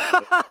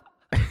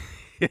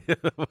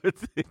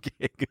the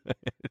gig?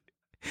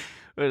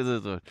 What is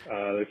this one?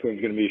 This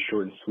one's going to be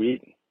short and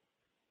sweet.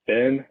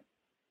 Ben,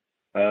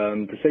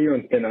 to say you're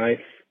on thin ice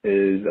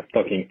is a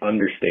fucking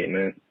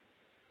understatement.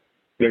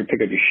 You better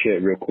pick up your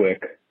shit real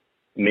quick.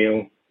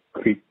 Neil,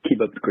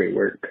 keep up the great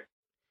work.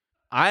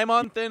 I'm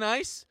on thin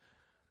ice?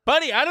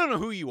 Buddy, I don't know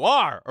who you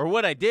are or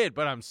what I did,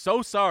 but I'm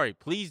so sorry.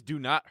 Please do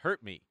not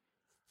hurt me.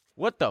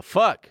 What the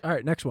fuck? All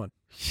right, next one.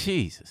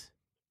 Jesus.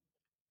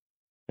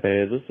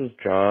 Hey, this is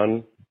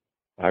John.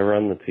 I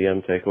run the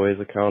TM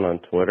Takeaways account on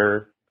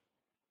Twitter.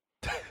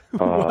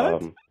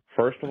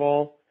 First of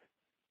all,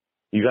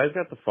 you guys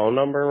got the phone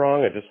number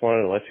wrong. I just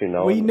wanted to let you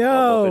know. We in the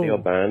know. Video,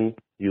 Ben,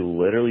 you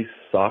literally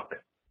suck.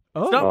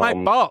 Oh. It's not my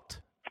fault.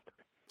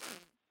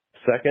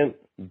 Second,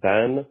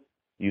 Ben,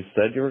 you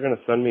said you were going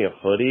to send me a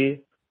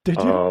hoodie. Did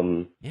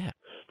you? Yeah.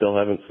 Still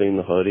haven't seen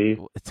the hoodie.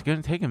 It's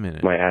going to take a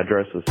minute. My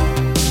address is...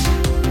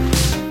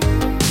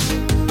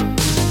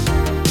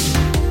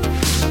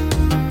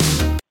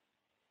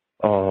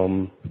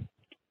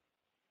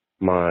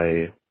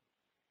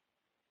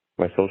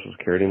 My social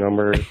security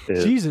number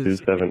is Jesus.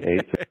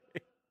 278.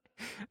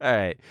 All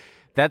right.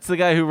 That's the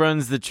guy who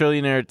runs the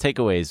Trillionaire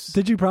Takeaways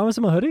Did you promise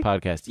him a hoodie?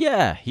 podcast.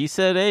 Yeah. He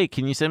said, hey,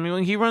 can you send me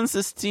one? He runs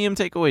this TM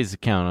Takeaways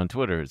account on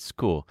Twitter. It's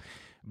cool.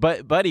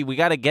 But, buddy, we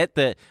got to get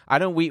the...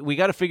 We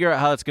got to figure out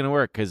how it's going to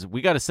work because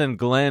we got to send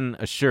Glenn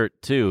a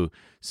shirt, too.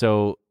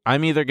 So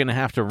I'm either going to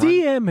have to run...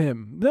 DM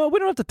him. No, we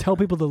don't have to tell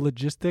people the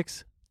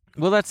logistics.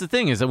 Well, that's the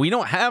thing is that we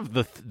don't have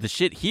the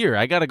shit here.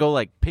 I got to go,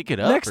 like, pick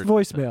it up. Next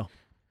voicemail.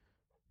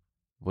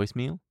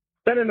 Voicemail?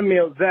 Ben and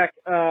Emil, Zach,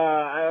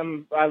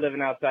 I live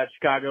in outside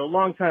Chicago,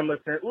 long-time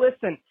listener.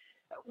 Listen,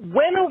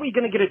 when are we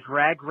going to get a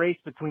drag race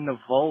between the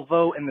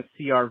Volvo and the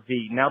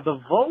CRV? Now, the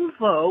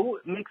Volvo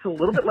makes a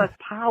little bit less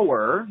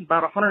power,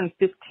 about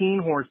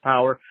 115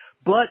 horsepower,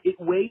 but it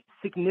weighs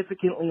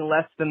significantly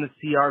less than the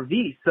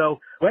CRV. So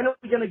when are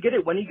we going to get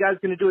it? When are you guys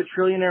going to do a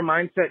Trillionaire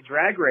Mindset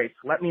drag race?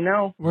 Let me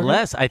know.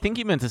 Less. I think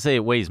he meant to say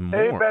it weighs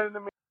more.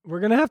 We're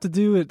going to have to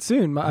do it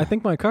soon. I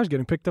think my car's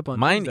getting picked up on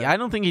Mine. Tuesday. I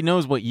don't think he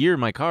knows what year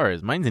my car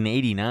is. Mine's an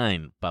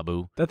 89,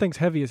 Babu. That thing's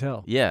heavy as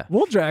hell. Yeah.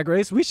 We'll drag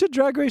race. We should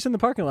drag race in the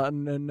parking lot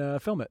and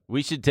film it.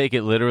 We should take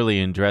it literally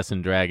and dress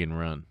and drag and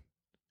run.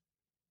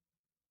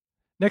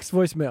 Next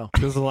voicemail.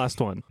 This is the last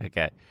one.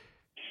 Okay.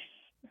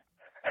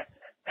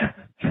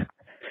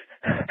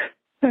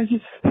 I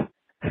just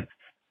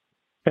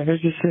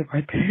shit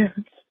my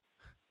pants.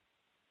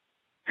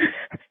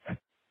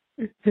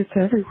 It's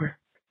everywhere.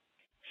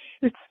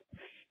 It's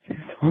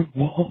on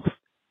walls,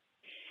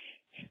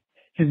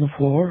 in the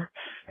floor,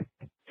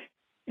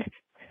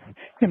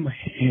 in my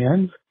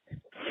hands,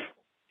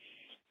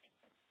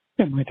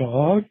 in my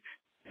dog.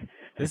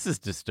 This is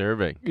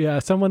disturbing. Yeah,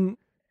 someone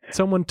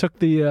took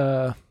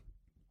the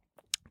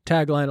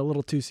tagline a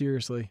little too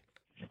seriously.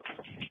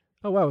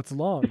 Oh, wow, it's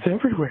long. It's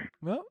everywhere.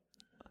 Well,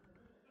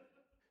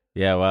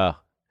 Yeah, wow.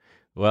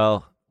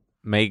 Well,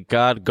 may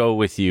God go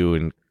with you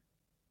and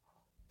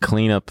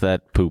clean up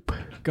that poop.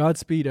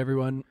 Godspeed,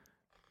 everyone.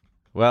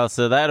 Well,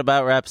 so that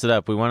about wraps it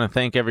up. We want to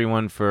thank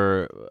everyone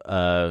for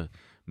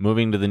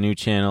moving to the new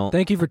channel.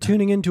 Thank you for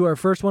tuning in to our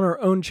first one, our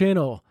own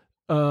channel.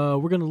 We're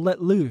going to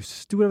let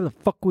loose. Do whatever the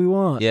fuck we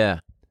want. Yeah.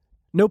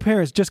 No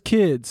parents, just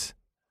kids.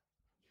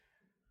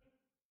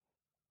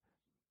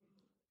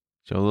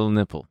 Show a little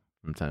nipple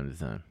from time to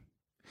time.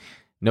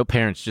 No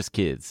parents, just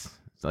kids.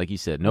 It's like you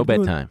said, no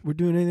bedtime. We're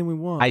doing anything we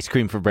want. Ice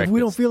cream for breakfast. If we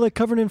don't feel like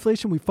covering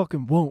inflation, we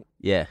fucking won't.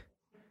 Yeah.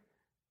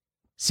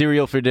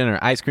 Cereal for dinner,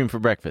 ice cream for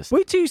breakfast.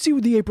 Wait till you see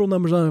the April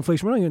numbers on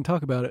inflation. We're not going to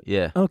talk about it.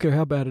 Yeah. I don't care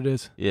how bad it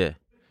is. Yeah.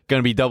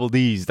 Gonna be double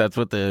D's. That's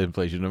what the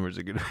inflation numbers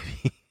are gonna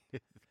be.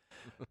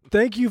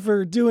 Thank you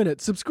for doing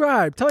it.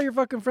 Subscribe. Tell your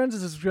fucking friends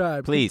to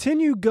subscribe. Please.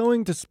 Continue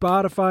going to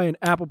Spotify and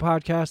Apple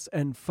Podcasts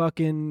and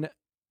fucking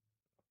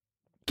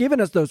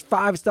giving us those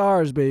 5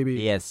 stars, baby.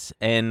 Yes.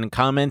 And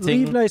commenting.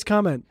 Leave nice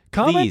comment.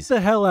 Comment Please.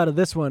 the hell out of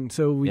this one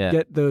so we Yeah.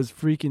 get those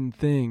freaking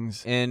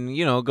things. And,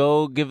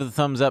 go give a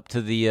thumbs up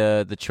to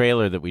the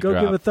trailer that we Go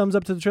dropped. give a thumbs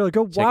up to the trailer.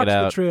 Go Check watch it the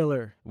out.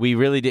 trailer. We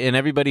really did. And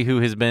everybody who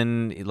has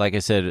been, like I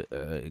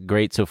said,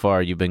 great so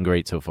far. You've been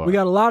great so far. We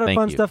got a lot of Thank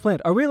fun you. stuff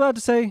planned. Are we allowed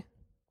to say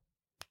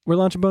we're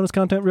launching bonus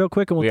content real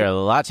quick? And We are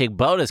launching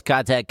bonus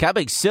content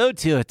coming soon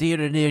to a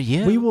theater near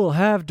you. We will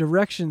have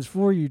directions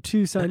for you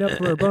to sign up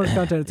for our bonus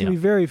content. It's going to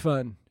be very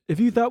fun. If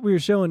you thought we were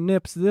showing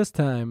nips this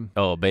time,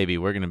 Oh, baby,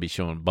 we're going to be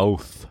showing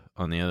both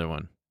on the other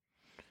one.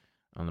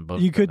 on the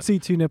bonus. You could see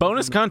two nipples.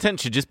 Bonus content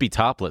should just be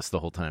topless the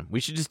whole time. We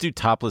should just do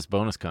topless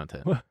bonus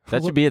content. What-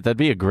 That should be it. That'd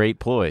be a great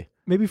ploy.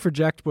 Maybe for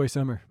Jacked Boy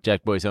Summer.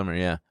 Jack Boy Summer,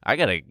 yeah. I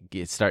gotta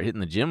start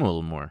hitting the gym a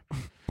little more.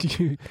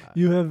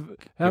 You have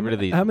Get rid of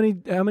these. how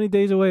many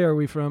days away are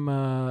we from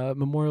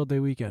Memorial Day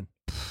weekend?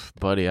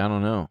 Buddy, I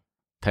don't know.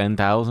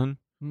 10,000?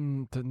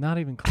 Not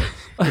even close.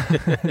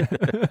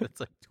 It's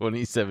like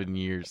 27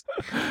 years.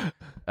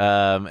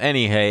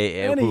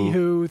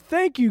 Anywho,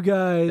 thank you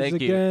guys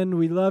Thank you. again.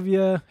 We love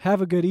you.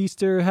 Have a good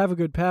Easter. Have a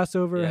good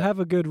Passover. Yeah. Have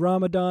a good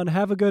Ramadan.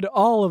 Have a good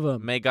all of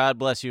them. May God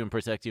bless you and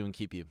protect you and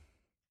keep you.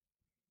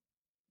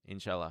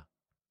 Inshallah.